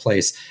palatial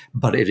place,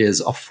 but it is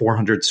a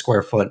 400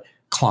 square foot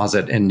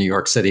closet in New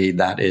York City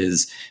that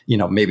is,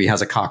 maybe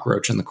has a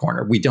cockroach in the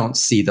corner. We don't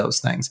see those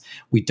things.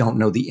 We don't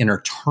know the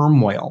inner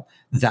turmoil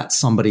that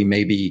somebody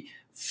may be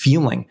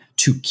feeling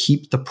to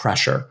keep the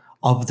pressure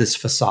of this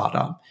facade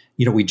up.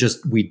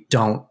 We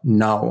don't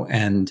know.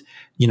 And,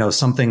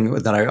 something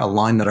that a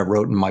line that I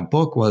wrote in my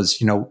book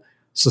was,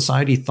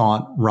 society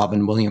thought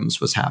Robin Williams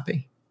was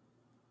happy.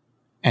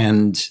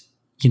 And,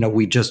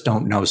 we just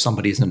don't know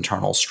somebody's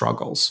internal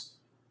struggles.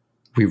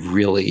 We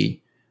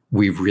really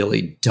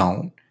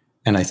don't.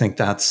 And I think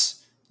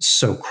that's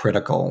so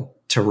critical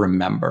to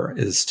remember,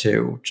 is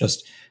to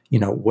just,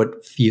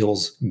 what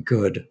feels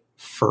good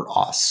for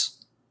us,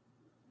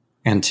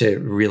 and to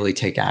really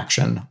take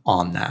action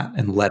on that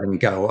and letting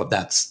go of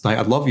that.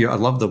 I love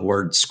the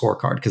word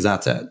scorecard, because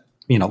that's it,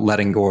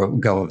 letting go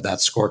of that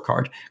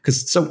scorecard,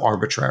 because it's so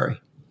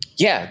arbitrary.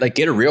 Yeah, like,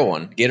 get a real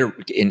one. Get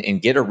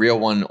a real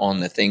one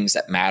on the things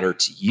that matter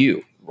to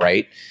you,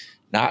 right?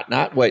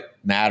 Not what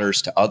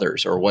matters to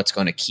others, or what's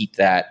going to keep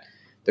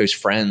those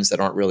friends that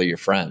aren't really your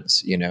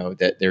friends,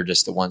 that they're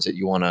just the ones that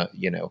you want to,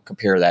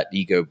 compare that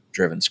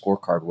ego-driven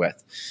scorecard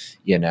with,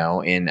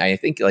 And I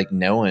think, like,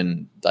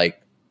 knowing, like,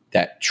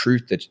 that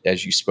truth that,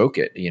 as you spoke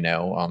it,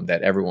 that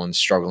everyone's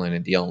struggling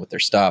and dealing with their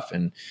stuff,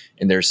 and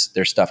there's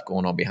stuff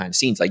going on behind the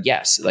scenes. Like,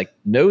 yes, like,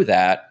 know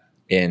that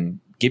and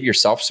give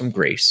yourself some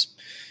grace.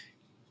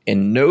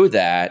 And know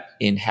that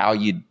in how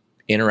you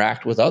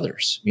interact with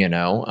others,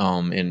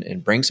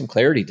 and bring some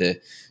clarity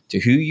to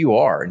who you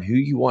are and who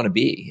you want to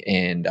be,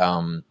 and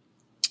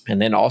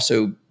then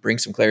also bring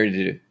some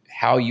clarity to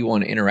how you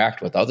want to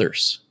interact with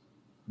others.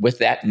 With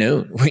that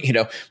known,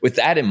 with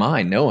that in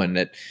mind, knowing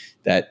that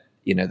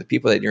the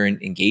people that you're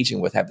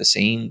engaging with have the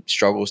same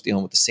struggles,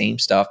 dealing with the same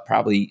stuff,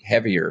 probably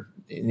heavier,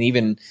 and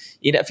even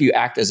if you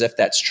act as if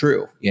that's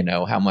true,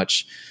 how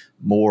much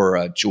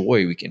more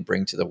joy we can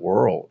bring to the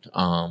world.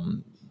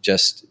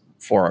 Just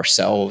for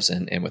ourselves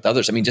and with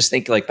others. I mean, just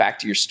think, like, back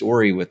to your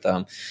story with,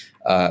 I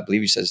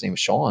believe you said his name was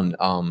Sean,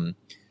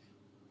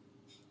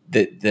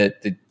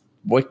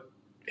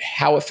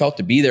 how it felt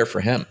to be there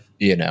for him,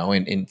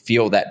 and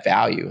feel that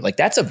value. Like,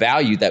 that's a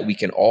value that we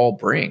can all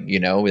bring,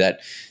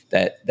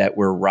 that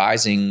we're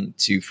rising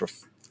to, for,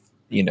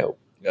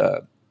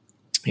 and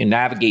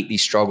navigate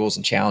these struggles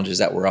and challenges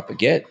that we're up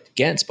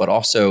against, but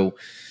also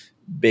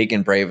big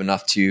and brave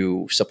enough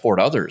to support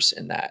others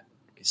in that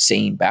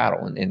same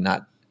battle, and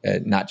not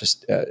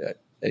just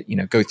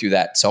go through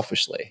that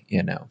selfishly,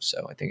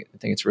 So I think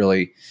it's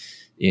really,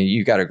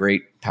 you got a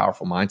great,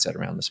 powerful mindset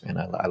around this, man.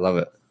 I love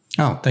it.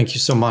 Oh, thank you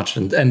so much.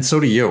 And so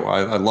do you.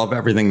 I love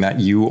everything that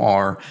you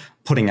are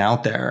putting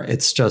out there.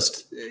 It's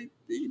just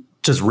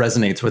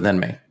resonates within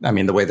me. I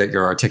mean, the way that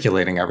you're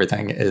articulating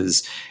everything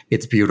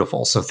it's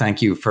beautiful. So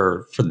thank you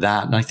for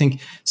that. And I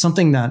think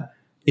something that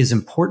is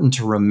important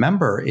to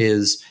remember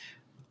is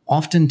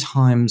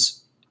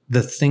oftentimes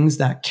the things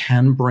that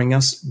can bring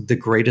us the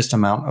greatest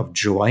amount of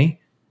joy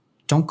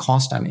don't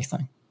cost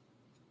anything.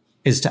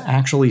 Is to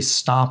actually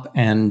stop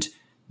and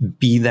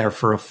be there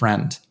for a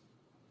friend.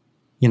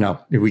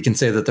 We can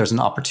say that there's an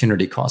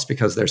opportunity cost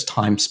because there's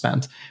time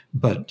spent.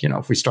 But,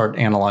 if we start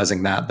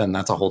analyzing that, then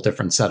that's a whole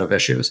different set of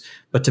issues.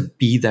 But to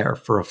be there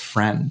for a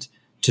friend,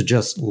 to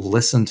just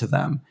listen to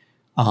them,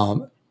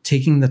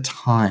 taking the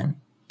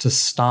time to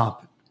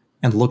stop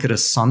and look at a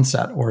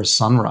sunset or a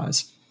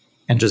sunrise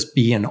and just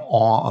be in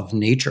awe of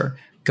nature,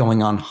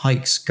 going on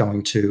hikes,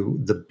 going to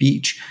the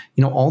beach,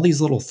 all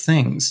these little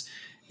things.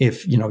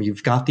 If,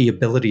 you've got the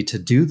ability to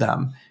do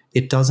them,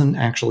 it doesn't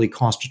actually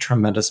cost a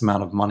tremendous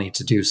amount of money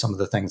to do some of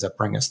the things that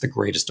bring us the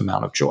greatest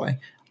amount of joy.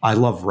 I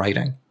love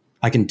writing.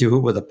 I can do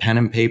it with a pen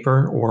and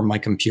paper or my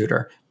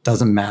computer.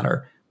 Doesn't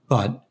matter.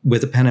 But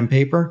with a pen and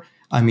paper,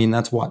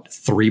 that's what,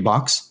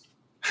 $3?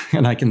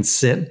 And I can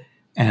sit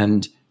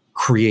and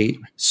create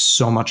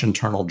so much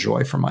internal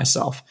joy for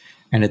myself.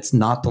 And it's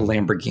not the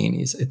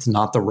Lamborghinis. It's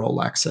not the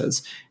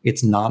Rolexes.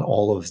 It's not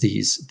all of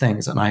these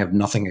things. And I have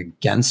nothing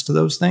against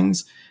those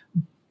things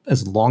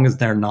as long as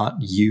they're not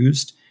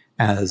used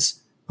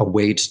as a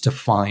way to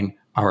define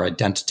our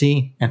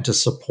identity and to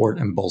support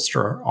and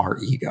bolster our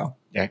ego.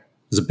 Yeah.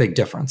 There's a big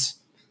difference.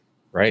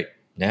 Right.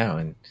 No.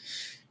 And,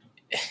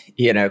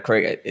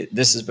 Craig,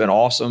 this has been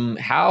awesome.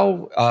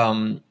 How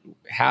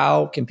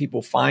can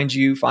people find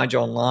you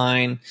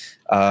online,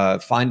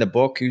 find the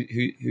book?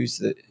 Who's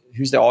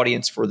the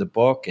audience for the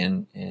book,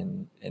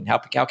 and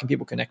how can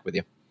people connect with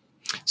you?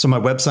 So my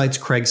website's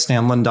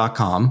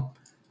craigstanlin.com.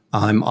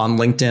 I'm on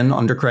LinkedIn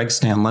under Craig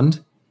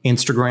Stanlin,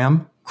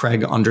 Instagram,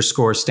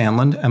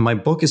 Craig_Stanlin. And my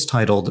book is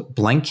titled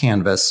Blank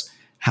Canvas,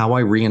 How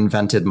I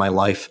Reinvented My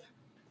Life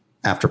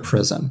After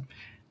Prison.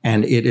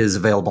 And it is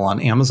available on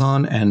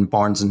Amazon and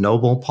Barnes &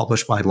 Noble,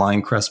 published by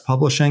Lioncrest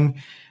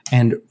Publishing.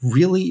 And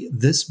really,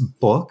 this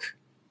book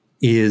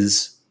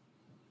is,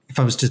 if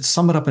I was to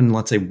sum it up in,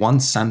 let's say, one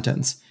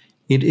sentence,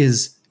 it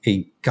is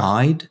a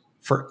guide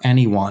for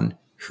anyone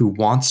who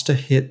wants to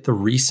hit the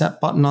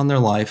reset button on their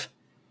life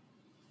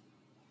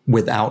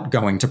without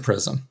going to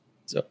prison.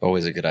 It's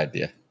always a good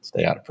idea.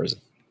 Stay out of prison.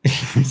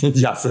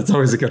 Yes, it's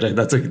always a good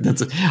idea.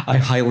 I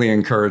highly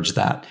encourage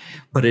that.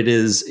 But it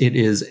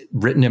is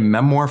written in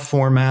memoir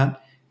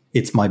format.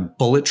 It's my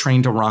bullet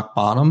train to rock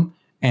bottom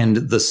and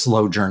the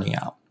slow journey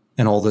out,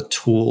 and all the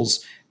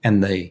tools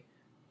and the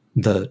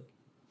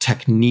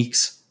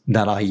techniques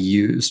that I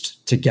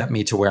used to get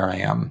me to where I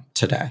am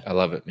today. I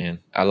love it, man.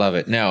 I love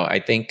it. No, I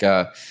think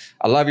I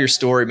love your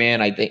story,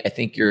 man. I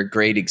think you're a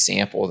great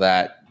example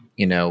that,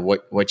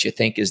 what you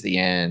think is the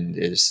end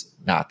is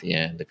not the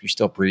end. If you're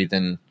still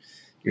breathing,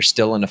 you're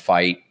still in a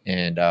fight.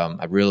 And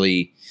I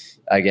really,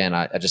 again,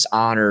 I just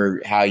honor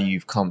how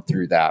you've come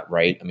through that,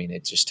 right? I mean,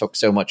 it just took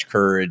so much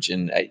courage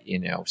and,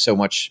 so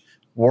much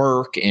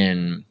work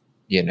and,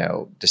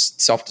 just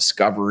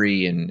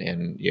self-discovery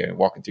and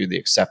walking through the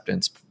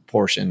acceptance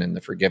portion and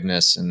the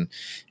forgiveness and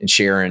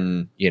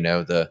sharing,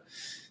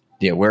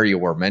 where you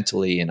were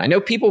mentally. And I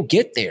know people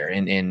get there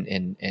and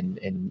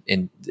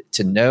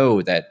to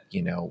know that,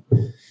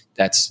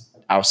 that's,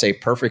 I'll say,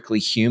 perfectly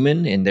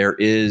human. And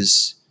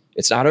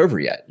it's not over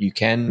yet. You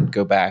can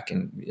go back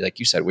and, like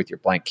you said, with your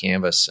blank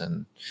canvas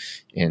and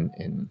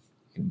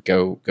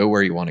go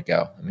where you want to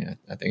go. I mean,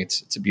 I think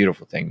it's a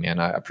beautiful thing, man.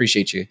 I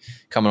appreciate you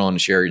coming on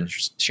and sharing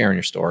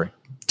your story.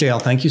 Dale,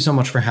 thank you so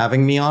much for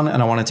having me on.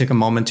 And I want to take a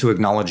moment to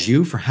acknowledge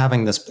you for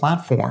having this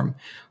platform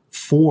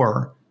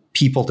for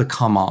people to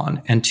come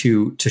on and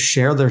to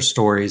share their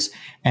stories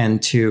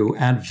and to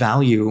add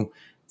value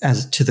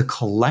as to the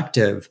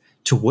collective,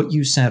 to what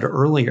you said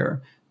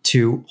earlier,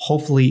 to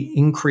hopefully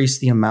increase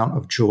the amount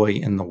of joy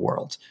in the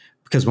world.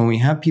 Because when we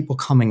have people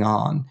coming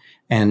on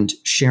and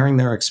sharing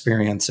their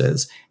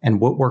experiences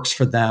and what works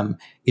for them,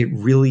 it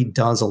really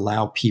does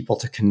allow people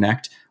to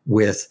connect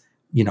with,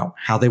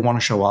 how they want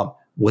to show up,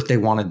 what they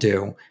want to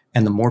do.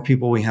 And the more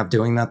people we have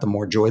doing that, the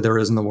more joy there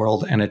is in the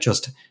world. And it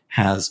just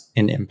has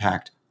an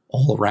impact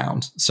all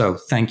around. So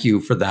thank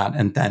you for that.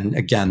 And then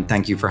again,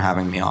 thank you for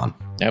having me on.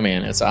 Yeah,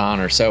 man, it's an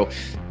honor. So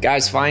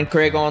guys, find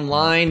Craig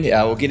online.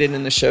 We'll get it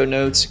in the show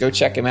notes. Go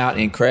check him out.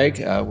 And Craig,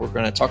 we're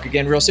going to talk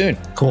again real soon.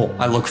 Cool.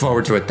 I look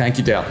forward to it. Thank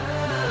you, Dale.